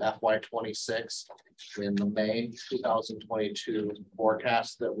through FY26. In the May 2022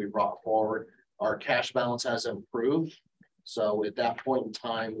 forecast that we brought forward, our cash balance has improved. So at that point in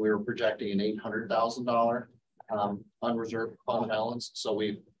time, we were projecting an $800,000 unreserved fund balance. So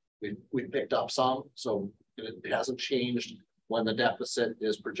we picked up some, so it hasn't changed when the deficit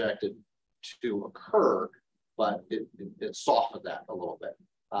is projected to occur, but it softened that a little bit.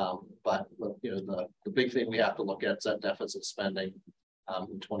 But you know, the big thing we have to look at is that deficit spending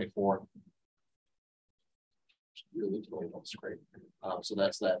in 24. Really looks great. So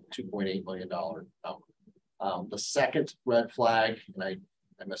that's that $2.8 million number. The second red flag, and I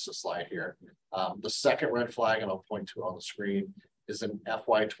missed a slide here. The second red flag, and I'll point to it on the screen, is in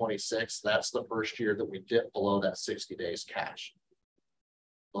FY26. That's the first year that we dip below that 60 days cash.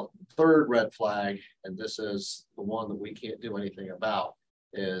 The third red flag, and this is the one that we can't do anything about,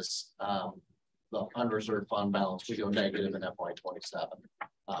 is the unreserved fund balance. We go negative in FY27.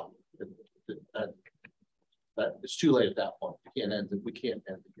 But it's too late at that point. We can't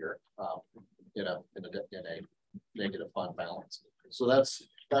end the year, you know, in a negative fund balance. So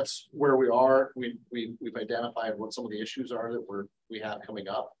that's where we are. We've identified what some of the issues are that we have coming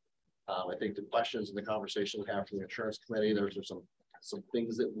up. I think the questions and the conversation we have from the insurance committee, there's some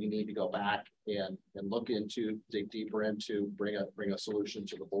things that we need to go back and look into, dig deeper into, bring a solution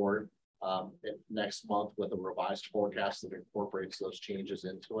to the board next month with a revised forecast that incorporates those changes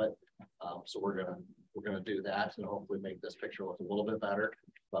into it. So we're gonna do that and hopefully make this picture look a little bit better.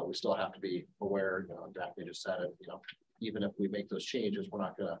 But we still have to be aware. You know, Daphne just said it. You know, even if we make those changes, we're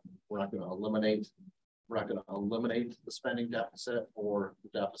not gonna eliminate the spending deficit or the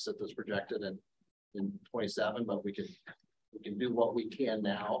deficit that's projected in 27. But we can do what we can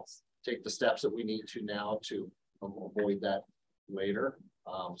now, take the steps that we need to now to avoid that later.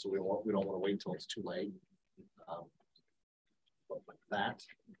 So we don't want to wait till it's too late. But with that,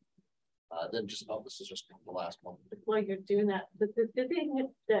 then this is just the last one. While you're doing that, the thing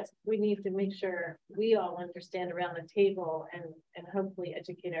that we need to make sure we all understand around the table and hopefully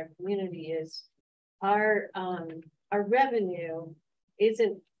educate our community is our revenue is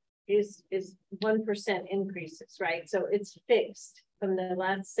 1% increases, right? So it's fixed from the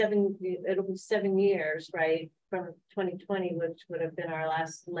last it'll be 7 years, right? From 2020, which would have been our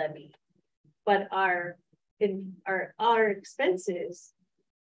last levy. But our our expenses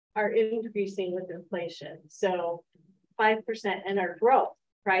are increasing with inflation. So 5% and our growth,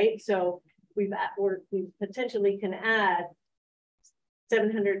 right? So we potentially can add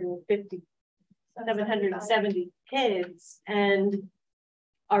 770 kids, and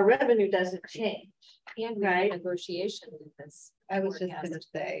our revenue doesn't change. And right? Negotiation with this. I was just gonna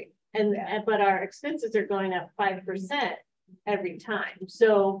say. And but our expenses are going up 5% every time.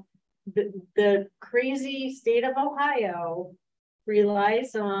 So the crazy state of Ohio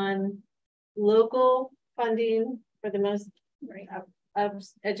relies on local funding for the most of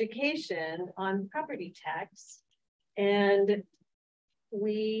education on property tax, and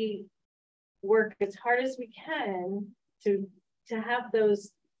we work as hard as we can to have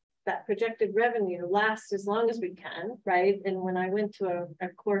that projected revenue last as long as we can, right? And when I went to a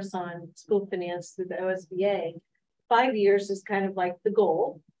course on school finance through the OSBA, 5 years is kind of like the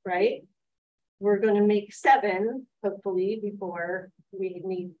goal, right? We're going to make 7, hopefully, before we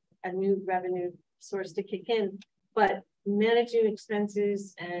need a new revenue source to kick in. But managing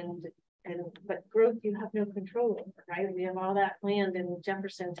expenses but growth you have no control over, right? We have all that land in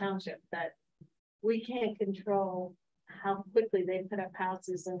Jefferson Township that we can't control how quickly they put up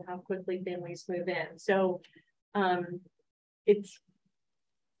houses and how quickly families move in. So it's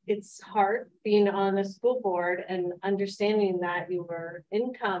hard being on the school board and understanding that your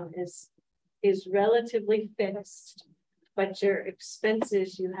income is relatively fixed, but your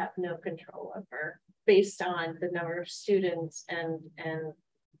expenses you have no control over based on the number of students and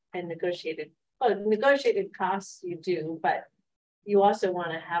negotiated costs you do, but you also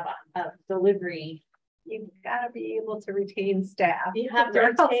want to have a delivery. You've got to be able to retain staff. You have to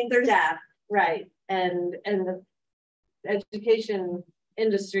retain staff, right? And the education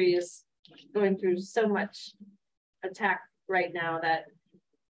industry is going through so much attack right now that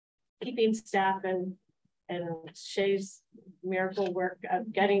keeping staff and Shay's miracle work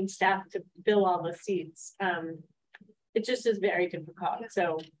of getting staff to fill all the seats, it just is very difficult.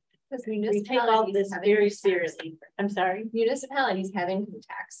 So we take all this very seriously. I'm sorry. Municipalities have income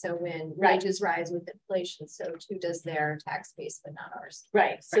tax, so when wages rise with inflation, so too does their tax base, but not ours.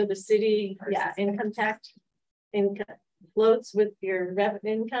 Right. So the city, income tax floats with your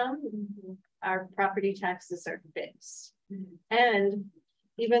revenue income. Our property taxes are fixed, and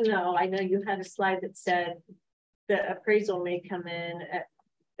even though I know you had a slide that said the appraisal may come in at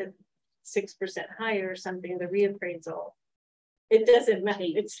 6% higher or something, the reappraisal. It doesn't matter.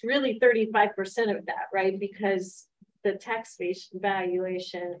 It's really 35% of that, right? Because the tax base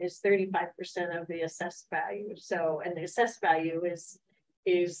valuation is 35% of the assessed value. So, and the assessed value is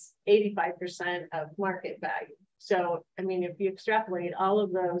 85% of market value. So, I mean, if you extrapolate all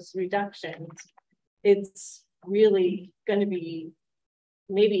of those reductions, it's really going to be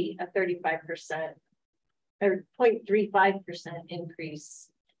maybe a 35% or 0.35% increase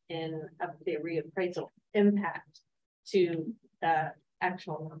in the reappraisal impact to the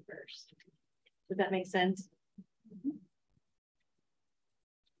actual numbers. Does that make sense?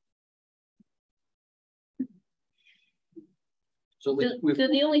 So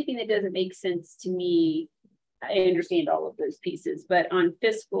the only thing that doesn't make sense to me, I understand all of those pieces, but on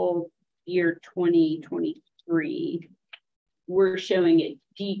fiscal year 2023, we're showing a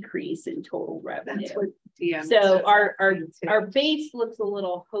decrease in total revenue. So our base looks a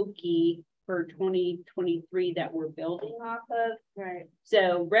little hokey for 2023 that we're building off of. Right.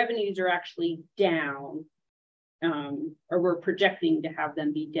 So revenues are actually down, or we're projecting to have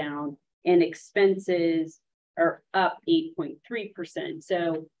them be down, and expenses are up 8.3%.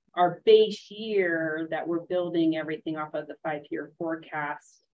 So our base year that we're building everything off of the 5-year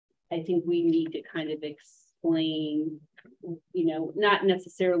forecast, I think we need to kind of explain, you know, not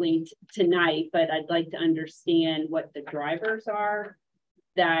necessarily tonight, but I'd like to understand what the drivers are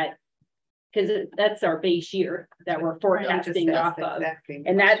that, because that's our base year that we're forecasting off of.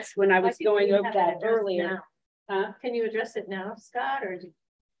 And that's when I was going over that earlier. Can you address it now, Scott, or? Do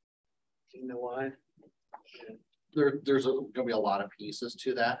you know why? There's gonna be a lot of pieces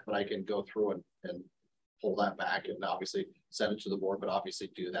to that, but I can go through and pull that back and obviously send it to the board, but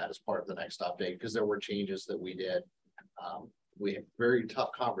obviously do that as part of the next update because there were changes that we did. We had very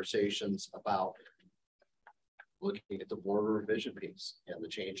tough conversations about looking at the border revision piece and the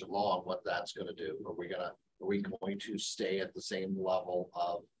change in law and what that's going to do. Are we going to stay at the same level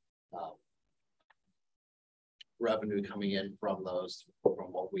of revenue coming in from those,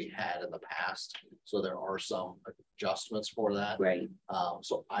 from what we had in the past? So there are some adjustments for that. Right.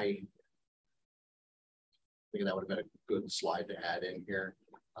 So I think that would have been a good slide to add in here.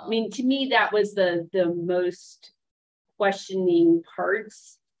 I mean, to me, that was the most questioning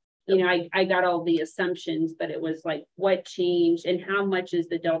parts. you know, I got all the assumptions, but it was like what changed and how much is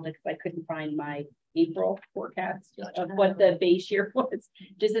the delta? Because I couldn't find my April forecast of what the base year was,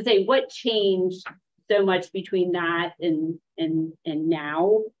 just to say what changed so much between that and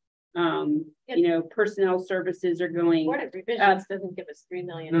now. You know, personnel services are going Board of Revisions doesn't give us $3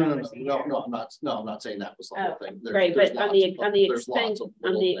 million. No, I'm not saying that was the whole thing. Right, but on the there's expense, lots of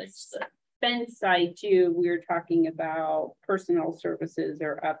on little the things that- expense side too, we were talking about personnel services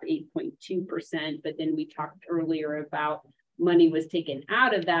are up 8.2%, but then we talked earlier about money was taken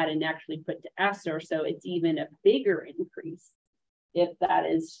out of that and actually put to ESSER, so it's even a bigger increase. If that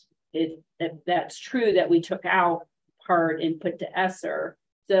is, if that's true that we took out part and put to ESSER.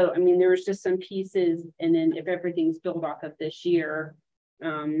 So, I mean, there was just some pieces, and then if everything's built off of this year,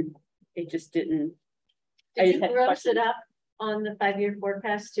 it just didn't. Did you gross it up on the 5-year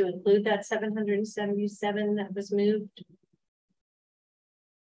forecast to include that 777 that was moved?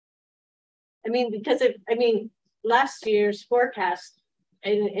 I mean, because last year's forecast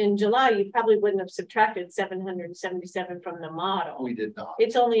in July, you probably wouldn't have subtracted 777 from the model. We did not.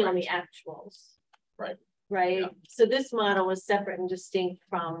 It's only on the actuals. Right. Right. Yeah. So this model was separate and distinct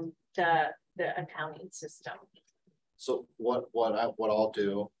from the accounting system. So what I'll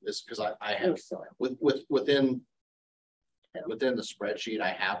do is, because I have within the spreadsheet,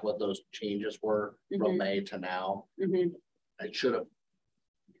 I have what those changes were from May to now. I should have,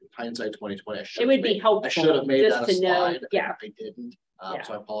 hindsight 2020. It would be helpful. I should have made just that a to know, slide. yeah. I didn't. Yeah.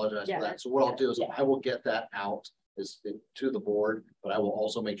 So I apologize Yeah. for that. So what I'll do is Yeah. I will get that out to the board, but I will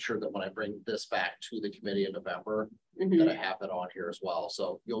also make sure that when I bring this back to the committee in November, that I have it on here as well.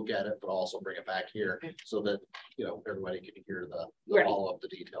 So you'll get it, but I'll also bring it back here so that, you know, everybody can hear the Right. follow up the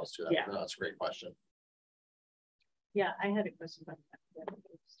details to that. Yeah. No, that's a great question. Yeah, I had a question about that.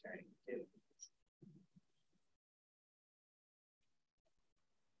 Starting to.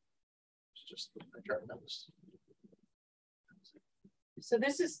 It's just I try to notice. So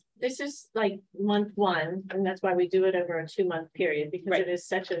this is like month 1, and that's why we do it over a 2-month period, because it is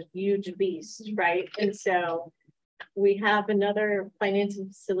such a huge beast, right? And so we have another finance and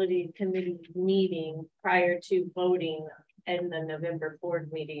facility committee meeting prior to voting in the November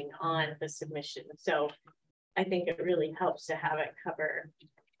board meeting on the submission. So I think it really helps to have it cover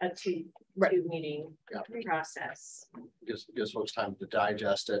a two meeting process. Gives folks time to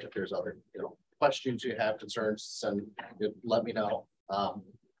digest it. If there's other, you know, questions you have, concerns, let me know.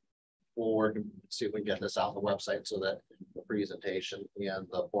 Or see if we can get this out on the website so that the presentation and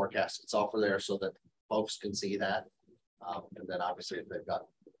the forecast, it's all for there so that folks can see that. And then obviously if they've got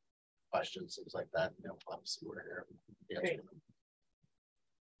questions, things like that, you know, obviously we're here. Great.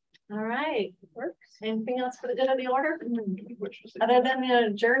 All right, works. Anything else for the good of the order? Other than the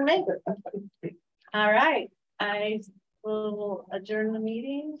adjournment? All right, I will adjourn the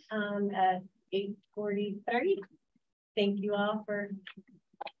meeting at 8:43. Thank you all for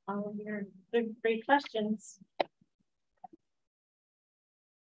all of your good, great questions.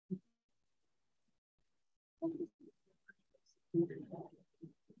 All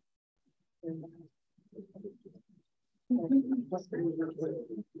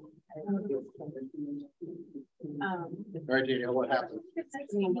right, Danielle, what happened?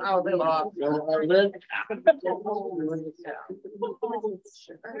 Oh, they lost. Over the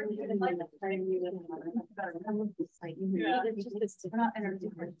last 5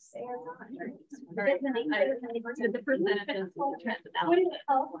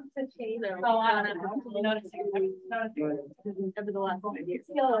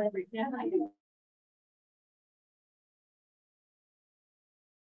 years.